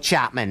 A.O.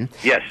 Chapman.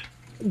 Yes.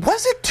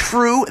 Was it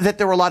true that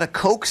there were a lot of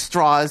Coke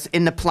straws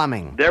in the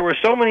plumbing? There were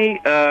so many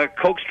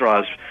Coke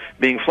straws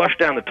being flushed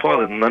down the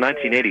toilet in the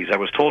 1980s. I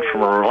was told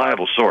from a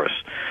reliable source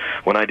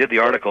when I did the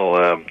article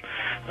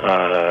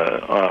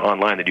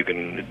online that you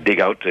can dig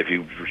out if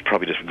you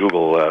probably just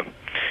Google.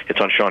 It's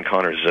on Sean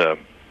Connor's.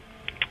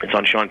 It's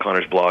on Sean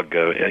Connor's blog,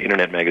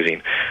 Internet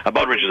Magazine,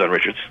 about Richards on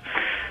Richards.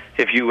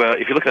 If you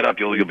look that up,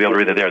 you'll be able to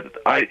read it there.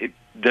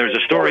 There's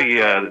a story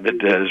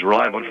that is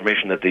reliable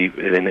information that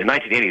in the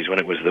 1980s, when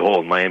it was the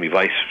whole Miami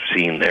Vice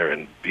scene there,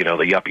 and the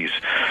yuppies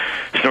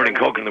snorting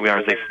coke in the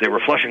yards, they were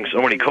flushing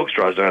so many Coke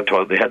straws down the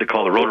toilet they had to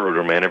call the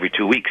Roto-Rooter man every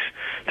 2 weeks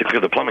to clear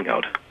the plumbing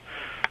out.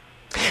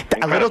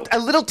 A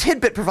little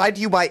tidbit provided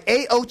to you by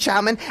A.O.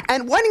 Chapman.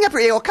 And winding up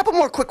here, A.O., a couple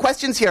more quick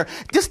questions here.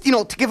 Just,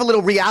 to give a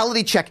little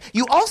reality check.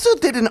 You also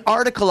did an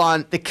article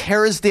on the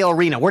Kerrisdale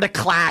Arena, where the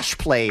Clash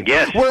played.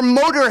 Yes. Where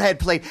Motorhead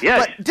played.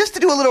 Yes. But just to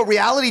do a little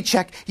reality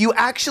check, you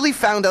actually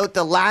found out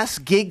the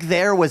last gig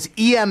there was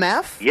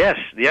EMF? Yes,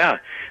 yeah.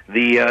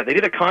 They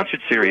did a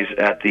concert series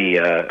at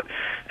the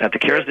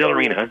Kerrisdale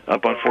Arena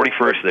up on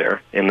 41st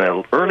there in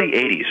the early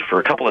 80s for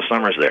a couple of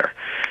summers there.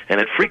 And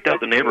it freaked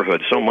out the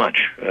neighborhood so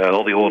much.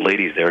 All the old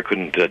ladies there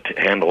couldn't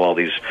handle all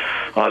these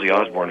Ozzy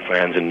Osbourne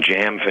fans and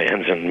Jam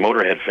fans and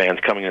Motorhead fans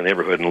coming in the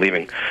neighborhood and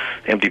leaving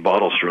empty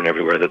bottles strewn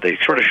everywhere that they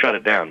sort of shut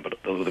it down.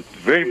 But the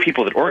very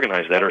people that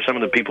organized that are some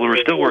of the people who are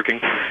still working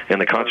in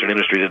the concert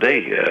industry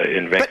today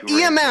in Vancouver. But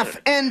EMF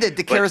ended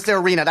the Kerrisdale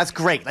Arena. That's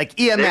great. Like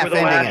EMF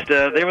ending it.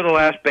 They were the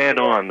last band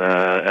on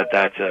at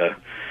that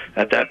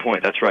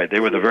point. That's right. They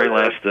were the very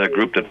last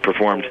group that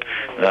performed.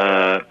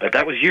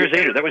 That was years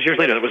later. That was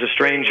a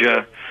strange.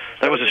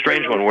 That was a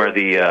strange one where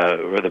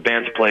the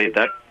bands played.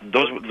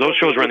 Those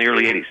shows were in the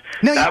early 80s.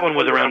 That one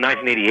was around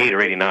 1988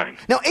 or 89.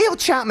 Now, A.O.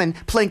 Chapman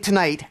playing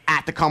tonight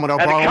at the Commodore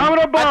Ballroom. At the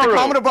Commodore Ballroom. At the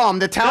Commodore Ballroom.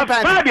 The town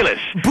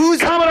fabulous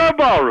Commodore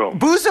Ballroom.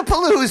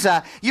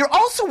 Boozapalooza. You're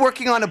also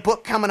working on a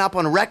book coming up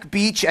on Wreck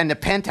Beach and the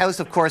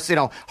Penthouse. Of course,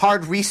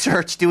 hard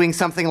research doing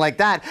something like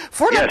that.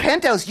 For the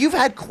Penthouse, you've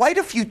had quite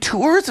a few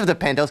tours of the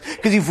Penthouse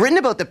because you've written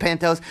about the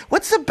Penthouse.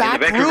 What's the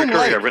back room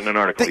like? I've written an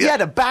article.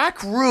 The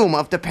back room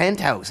of the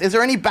Penthouse. Is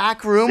there any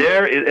back room?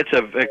 It's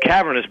a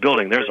cavernous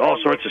building. There's all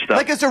sorts of stuff.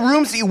 Like, is there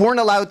rooms that you weren't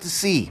allowed to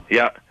see?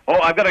 Yeah. Oh,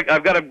 I've got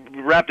to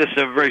wrap this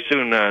very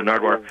soon,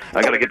 Nardwuar.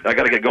 I got to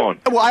get going.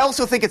 Well, I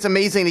also think it's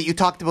amazing that you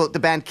talked about the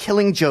band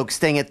Killing Joke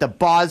staying at the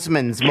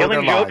Bosman's Motor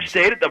Lodge. Killing Joke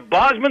stayed at the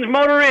Bosman's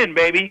Motor Inn,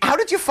 baby. How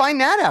did you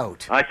find that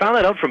out? I found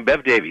that out from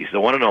Bev Davies, the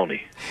one and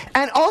only.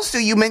 And also,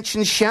 you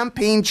mentioned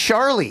Champagne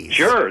Charlie's.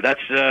 Sure,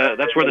 that's where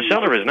the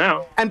cellar is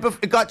now. And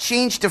it got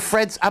changed to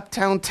Fred's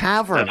Uptown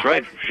Tavern. That's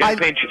right.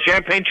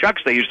 Champagne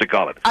Chucks, they used to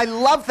call it. I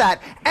love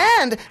that.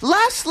 And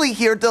lastly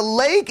here, the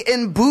Leg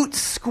and Boot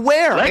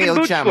Square. Leg and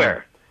Boot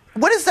Square.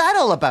 What is that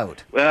all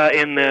about?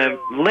 In the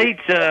late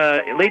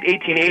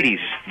 1880s,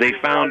 they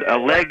found a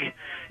leg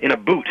in a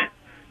boot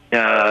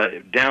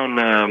down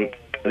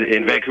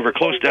in Vancouver,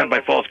 close down by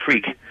Falls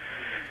Creek,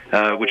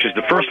 which is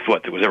the first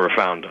foot that was ever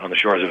found on the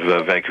shores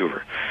of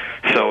Vancouver.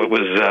 So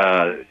we've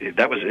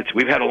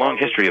had a long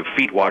history of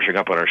feet washing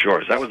up on our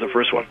shores. That was the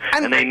first one,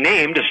 and they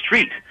named a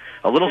street.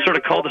 A little sort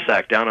of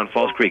cul-de-sac down on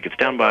Falls Creek. It's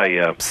down by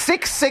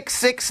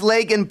 666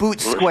 Leg and Boot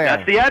Square.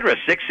 That's the address,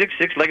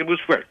 666 Leg and Boot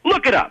Square.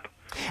 Look it up.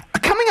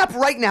 Coming up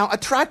right now, a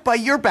track by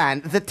your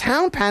band, The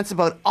Town Pants,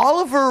 about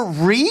Oliver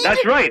Reed?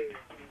 That's right.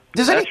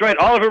 That's right,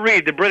 Oliver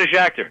Reed, the British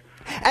actor.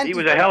 And he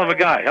was a hell of a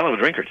guy, hell of a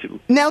drinker,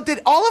 too. Now,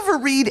 did Oliver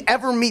Reed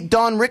ever meet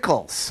Don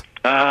Rickles?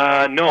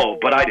 No,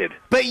 but I did.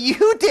 But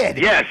you did?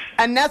 Yes.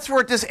 And that's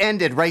where it just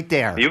ended, right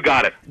there. You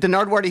got it. The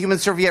Nardwuar, the Human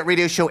Serviette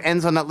radio show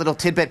ends on that little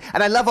tidbit.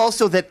 And I love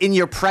also that in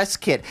your press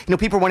kit,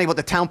 people are wondering about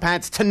the Town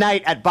Pants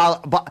tonight at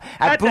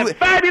the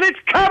fabulous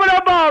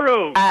Commodore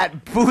Ballroom.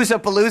 At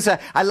Boozapalooza.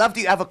 I love that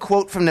you have a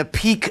quote from the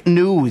Peak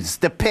News.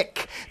 The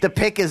Pick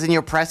is in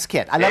your press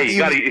kit. I love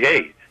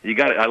you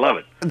got it. I love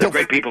it. They're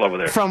great people over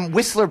there. From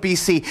Whistler,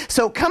 BC.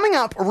 So coming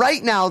up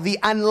right now, the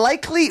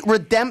unlikely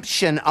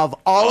redemption of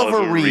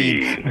Oliver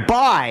Reed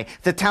by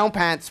the Town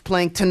Pants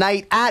playing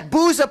tonight at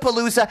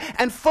Boozapalooza.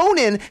 And phone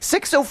in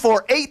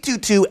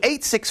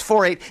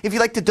 604-822-8648 if you'd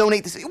like to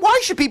donate. Why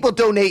should people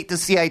donate to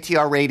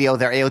CITR Radio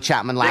there, A.O.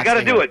 Chapman? They got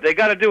to do it. They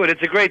got to do it.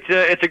 It's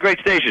a great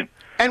station.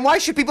 And why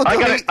should people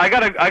donate? I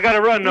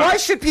gotta run. Why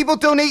should people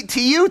donate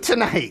to you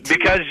tonight?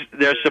 Because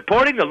they're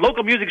supporting the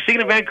local music scene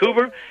in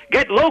Vancouver.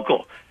 Get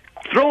local.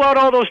 Throw out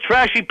all those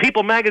trashy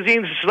People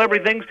magazines and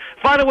celebrity things.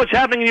 Find out what's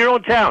happening in your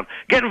own town.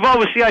 Get involved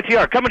with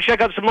CITR. Come and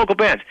check out some local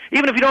bands.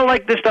 Even if you don't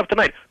like this stuff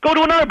tonight, go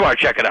to another bar,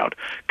 check it out.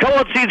 Come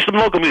out and see some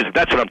local music.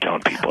 That's what I'm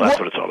telling people. That's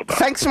what it's all about.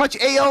 Thanks so much,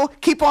 A.O.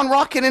 Keep on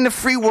rocking in the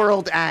free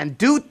world and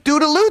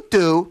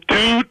doot-doodaloot-doo.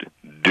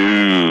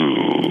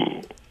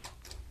 Doot-doo.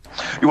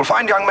 You will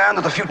find, young man,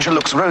 that the future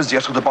looks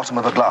rosier through the bottom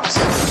of a glass.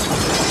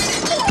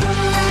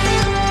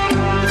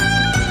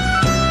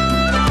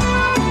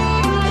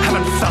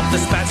 Felt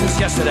this bad since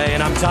yesterday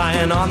and I'm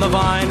dying on the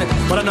vine.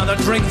 But another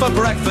drink for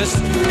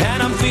breakfast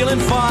and I'm feeling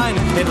fine.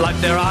 In life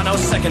there are no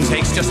second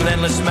takes, just an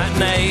endless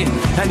matinee.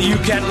 And you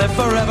can't live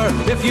forever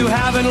if you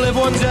haven't lived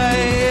one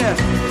day.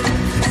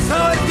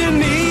 So if you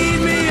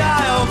need me,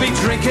 I'll be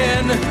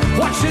drinking,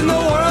 watching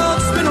the world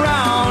spin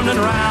round and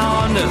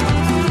round.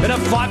 And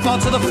if I fall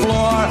to the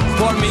floor,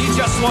 pour me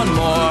just one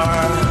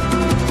more.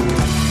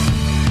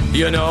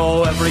 You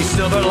know, every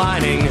silver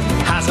lining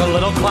has a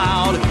little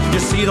cloud. You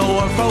see the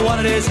world for what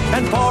it is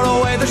and pour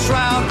away the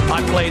shroud.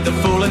 I played the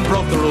fool and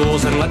broke the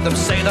rules and let them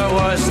say their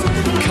worst,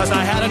 'cause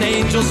I had an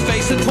angel's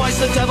face and twice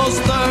the devil's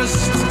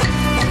thirst.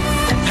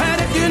 And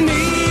if you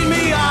need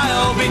me,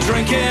 I'll be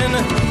drinking,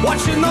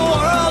 watching the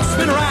world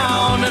spin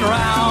round and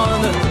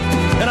round.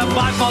 And if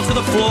I fall to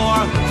the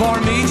floor, pour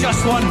me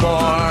just one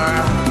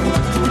more,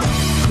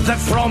 then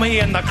throw me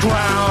in the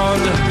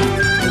ground.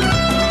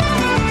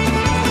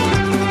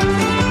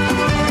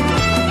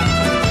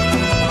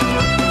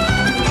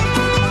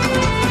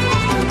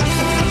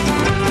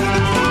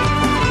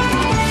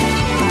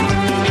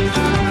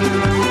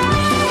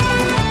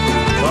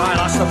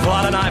 The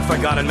plot and I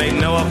forgot and made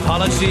no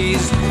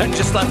apologies, and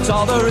just left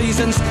all the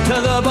reasons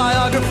to the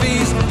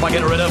biographies. Why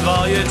get rid of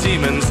all your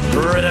demons,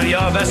 rid of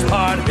your best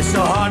part? It's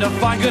so hard to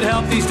find good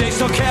help these days,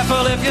 so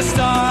careful if you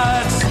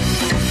start.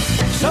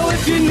 So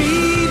if you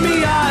need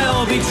me,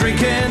 I'll be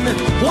drinking,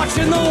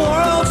 watching the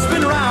world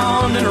spin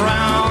round and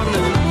round.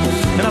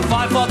 And if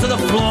I fall to the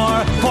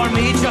floor, pour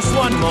me just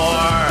one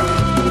more,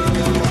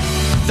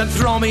 then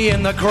throw me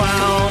in the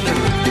ground.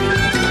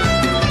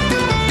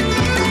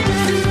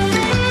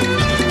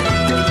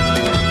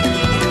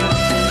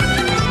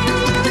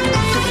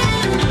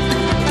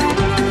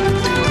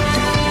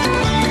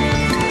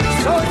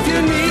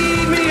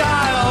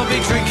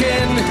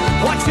 Drinking,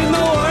 watching the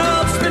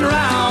world spin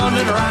round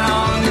and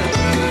round.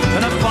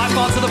 And if I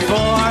fall to the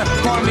floor,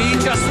 pour me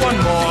just one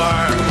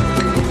more,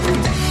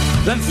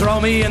 then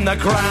throw me in the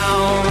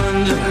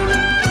ground.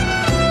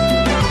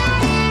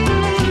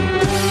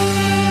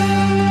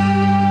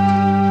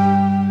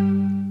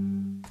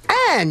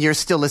 And you're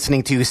still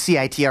listening to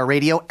CITR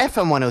Radio,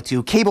 FM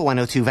 102, Cable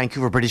 102,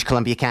 Vancouver, British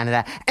Columbia,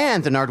 Canada,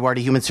 and the Nardwuar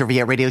the Human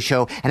Serviette Radio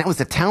Show. And it was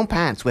the Town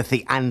Pants with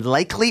the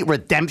unlikely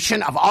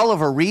redemption of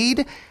Oliver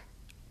Reed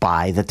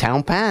by the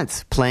Town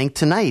Pants, playing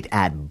tonight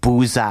at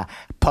Booza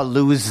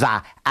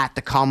Palooza at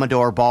the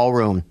Commodore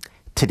Ballroom.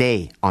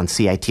 Today on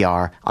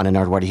CITR, on a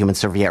Nardwuar the Human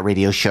Serviette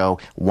Radio Show,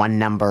 one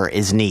number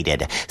is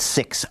needed,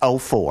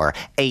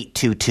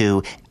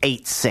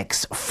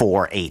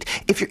 604-822-8648.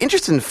 If you're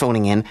interested in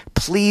phoning in,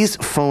 please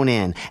phone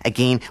in.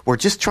 Again, we're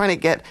just trying to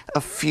get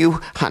a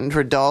few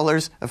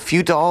 $100, a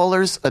few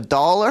dollars, a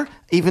dollar,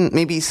 even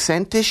maybe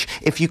centish.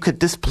 If you could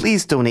just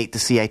please donate to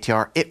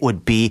CITR, it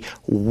would be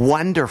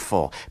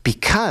wonderful,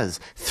 because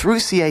through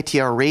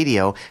CITR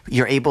Radio,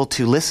 you're able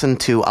to listen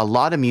to a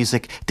lot of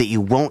music that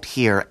you won't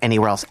hear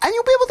anywhere else. And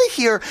you'll be able to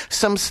hear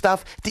some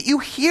stuff that you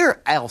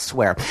hear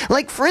elsewhere.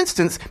 Like, for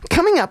instance,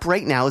 coming up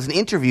right now is an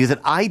interview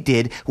that I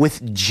did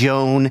with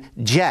Joan,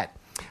 Jett.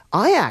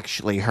 I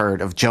actually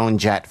heard of Joan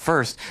Jett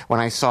first when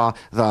I saw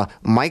the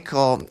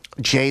Michael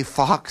J.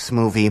 Fox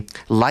movie,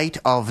 Light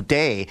of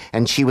Day,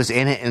 and she was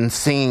in it and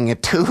singing a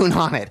tune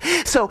on it.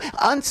 So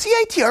on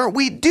CITR,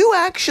 we do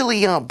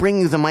actually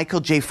bring you the Michael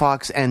J.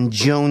 Fox and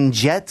Joan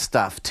Jett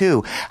stuff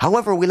too.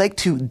 However, we like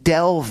to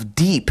delve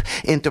deep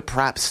into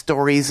perhaps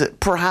stories that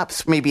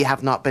perhaps maybe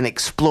have not been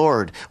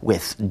explored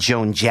with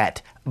Joan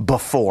Jett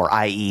before,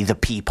 i.e. the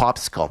Pea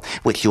Popsicle,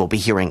 which you will be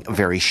hearing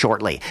very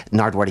shortly.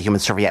 Nardwuar the Human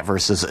Serviette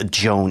versus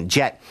Joan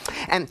Jett.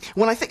 And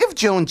when I think of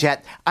Joan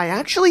Jett, I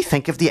actually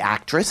think of the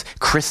actress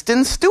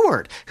Kristen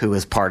Stewart, who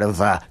is part of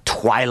the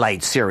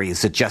Twilight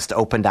series that just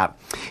opened up.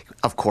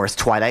 Of course,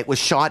 Twilight was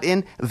shot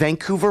in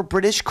Vancouver,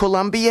 British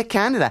Columbia,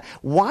 Canada.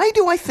 Why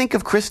do I think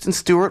of Kristen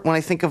Stewart when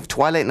I think of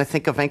Twilight and I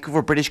think of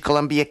Vancouver, British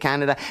Columbia,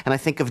 Canada, and I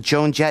think of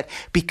Joan Jett?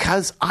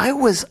 Because I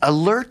was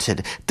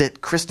alerted that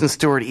Kristen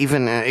Stewart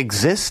even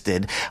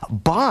existed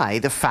by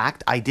the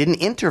fact I did an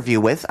interview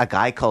with a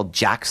guy called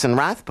Jackson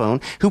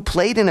Rathbone, who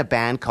played in a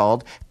band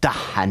called The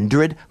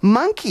 100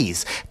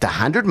 Monkeys. The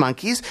 100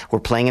 Monkeys were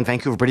playing in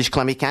Vancouver, British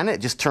Columbia, Canada.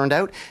 It just turned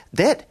out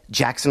that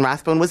Jackson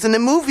Rathbone was in the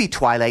movie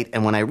Twilight,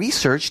 and when I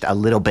researched a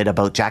little bit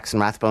about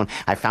Jackson Rathbone,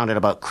 I found out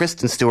about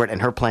Kristen Stewart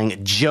and her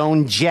playing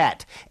Joan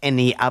Jett in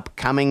the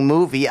upcoming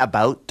movie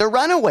about the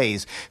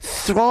Runaways.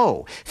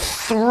 Through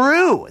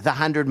the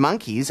 100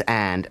 Monkeys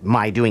and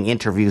my doing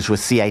interviews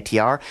with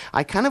CITR,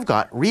 I kind of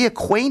got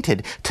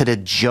reacquainted to the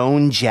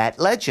Joan Jett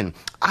legend.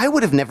 I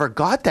would have never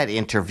got that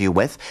interview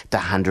with the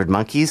 100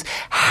 Monkeys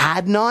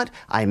had not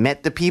I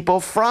met the people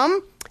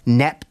from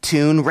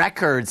Neptune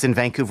Records in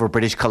Vancouver,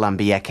 British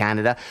Columbia,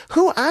 Canada,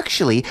 who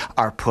actually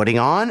are putting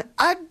on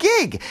a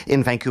gig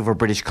in Vancouver,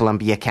 British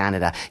Columbia,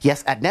 Canada.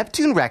 Yes, at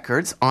Neptune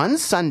Records on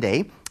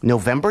Sunday,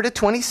 November the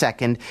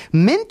 22nd,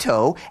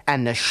 Minto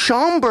and the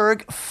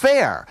Schomburg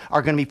Fair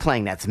are going to be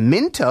playing. That's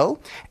Minto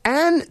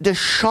and the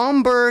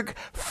Schomburg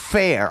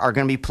Fair are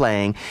going to be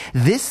playing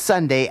this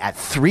Sunday at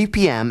 3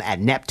 p.m. at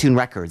Neptune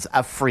Records,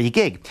 a free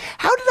gig.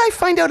 How did I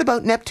find out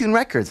about Neptune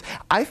Records?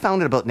 I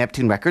found out about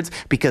Neptune Records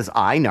because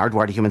I,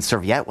 Nardwuar the Human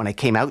Serviette, when I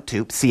came out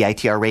to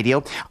CITR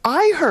Radio,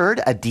 I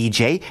heard a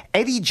DJ,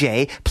 Eddie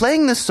J,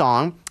 playing the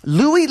song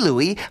Louie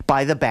Louie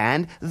by the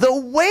band The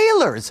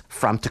Wailers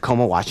from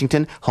Tacoma,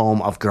 Washington,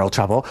 home of Girl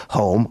Trouble,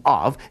 home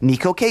of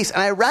Nico Case.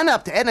 And I ran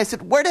up to Ed and I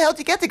said, where the hell did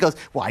you get that? He goes,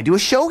 well, I do a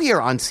show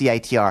here on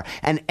CITR.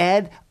 And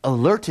Ed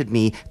alerted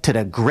me to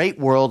the great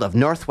world of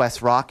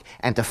Northwest Rock.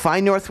 And to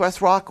find Northwest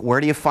Rock,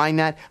 where do you find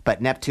that?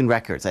 But Neptune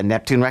Records. And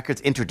Neptune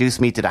Records introduced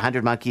me to the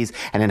 100 Monkeys.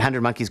 And then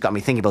 100 Monkeys got me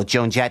thinking about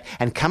Joan Jett.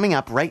 And coming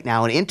up right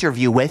now, an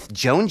interview with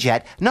Joan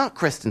Jett, not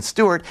Kristen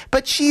Stewart,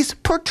 but she's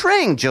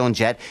portraying Joan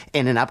Jett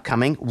in an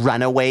upcoming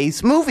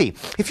Runaways movie.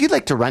 If you'd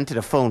like to run to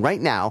the phone right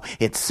now,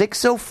 it's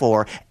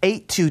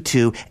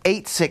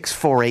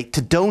 604-822-8648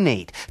 to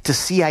donate to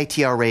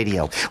CITR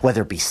Radio.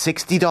 Whether it be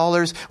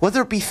 $60,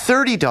 whether it be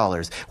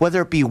 $30,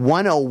 whether it be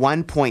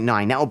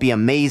 101.9. That would be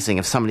amazing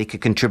if somebody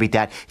could contribute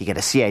that. You get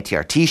a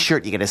CITR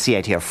t-shirt, you get a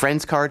CITR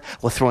Friends card.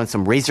 We'll throw in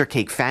some Razor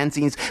Cake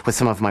fanzines with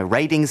some of my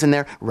writings in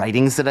there,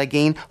 writings that I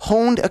gained,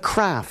 honed a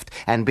craft,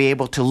 and be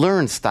able to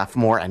learn stuff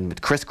more. And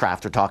with Chris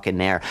Kraft, we're talking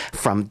there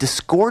from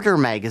Discorder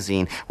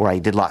magazine, where I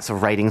did lots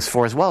of writings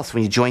for as well. So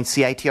when you join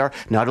CITR,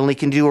 not only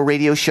can you do a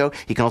radio show,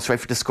 you can also write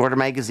for Discorder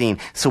magazine.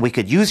 So we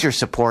could use your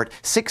support.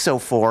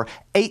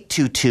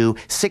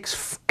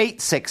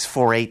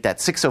 604-822-8648.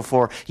 That's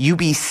 604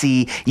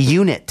 UBC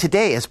unit.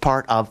 Today, as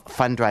part of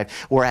Fund Drive,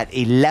 we're at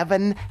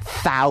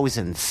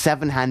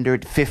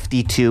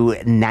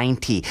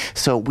 11,752.90.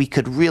 So we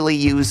could really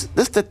use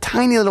just a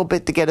tiny little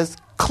bit to get us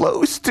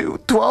close to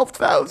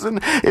 12,000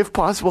 if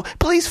possible.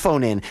 Please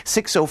phone in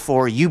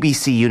 604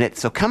 UBC unit.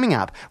 So coming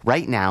up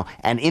right now,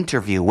 an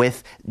interview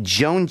with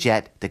Joan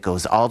Jett that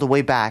goes all the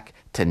way back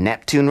to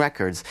Neptune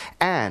Records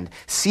and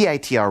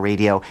CITR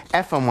Radio,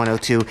 FM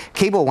 102,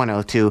 Cable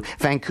 102,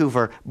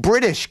 Vancouver,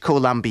 British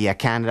Columbia,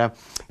 Canada.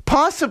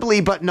 Possibly,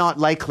 but not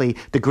likely,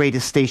 the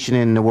greatest station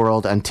in the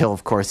world until,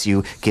 of course,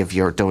 you give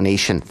your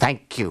donation.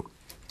 Thank you.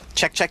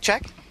 Check, check,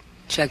 check.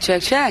 Check,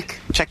 check, check.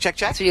 Check, check,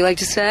 check. That's what you like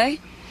to say?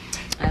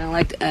 I don't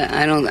like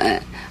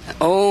to,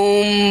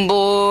 Om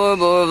Bor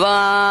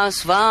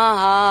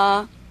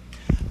Svaha.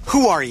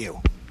 Who are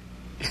you?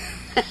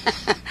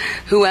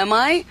 Who am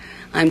I?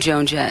 I'm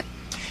Joan Jett.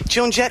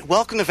 Joan Jett,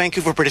 welcome to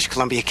Vancouver, British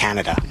Columbia,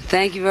 Canada.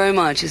 Thank you very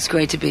much. It's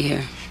great to be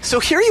here. So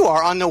here you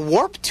are on the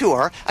Warp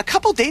Tour. A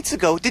couple dates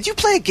ago, did you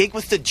play a gig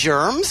with the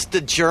Germs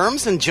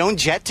and Joan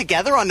Jett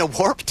together on the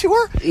Warp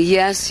Tour?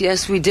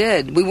 Yes, we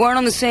did. We weren't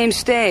on the same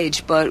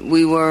stage, but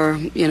we were,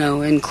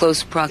 in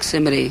close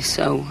proximity.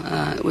 So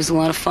it was a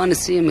lot of fun to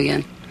see him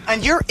again.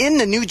 And you're in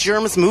the new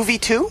Germs movie,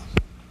 too?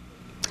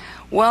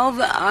 Well,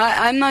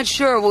 I'm not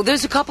sure. Well,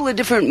 there's a couple of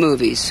different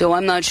movies, so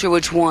I'm not sure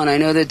which one. I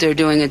know that they're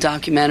doing a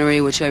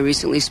documentary, which I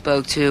recently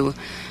spoke to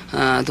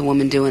the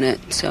woman doing it.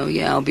 So,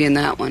 yeah, I'll be in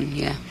that one,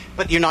 yeah.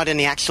 But you're not in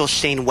the actual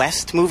Shane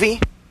West movie?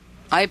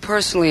 I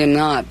personally am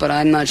not, but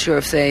I'm not sure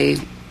if they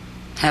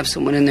have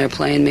someone in there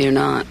playing me or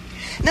not.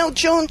 Now,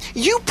 Joan,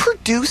 you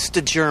produced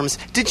the Germs.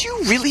 Did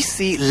you really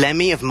see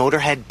Lemmy of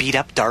Motorhead beat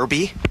up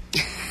Darby?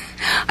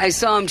 I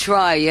saw him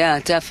try, yeah,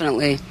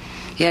 definitely.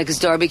 Yeah, because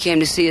Darby came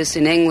to see us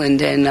in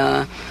England,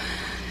 and,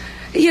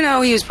 he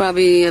was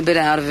probably a bit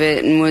out of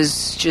it and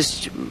was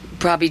just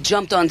probably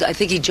I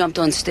think he jumped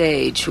on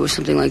stage or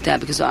something like that,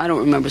 because I don't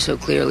remember so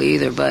clearly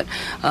either, but,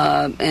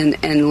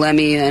 and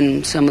Lemmy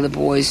and some of the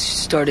boys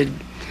started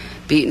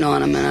beating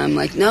on him, and I'm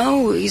like,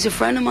 no, he's a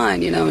friend of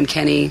mine, and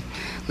Kenny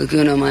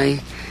Laguna,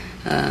 my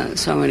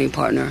songwriting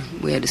partner,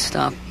 we had to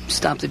stop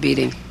the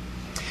beating.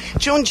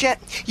 Joan Jett,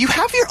 you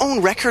have your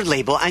own record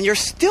label, and you're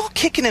still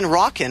kicking and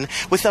rocking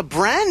with a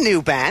brand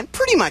new band,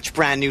 pretty much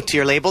brand new to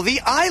your label, the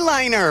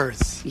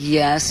Eyeliners.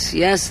 Yes,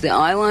 the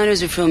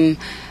Eyeliners are from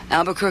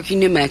Albuquerque,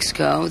 New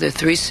Mexico. They're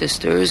three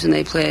sisters, and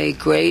they play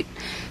great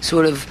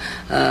sort of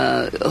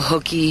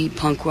hooky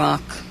punk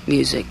rock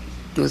music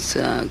with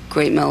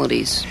great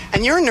melodies.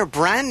 And you're in your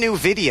brand new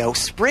video,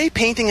 spray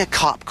painting a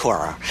cop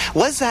car.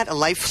 Was that a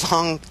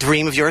lifelong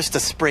dream of yours to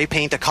spray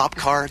paint a cop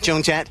car,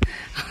 Joan Jett?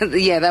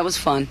 Yeah, that was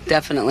fun,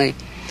 definitely.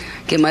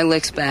 Get my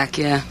licks back,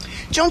 yeah.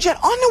 Joan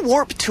Jett, on the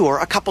Warp Tour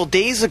a couple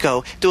days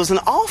ago, there was an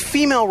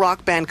all-female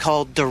rock band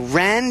called the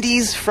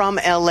Randys from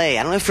L.A.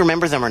 I don't know if you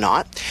remember them or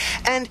not.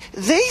 And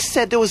they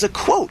said there was a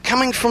quote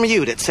coming from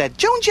you that said,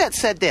 Joan Jett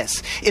said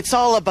this, "It's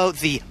all about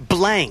the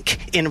blank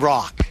in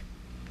rock.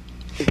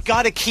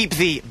 Gotta keep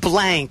the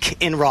blank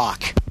in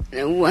rock."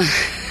 What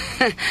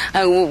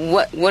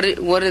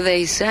are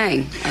they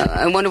saying?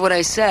 I wonder what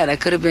I said. I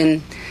could have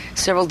been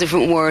several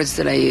different words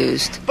that I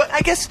used. But I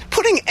guess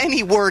putting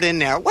any word in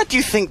there, what do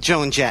you think,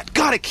 Joan Jett?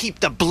 Gotta keep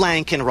the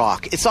blank in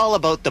rock. It's all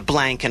about the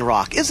blank in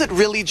rock. Is it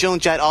really, Joan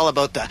Jett, all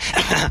about the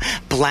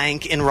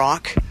blank in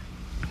rock?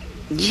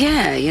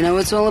 Yeah,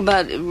 it's all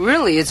about,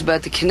 really, it's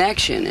about the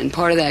connection, and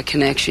part of that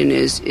connection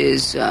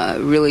is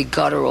really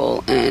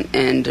guttural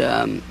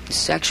and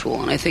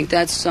sexual, and I think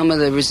that's some of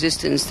the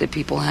resistance that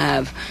people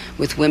have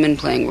with women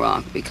playing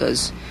rock,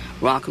 because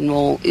rock and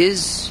roll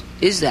is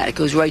that. It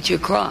goes right to your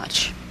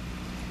crotch,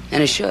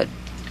 and it should.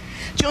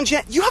 Joan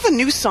Jett, you have a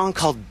new song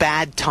called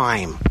Bad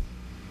Time.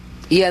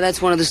 Yeah,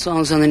 that's one of the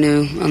songs on the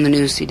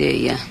new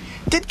CD, yeah.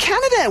 Did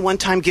Canada at one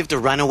time give the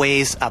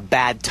Runaways a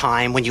bad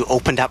time when you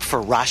opened up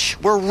for Rush?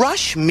 Were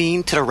Rush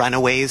mean to the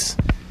Runaways?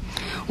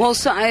 Well,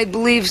 so I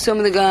believe some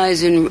of the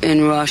guys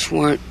in Rush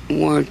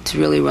weren't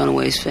really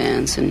Runaways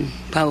fans, and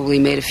probably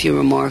made a few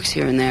remarks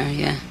here and there.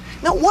 Yeah.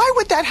 Now, why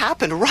would that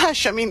happen?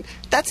 Rush, I mean,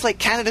 that's like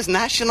Canada's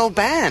national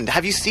band.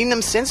 Have you seen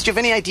them since? Do you have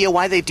any idea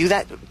why they do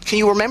that? Can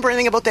you remember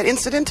anything about that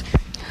incident?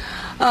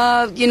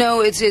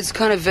 It's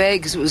kind of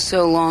vague because it was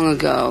so long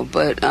ago,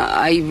 but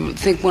I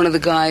think one of the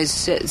guys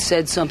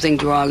said something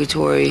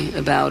derogatory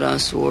about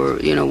us, or,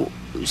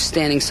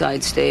 standing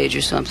side stage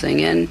or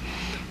something, and,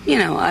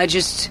 I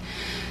just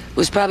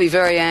was probably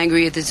very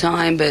angry at the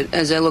time, but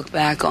as I look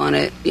back on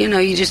it,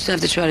 you just have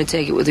to try to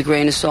take it with a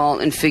grain of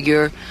salt and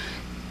figure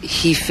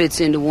he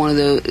fits into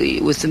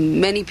with the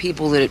many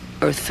people that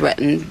are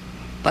threatened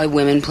by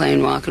women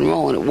playing rock and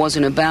roll, and it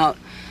wasn't about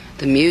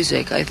the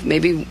music.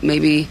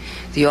 Maybe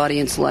the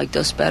audience liked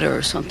us better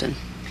or something.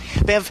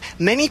 Bev,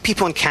 many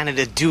people in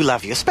Canada do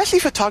love you, especially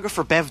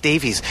photographer Bev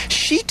Davies.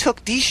 She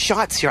took these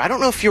shots here, I don't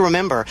know if you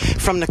remember,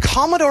 from the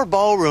Commodore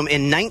Ballroom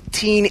in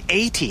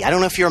 1980. I don't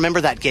know if you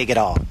remember that gig at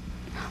all.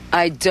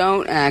 I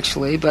don't,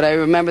 actually, but I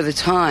remember the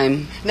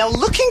time. Now,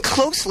 looking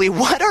closely,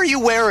 what are you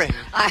wearing?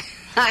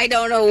 I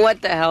don't know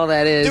what the hell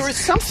that is. There is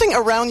something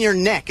around your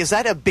neck. Is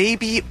that a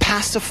baby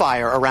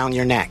pacifier around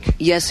your neck?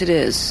 Yes, it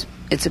is.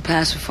 It's a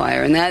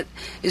pacifier, and that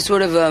is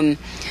sort of a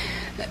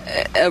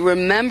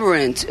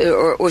remembrance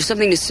or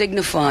something to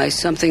signify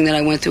something that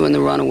I went through in the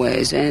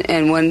Runaways.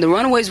 And when the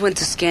Runaways went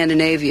to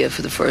Scandinavia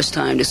for the first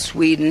time, to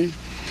Sweden,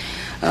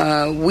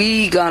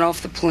 we got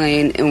off the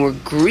plane and were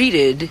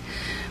greeted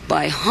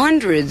by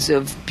hundreds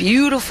of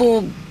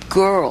beautiful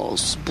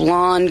girls,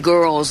 blonde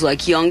girls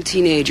like young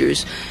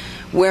teenagers,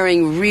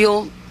 wearing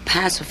real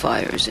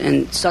pacifiers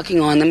and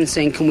sucking on them and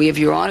saying, "Can we have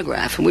your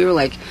autograph?" And we were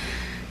like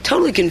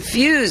totally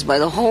confused by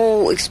the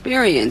whole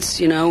experience.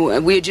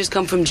 We had just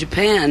come from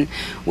Japan,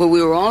 where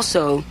we were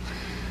also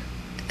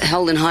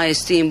held in high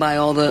esteem by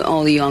all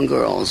the young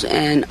girls,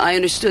 and I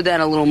understood that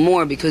a little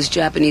more because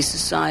Japanese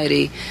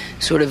society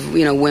sort of,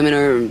 women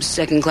are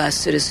second-class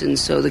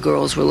citizens, so the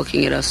girls were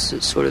looking at us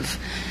sort of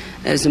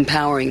as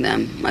empowering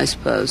them, I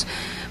suppose.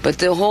 But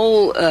the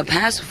whole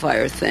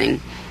pacifier thing,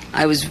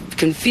 I was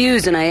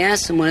confused, and I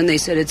asked someone, and they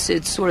said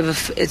it's sort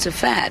of it's a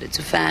fad, it's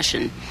a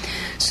fashion.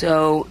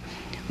 So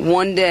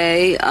one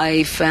day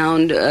I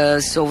found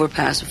a silver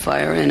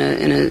pacifier in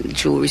a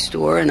jewelry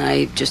store, and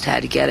I just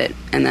had to get it,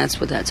 and that's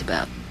what that's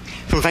about.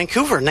 From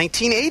Vancouver,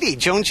 1980,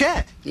 Joan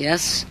Jett.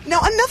 Yes. Now,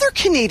 another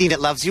Canadian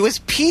that loves you is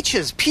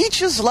Peaches.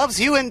 Peaches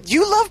loves you, and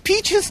you love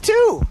Peaches,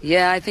 too.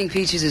 Yeah, I think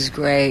Peaches is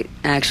great,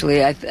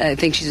 actually. I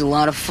think she's a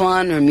lot of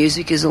fun. Her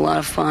music is a lot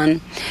of fun.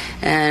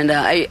 And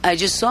I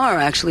just saw her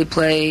actually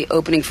play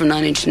opening for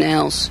 9 Inch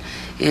Nails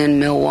in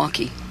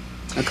Milwaukee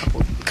a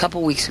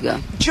couple weeks ago.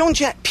 Joan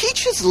Jett,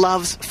 Peaches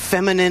loves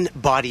feminine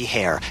body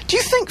hair. Do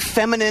you think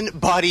feminine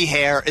body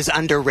hair is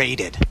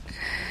underrated?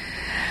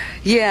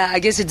 Yeah, I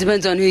guess it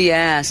depends on who you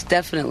ask,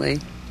 definitely.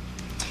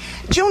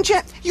 Joan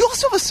Jett, you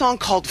also have a song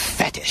called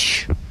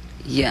Fetish.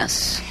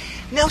 Yes.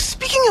 Now,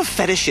 speaking of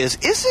fetishes,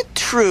 is it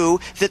true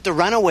that the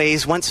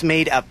Runaways once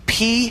made a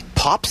pea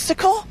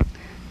popsicle?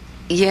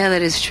 Yeah,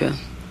 that is true.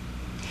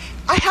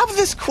 I have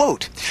this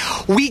quote.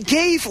 "We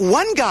gave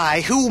one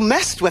guy who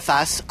messed with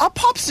us a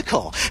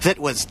popsicle that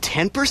was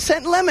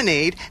 10%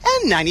 lemonade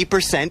and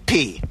 90%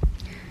 pea."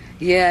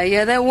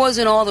 Yeah, that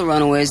wasn't all the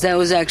Runaways. That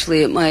was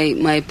actually at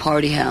my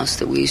party house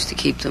that we used to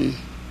keep them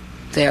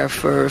there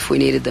for if we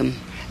needed them.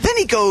 Then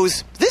he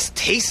goes, "This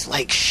tastes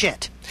like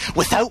shit."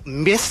 Without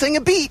missing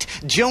a beat,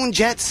 Joan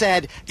Jett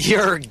said,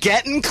 "You're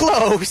getting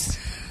close."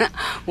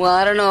 Well,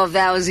 I don't know if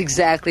that was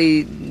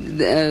exactly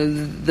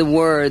the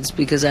words,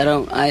 because I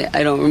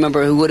don't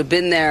remember who would have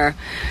been there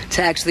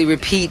to actually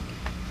repeat,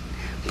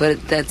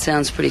 but that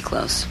sounds pretty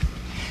close.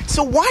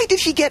 So why did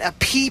he get a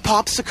pea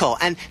popsicle?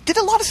 And did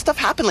a lot of stuff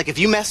happen? Like, if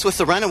you mess with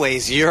the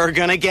Runaways, you're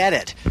gonna get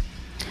it.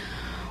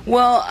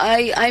 Well,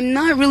 I'm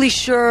not really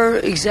sure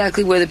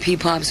exactly where the pea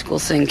popsicle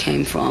thing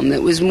came from.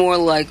 It was more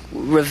like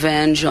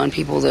revenge on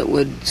people that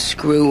would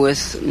screw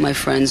with my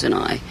friends and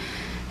I.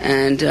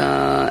 And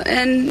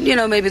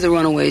maybe the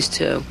Runaways,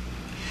 too.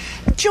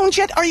 Joan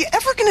Jett, are you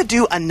ever going to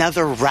do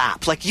another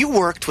rap? Like, you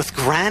worked with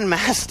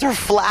Grandmaster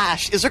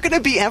Flash. Is there going to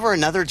be ever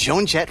another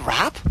Joan Jett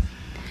rap?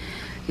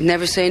 You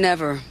never say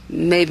never.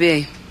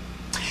 Maybe.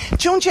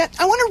 Joan Jett,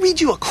 I want to read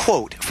you a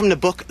quote from the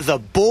book The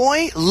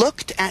Boy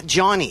Looked at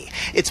Johnny.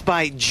 It's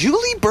by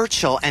Julie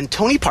Burchill and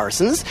Tony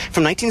Parsons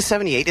from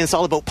 1978, and it's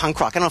all about punk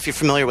rock. I don't know if you're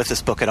familiar with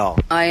this book at all.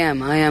 I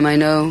am. I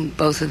know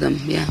both of them,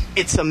 yeah.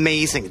 It's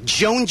amazing.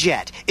 Joan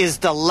Jett is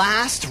the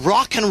last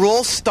rock and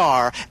roll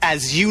star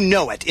as you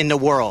know it in the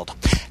world.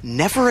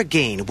 Never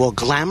again will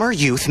glamour,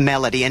 youth,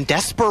 melody, and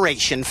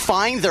desperation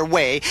find their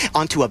way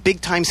onto a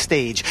big-time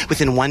stage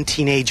within one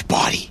teenage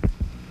body.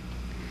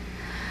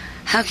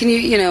 How can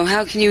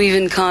you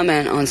even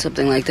comment on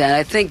something like that?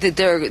 I think that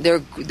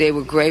they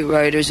were great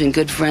writers and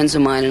good friends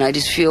of mine, and I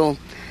just feel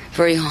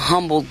very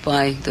humbled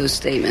by those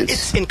statements.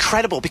 It's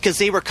incredible because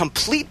they were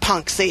complete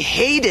punks. They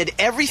hated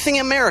everything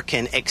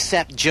American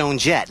except Joan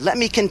Jett. Let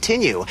me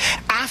continue.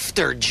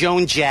 After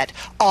Joan Jett,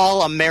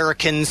 all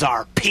Americans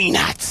are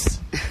peanuts.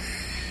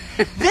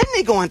 Then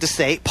they go on to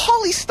say,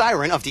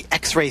 polystyrene of the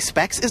X-ray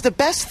specs is the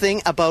best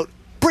thing about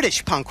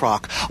British punk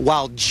rock,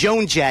 while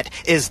Joan Jett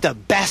is the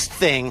best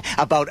thing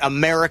about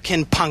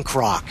American punk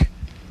rock.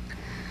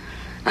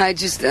 I'm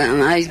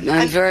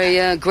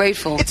very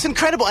grateful. It's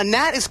incredible, and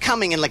that is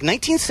coming in like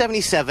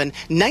 1977,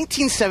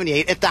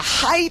 1978, at the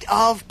height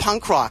of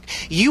punk rock.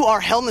 You are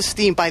held in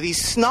esteem by these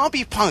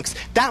snobby punks.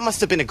 That must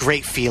have been a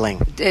great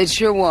feeling. It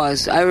sure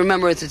was. I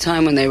remember at the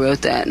time when they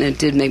wrote that, and it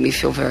did make me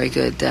feel very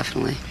good,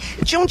 definitely.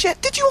 Joan Jett,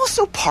 did you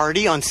also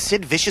party on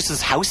Sid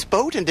Vicious's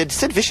houseboat? And did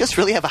Sid Vicious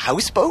really have a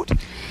houseboat?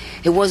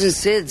 It wasn't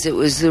Sid's, it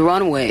was the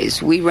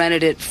Runaways. We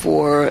rented it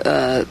for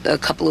a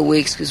couple of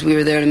weeks because we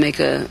were there to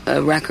make a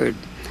record.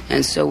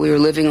 And so we were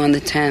living on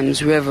the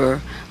Thames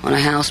River on a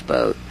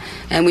houseboat.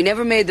 And we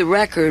never made the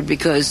record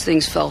because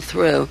things fell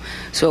through.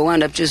 So it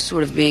wound up just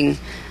sort of being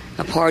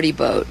a party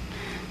boat.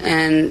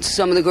 And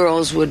some of the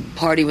girls would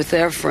party with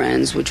their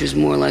friends, which was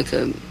more like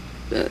a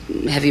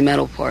heavy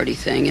metal party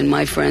thing. And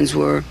my friends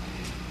were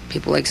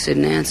people like Sid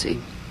and Nancy.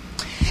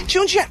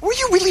 Joan Jett, were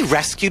you really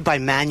rescued by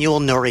Manuel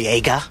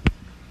Noriega?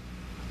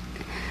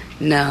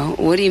 No.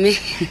 What do you mean?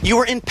 You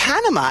were in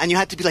Panama, and you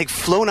had to be, like,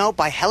 flown out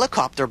by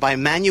helicopter by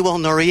Manuel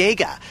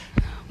Noriega.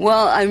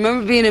 Well, I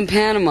remember being in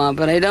Panama,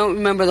 but I don't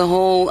remember the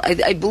whole...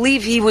 I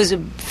believe he was a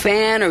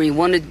fan, or he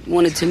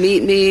wanted to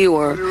meet me,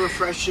 or... Let me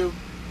refresh you.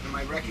 Am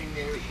I wrecking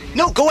everything?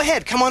 No, go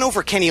ahead. Come on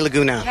over, Kenny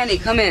Laguna. Kenny,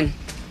 come in.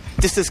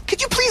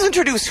 Could you please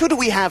introduce, who do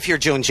we have here,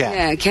 Joan Jett?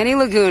 Yeah, Kenny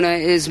Laguna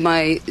is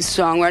my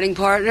songwriting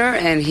partner,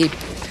 and he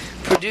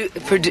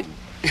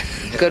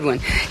good one.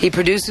 He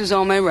produces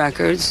all my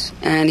records,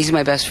 and he's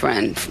my best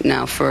friend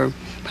now for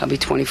probably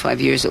 25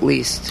 years at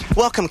least.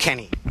 Welcome,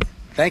 Kenny.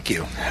 Thank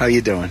you. How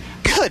you doing?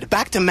 Good.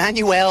 Back to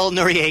Manuel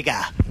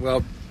Noriega.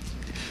 Well,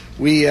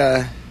 we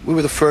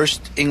were the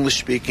first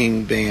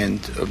English-speaking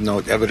band of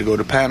note ever to go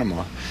to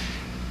Panama,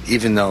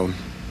 even though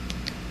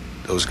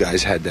those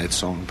guys had that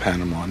song,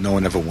 Panama. No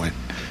one ever went.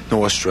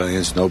 No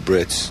Australians, no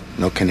Brits,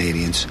 no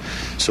Canadians.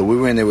 So we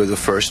were in there with the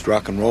first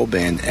rock and roll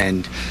band,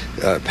 and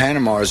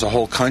Panama as a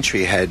whole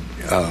country had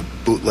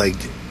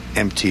bootlegged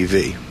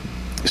MTV.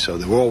 So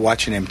they were all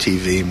watching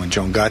MTV, and when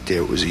Joan got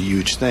there, it was a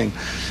huge thing.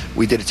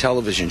 We did a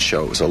television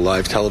show. It was a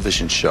live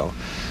television show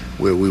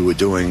where we were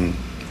doing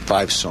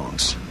 5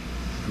 songs.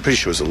 I'm pretty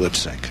sure it was a lip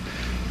sync.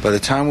 By the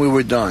time we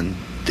were done,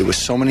 there were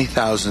so many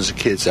thousands of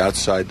kids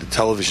outside the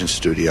television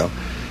studio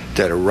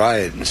that a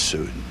riot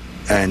ensued.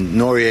 And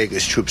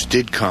Noriega's troops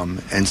did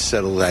come and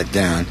settle that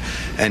down.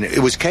 And it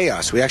was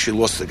chaos. We actually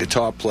lost the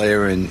guitar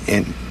player, and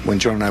when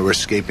Joan and I were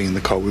escaping in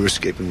the car, we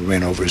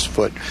ran over his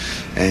foot,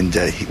 and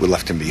we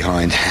left him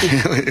behind.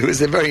 It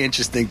was a very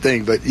interesting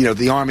thing. But,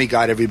 the Army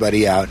got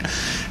everybody out.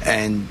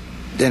 And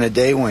then a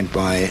day went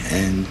by,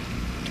 and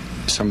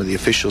some of the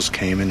officials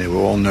came, and they were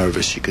all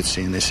nervous, you could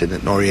see. And they said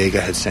that Noriega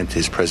had sent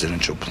his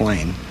presidential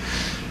plane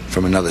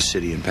from another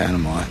city in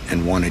Panama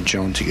and wanted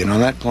Joan to get on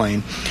that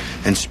plane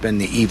and spend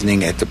the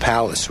evening at the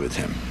palace with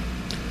him.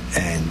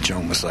 And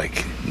Joan was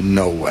like,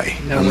 no way.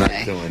 I'm not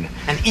doing it.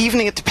 An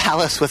evening at the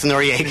palace with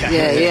Noriega.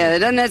 Yeah.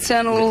 Doesn't that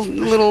sound a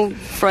little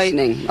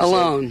frightening,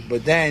 alone?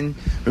 But then,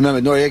 remember,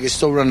 Noriega's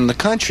still running the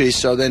country,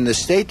 so then the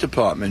State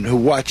Department, who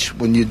watch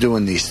when you're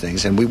doing these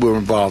things, and we were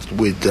involved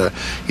with, the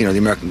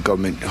American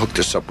government hooked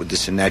us up with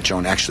this and that.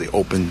 Joan actually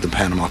opened the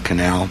Panama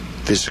Canal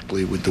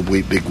physically with the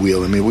big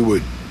wheel. I mean, we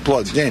were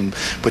plugged in,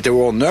 but they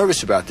were all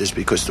nervous about this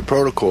because the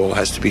protocol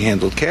has to be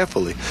handled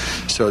carefully.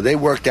 So they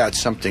worked out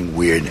something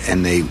weird,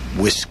 and they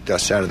whisked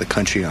us out of the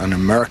country on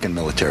American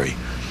military.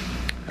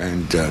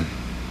 And,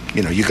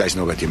 you guys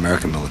know about the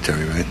American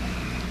military, right?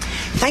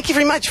 Thank you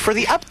very much for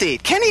the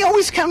update. Kenny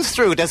always comes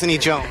through, doesn't he,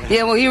 Joan?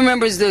 Yeah, well, he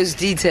remembers those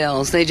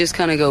details. They just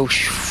kind of go...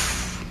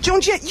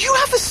 Joan Jett, you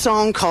have a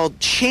song called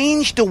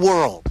Change the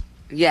World.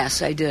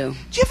 Yes, I do.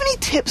 Do you have any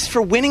tips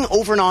for winning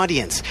over an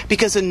audience?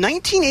 Because in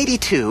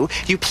 1982,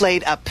 you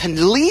played a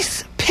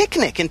police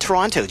picnic in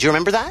Toronto. Do you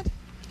remember that?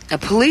 A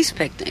police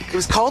picnic? It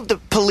was called the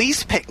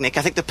Police Picnic.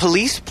 I think the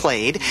police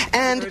played,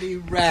 and... Dirty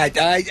rat.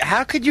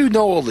 How could you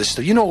know all this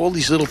stuff? You know all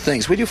these little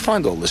things. Where do you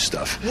find all this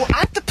stuff? Well,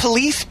 at the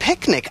police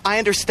picnic, I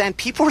understand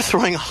people were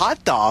throwing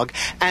hot dog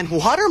and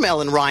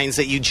watermelon rinds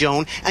at you,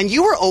 Joan, and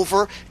you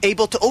were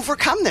able to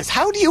overcome this.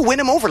 How do you win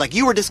them over? Like,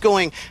 you were just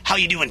going, how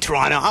you doing,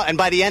 Toronto? And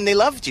by the end, they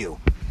loved you.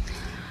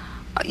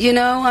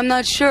 I'm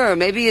not sure.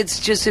 Maybe it's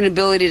just an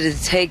ability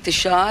to take the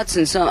shots,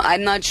 and so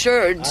I'm not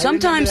sure.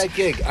 Sometimes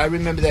I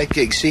remember that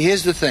gig. See,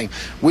 here's the thing: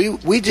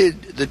 we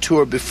did the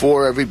tour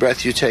before Every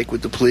Breath You Take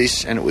with the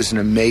Police, and it was an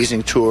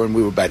amazing tour, and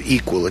we were about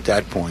equal at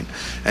that point.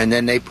 And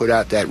then they put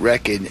out that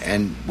record,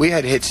 and we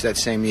had hits that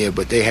same year,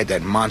 but they had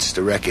that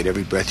monster record,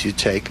 Every Breath You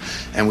Take,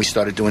 and we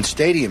started doing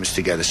stadiums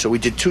together. So we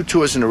did 2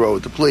 tours in a row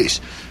with the Police.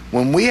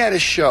 When we had a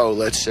show,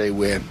 let's say,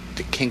 where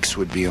the Kinks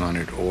would be on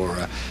it, or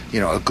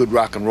a good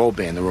rock and roll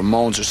band, the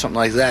Ramones or something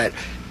like that,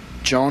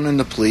 Joan and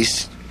the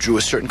Police drew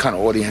a certain kind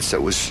of audience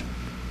that was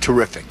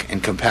terrific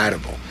and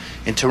compatible.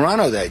 In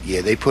Toronto that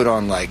year, they put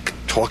on like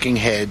Talking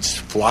Heads,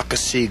 Flock of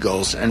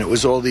Seagulls, and it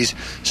was all these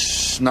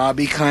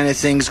snobby kind of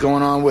things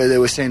going on where they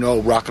were saying, oh,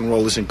 rock and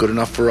roll isn't good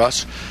enough for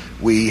us.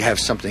 we have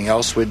something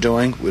else we're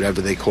doing,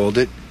 whatever they called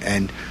it.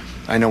 And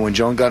I know when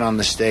Joan got on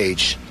the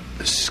stage,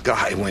 the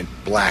sky went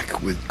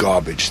black with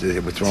garbage that they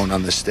were throwing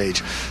on the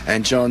stage.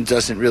 And Joan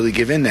doesn't really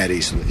give in that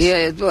easily.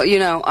 Yeah, well, you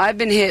know, I've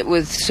been hit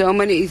with so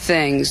many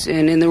things,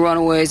 and in the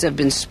Runaways I've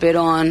been spit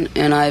on,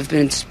 and I've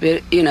been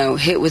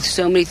hit with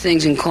so many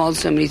things and called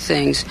so many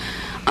things.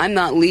 I'm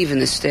not leaving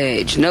the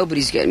stage.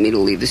 Nobody's getting me to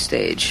leave the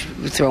stage.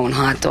 Throwing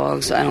hot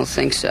dogs, I don't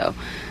think so.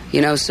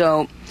 You know,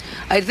 so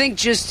I think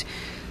just...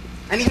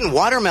 And even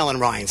watermelon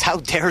rinds, how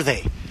dare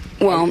they?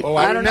 Well,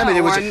 I don't remember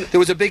know. There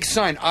was a big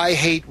sign, "I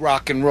hate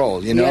rock and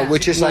roll," you know, Yeah,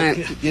 which is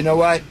like, you know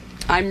what?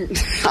 I'm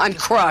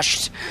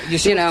crushed. You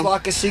see what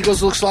Flock of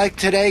Seagulls looks like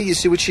today? You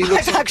see what she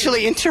looks like? I've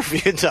actually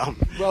interviewed them.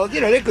 Well,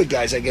 you know, they're good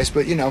guys, I guess,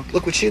 but, you know,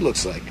 look what she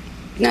looks like.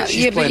 No,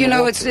 She's yeah, but, you playing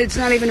know, the it's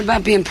not even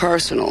about being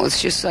personal.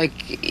 It's just like...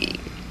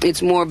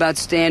 It's more about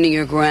standing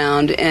your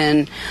ground,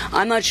 and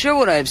I'm not sure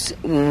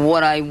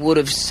what I would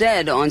have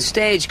said on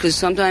stage, because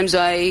sometimes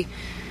I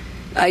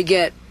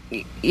get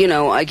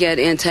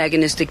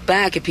antagonistic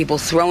back at people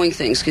throwing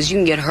things, because you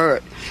can get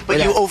hurt.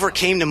 But you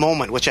overcame the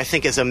moment, which I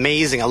think is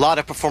amazing. A lot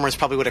of performers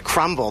probably would have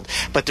crumbled,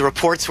 but the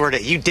reports were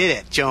that you did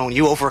it, Joan.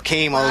 You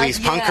overcame all these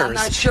punkers. I'm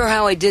not sure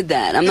how I did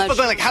that. I'm not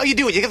going like, how you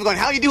doing? You kept going,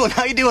 how you doing?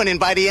 How you doing? And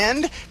by the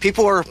end,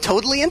 people were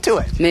totally into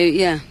it. Maybe,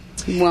 yeah.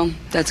 Well,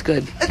 that's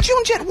good.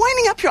 Joan, Jett,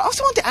 winding up here, I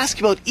also want to ask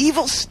you about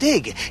Evil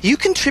Stig. You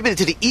contributed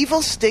to the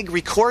Evil Stig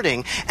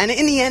recording, and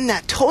in the end,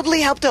 that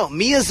totally helped out.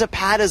 Mia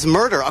Zapata's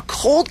murder, a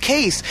cold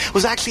case,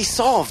 was actually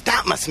solved.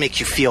 That must make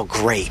you feel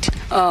great.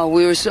 Oh,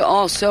 we were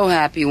all so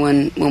happy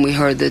when we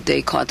heard that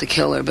they caught the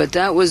killer. But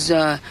that was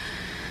a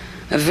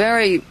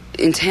very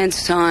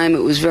intense time.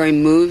 It was very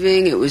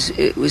moving. It was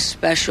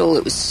special.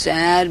 It was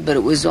sad, but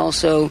it was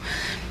also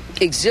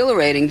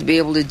exhilarating to be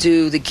able to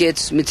do the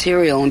Gits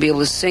material and be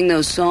able to sing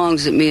those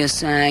songs that Mia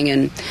sang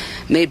and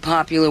made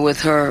popular with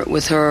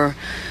her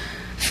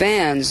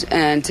fans,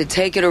 and to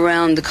take it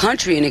around the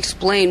country and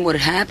explain what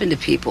had happened to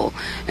people,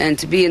 and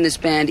to be in this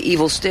band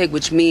Evil Stig,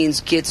 which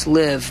means Gits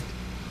live.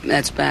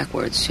 That's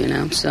backwards, you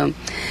know. So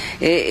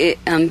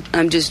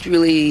I'm just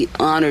really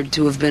honored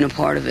to have been a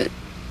part of it.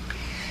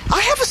 I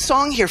have a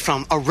song here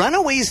from a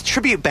Runaways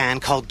tribute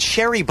band called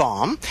Cherry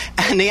Bomb,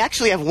 and they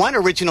actually have one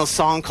original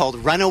song called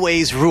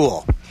Runaways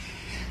Rule.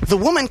 The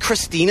woman,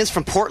 Christine, is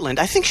from Portland.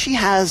 I think she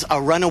has a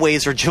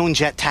Runaways or Joan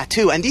Jett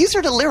tattoo, and these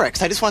are the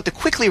lyrics. I just want to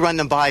quickly run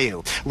them by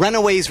you.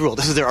 Runaways Rule,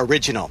 this is their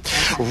original.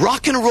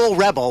 Rock and roll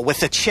rebel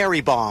with a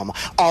cherry bomb.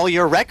 All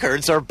your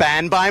records are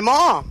banned by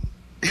mom.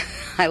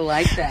 I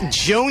like that.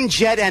 Joan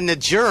Jett and the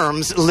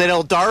Germs,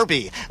 Little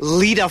Darby.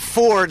 Lita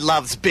Ford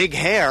loves big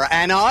hair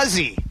and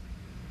Ozzy.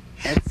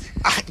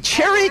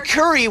 Cherry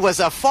Curry was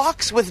a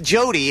fox with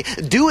Jody,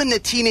 doing the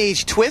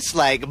teenage twist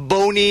like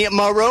Boney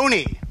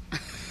Maroney.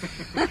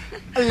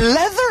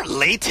 Leather,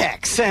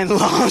 latex, and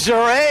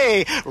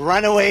lingerie.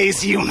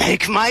 Runaways, you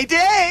make my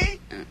day.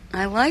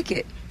 I like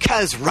it.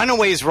 'Cause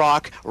Runaways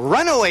rock,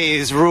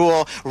 Runaways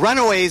rule,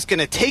 Runaways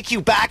gonna take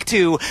you back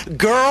to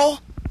girl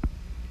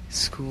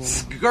school.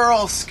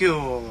 Girl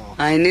school.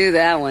 I knew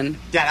that one.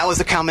 Yeah, that was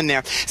the comment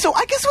there. So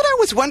I guess what I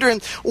was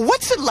wondering,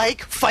 what's it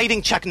like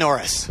fighting Chuck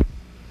Norris?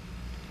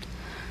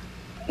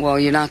 Well,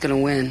 you're not going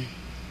to win.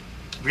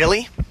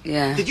 Really?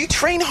 Yeah. Did you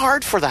train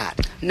hard for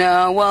that?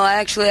 No, well,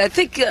 actually, I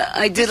think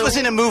I did... This was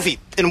in a movie,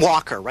 in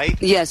Walker, right?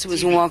 Yes, it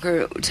was in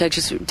Walker,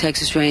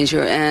 Texas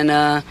Ranger, and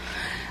I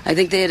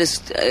think they had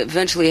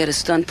eventually had a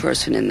stunt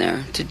person in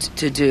there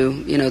to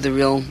do, you know, the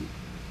real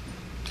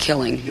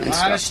killing. Your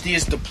honesty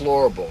is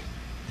deplorable.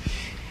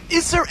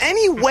 Is there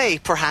any way,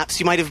 perhaps,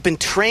 you might have been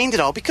trained at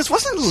all? Because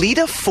wasn't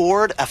Lita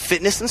Ford a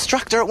fitness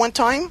instructor at one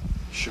time?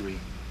 Cherie.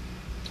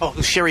 Oh,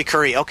 Sherry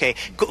Curry, okay.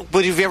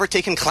 But have you ever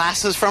taken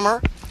classes from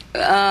her?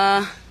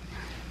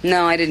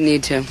 No, I didn't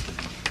need to.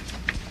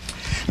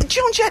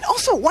 Joan Jett,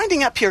 also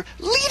winding up here,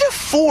 Lita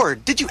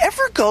Ford, did you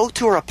ever go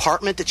to her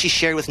apartment that she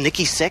shared with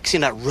Nikki Sixx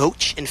in that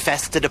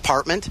roach-infested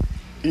apartment?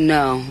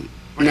 No.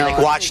 Where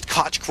you, watched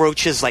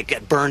cockroaches,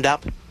 get burned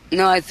up?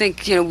 No, I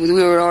think, we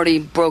were already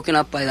broken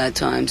up by that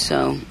time,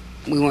 so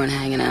we weren't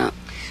hanging out.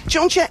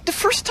 Joan Jett, the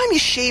first time you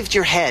shaved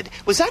your head,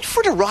 was that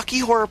for the Rocky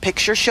Horror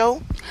Picture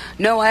Show?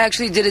 No, I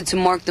actually did it to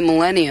mark the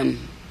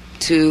millennium,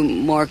 to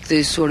mark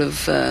the sort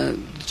of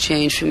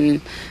change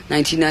from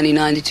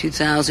 1999 to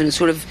 2000, and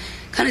sort of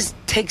kind of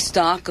take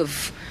stock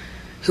of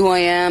who I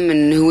am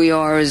and who we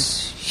are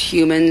as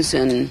humans,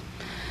 and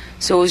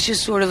so it was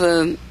just sort of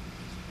a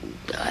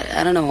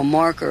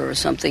marker or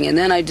something, and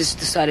then I just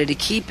decided to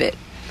keep it.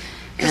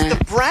 Because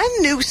the brand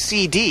new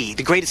CD,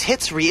 the Greatest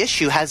Hits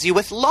reissue, has you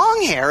with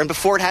long hair, and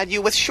before it had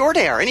you with short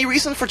hair. Any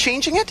reason for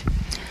changing it?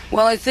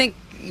 Well, I think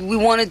we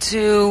wanted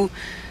to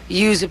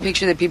use a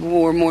picture that people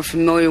were more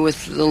familiar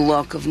with the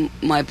look of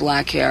my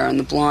black hair, and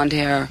the blonde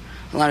hair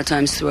a lot of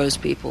times throws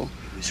people.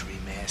 It was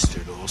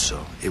remastered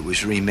also. It was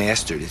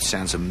remastered. It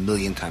sounds a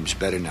million times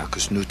better now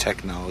because new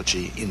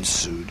technology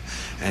ensued,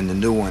 and the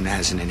new one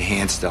has an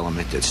enhanced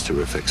element that's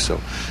terrific. So,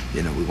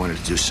 we wanted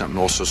to do something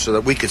also so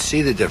that we could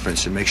see the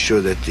difference and make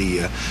sure that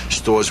the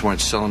stores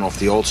weren't selling off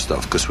the old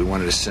stuff, because we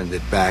wanted to send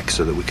it back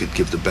so that we could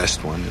give the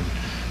best one.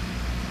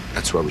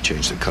 that's why we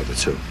changed the cover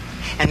too.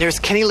 And there's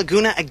Kenny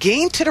Laguna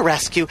again to the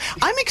rescue.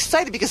 I'm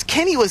excited because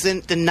Kenny was in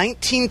the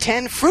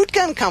 1910 Fruit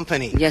Gun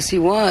Company. Yes, he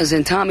was.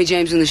 And Tommy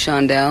James and the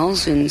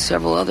Shondells and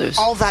several others.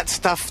 All that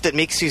stuff that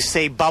makes you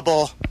say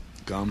bubble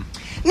gum.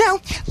 Now,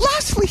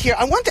 lastly here,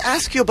 I want to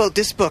ask you about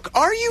this book.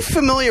 Are you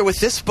familiar with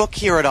this book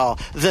here at all?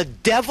 The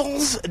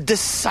Devil's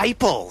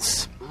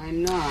Disciples.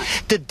 I'm not.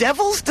 The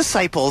Devil's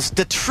Disciples,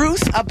 The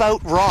Truth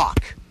About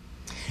Rock.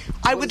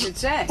 What does it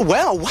say?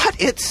 Well,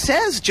 what it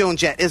says, Joan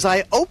Jett, is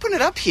I open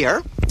it up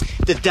here.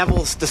 The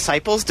Devil's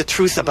Disciples, The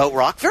Truth About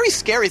Rock. Very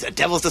scary, The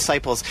Devil's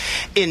Disciples.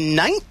 In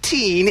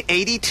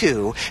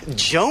 1982,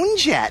 Joan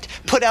Jett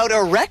put out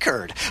a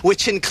record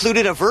which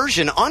included a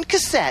version on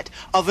cassette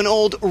of an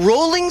old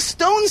Rolling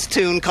Stones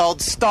tune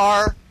called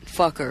Star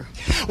Fucker.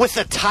 With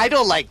a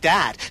title like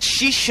that,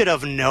 she should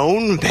have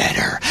known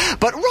better.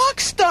 But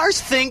rock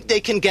stars think they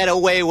can get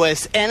away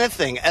with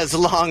anything as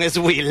long as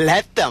we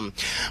let them.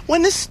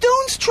 When the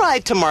Stones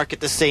tried to market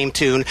the same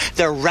tune,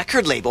 their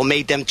record label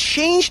made them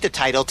change the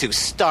title to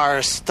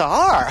Star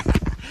Star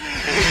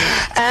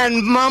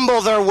and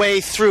mumble their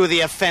way through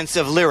the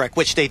offensive lyric,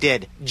 which they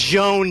did.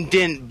 Joan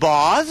didn't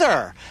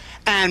bother.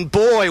 And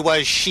boy,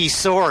 was she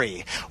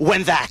sorry.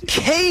 When that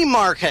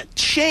K-Market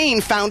chain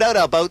found out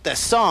about the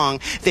song,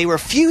 they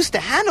refused to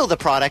handle the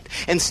product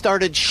and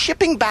started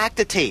shipping back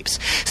the tapes.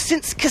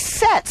 Since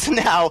cassettes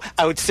now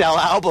outsell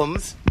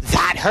albums,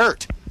 that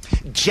hurt.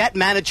 Jett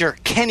manager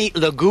Kenny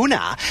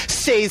Laguna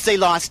says they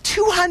lost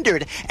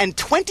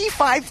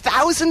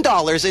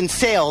 $225,000 in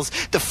sales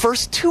the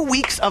first 2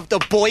 weeks of the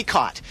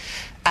boycott.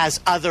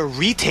 As other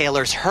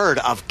retailers heard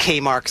of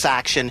Kmart's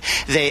action,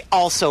 they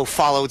also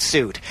followed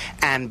suit.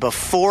 And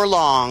before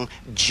long,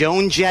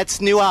 Joan Jett's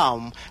new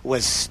album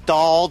was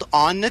stalled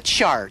on the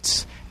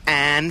charts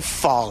and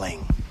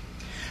falling.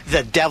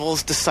 The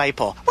Devil's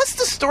Disciple. What's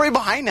the story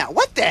behind that?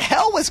 What the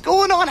hell was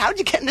going on? How'd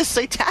you get in this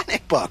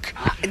satanic book?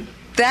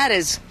 That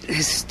is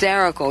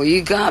hysterical.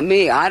 You got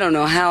me. I don't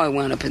know how I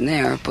wound up in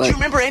there. But do you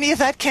remember any of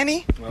that,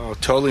 Kenny? Oh,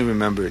 totally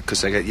remember it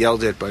because I got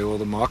yelled at by all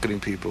the marketing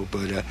people.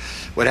 But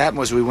what happened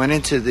was we went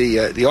into the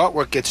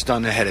artwork gets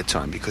done ahead of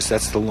time because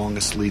that's the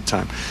longest lead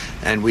time.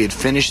 And we had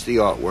finished the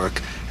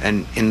artwork.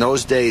 And in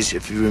those days,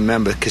 if you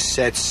remember,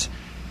 cassettes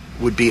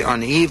would be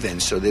uneven.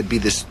 So there'd be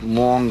this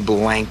long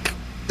blank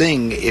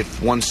thing if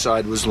one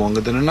side was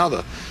longer than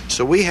another.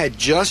 So we had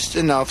just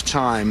enough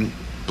time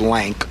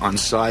blank on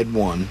side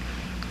one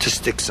to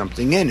stick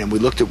something in, and we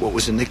looked at what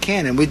was in the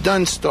can, and we'd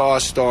done Star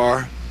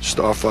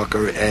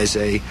Fucker as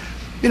a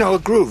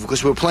groove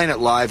because we were playing it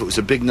live. It was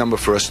a big number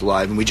for us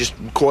live, and we just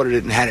recorded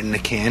it and had it in the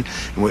can.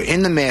 And we're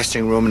in the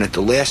mastering room, and at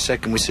the last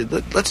second we said,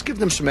 let's give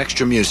them some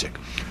extra music.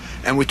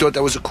 And we thought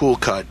that was a cool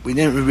cut. We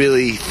didn't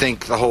really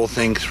think the whole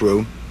thing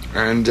through,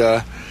 and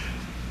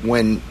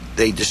when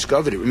they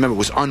discovered it, remember, it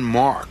was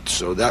unmarked,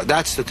 so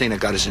that's the thing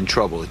that got us in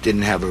trouble. It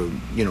didn't have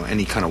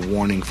any kind of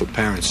warning for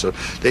parents, so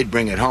they'd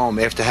bring it home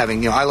after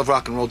having, I Love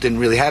Rock and Roll didn't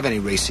really have any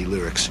racy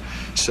lyrics,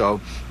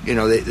 so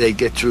they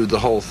get through the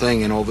whole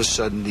thing, and all of a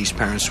sudden these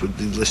parents would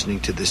be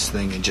listening to this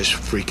thing and just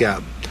freak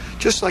out,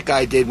 just like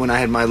I did when I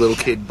had my little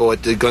kid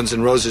bought the Guns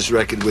N' Roses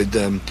record with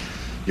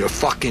 "You're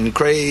fucking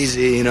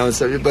crazy," and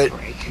stuff.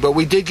 But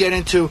we did get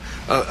into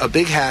a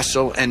big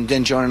hassle, and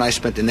then Joan and I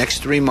spent the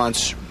next 3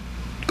 months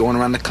going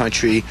around the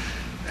country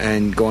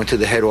and going to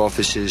the head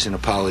offices and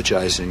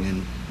apologizing,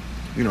 and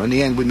in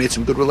the end we made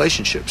some good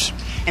relationships.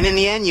 And in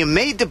the end you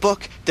made the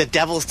book The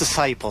Devil's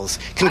Disciples.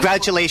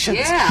 Congratulations.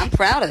 Yeah, I'm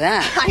proud of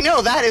that. I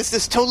know, that is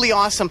just totally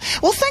awesome.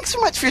 Well, thanks so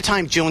much for your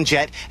time, Joan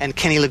Jett and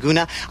Kenny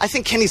Laguna. I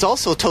think Kenny's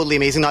also totally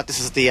amazing. Not this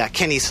is the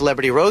Kenny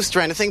Celebrity Roast or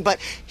anything, but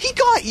he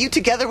got you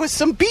together with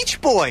some Beach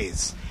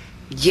Boys.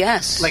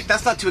 Yes. Like,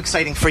 that's not too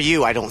exciting for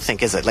you, I don't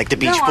think, is it? Like the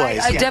Beach Boys.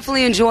 I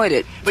definitely enjoyed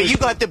it. But you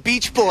got the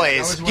Beach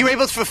Boys. You were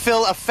able to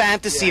fulfill a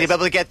fantasy to be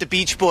able to get the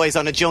Beach Boys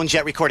on a Joan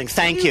Jett recording.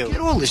 Thank you. Where do you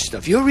get all this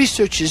stuff? Your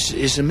research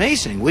is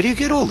amazing. Where do you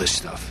get all this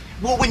stuff?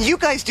 Well, when you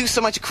guys do so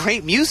much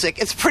great music,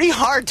 it's pretty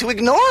hard to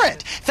ignore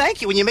it.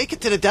 Thank you. When you make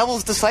it to the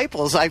Devil's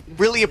Disciples, I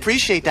really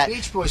appreciate that.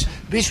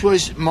 Beach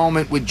Boys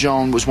moment with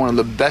Joan was one of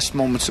the best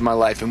moments of my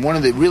life. And one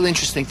of the really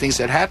interesting things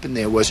that happened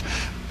there was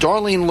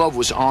Darlene Love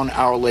was on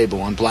our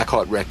label, on Black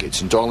Heart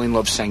Records. And Darlene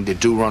Love sang the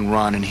Do Run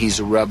Run and He's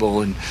a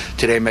Rebel and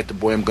Today I Met the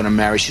Boy I'm Gonna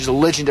Marry. She's a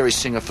legendary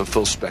singer for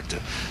Phil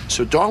Spector.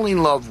 So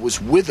Darlene Love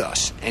was with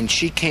us, and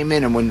she came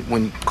in, and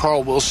when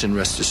Carl Wilson,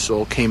 rest his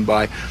soul, came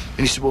by, and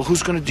he said, well,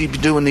 who's going to be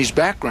doing these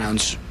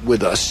backgrounds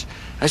with us?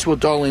 I said, well,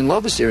 Darlene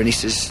Love is there. And he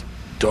says,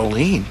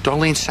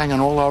 Darlene sang on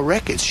all our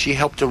records. She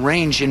helped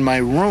arrange In My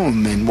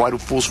Room and Why Do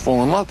Fools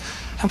Fall in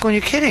Love. I'm going,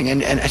 you're kidding.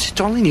 And I said,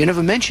 Darlene, you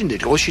never mentioned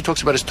it. All she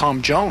talks about is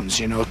Tom Jones,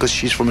 because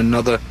she's from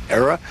another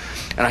era.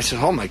 And I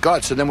said, oh, my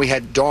God. So then we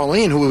had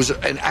Darlene, who was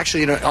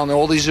actually on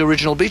all these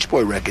original Beach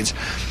Boy records.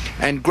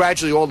 And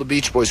gradually all the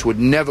Beach Boys would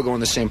never go in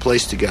the same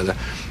place together.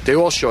 They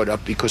all showed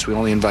up because we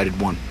only invited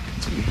one.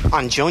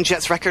 On Joan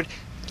Jett's record.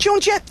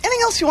 Joan Jett, anything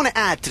else you want to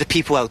add to the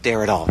people out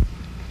there at all?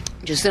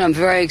 Just that I'm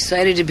very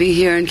excited to be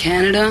here in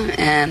Canada,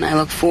 and I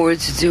look forward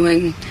to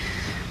doing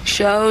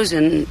shows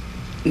and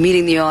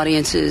meeting the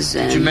audiences.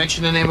 And did you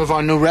mention the name of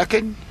our new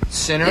record?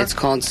 Sinner? It's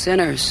called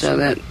Sinner, so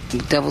that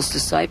Devil's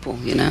Disciple,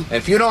 you know?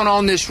 If you don't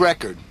own this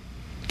record,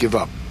 give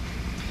up.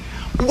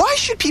 Why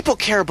should people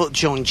care about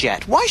Joan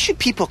Jett? Why should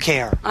people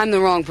care? I'm the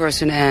wrong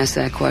person to ask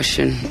that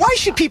question. Why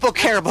should people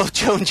care about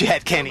Joan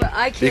Jett, Kenny? But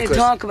I can't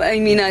talk about, I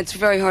mean, it's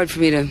very hard for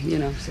me to,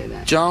 say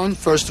that. Joan,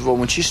 first of all,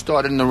 when she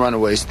started in the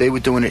Runaways, they were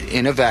doing it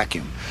in a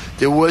vacuum.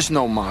 There was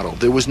no model.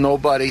 There was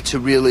nobody to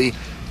really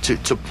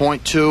to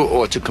point to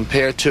or to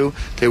compare to.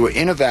 They were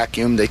in a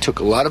vacuum. They took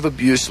a lot of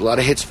abuse, a lot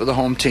of hits for the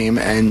home team,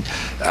 and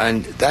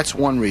that's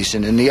one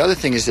reason. And the other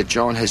thing is that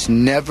Joan has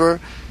never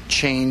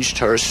changed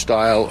her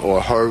style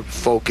or her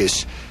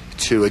focus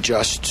to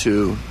adjust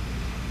to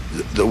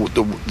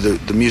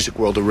the music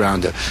world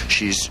around her.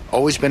 She's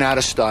always been out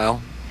of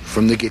style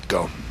from the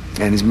get-go,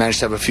 and has managed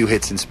to have a few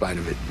hits in spite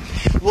of it.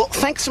 Well,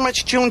 thanks so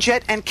much, Joan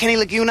Jett and Kenny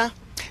Laguna.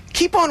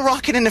 Keep on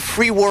rocking in the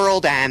free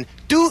world, and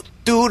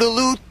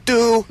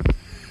do-do-do-do-do.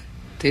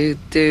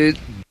 Do-do.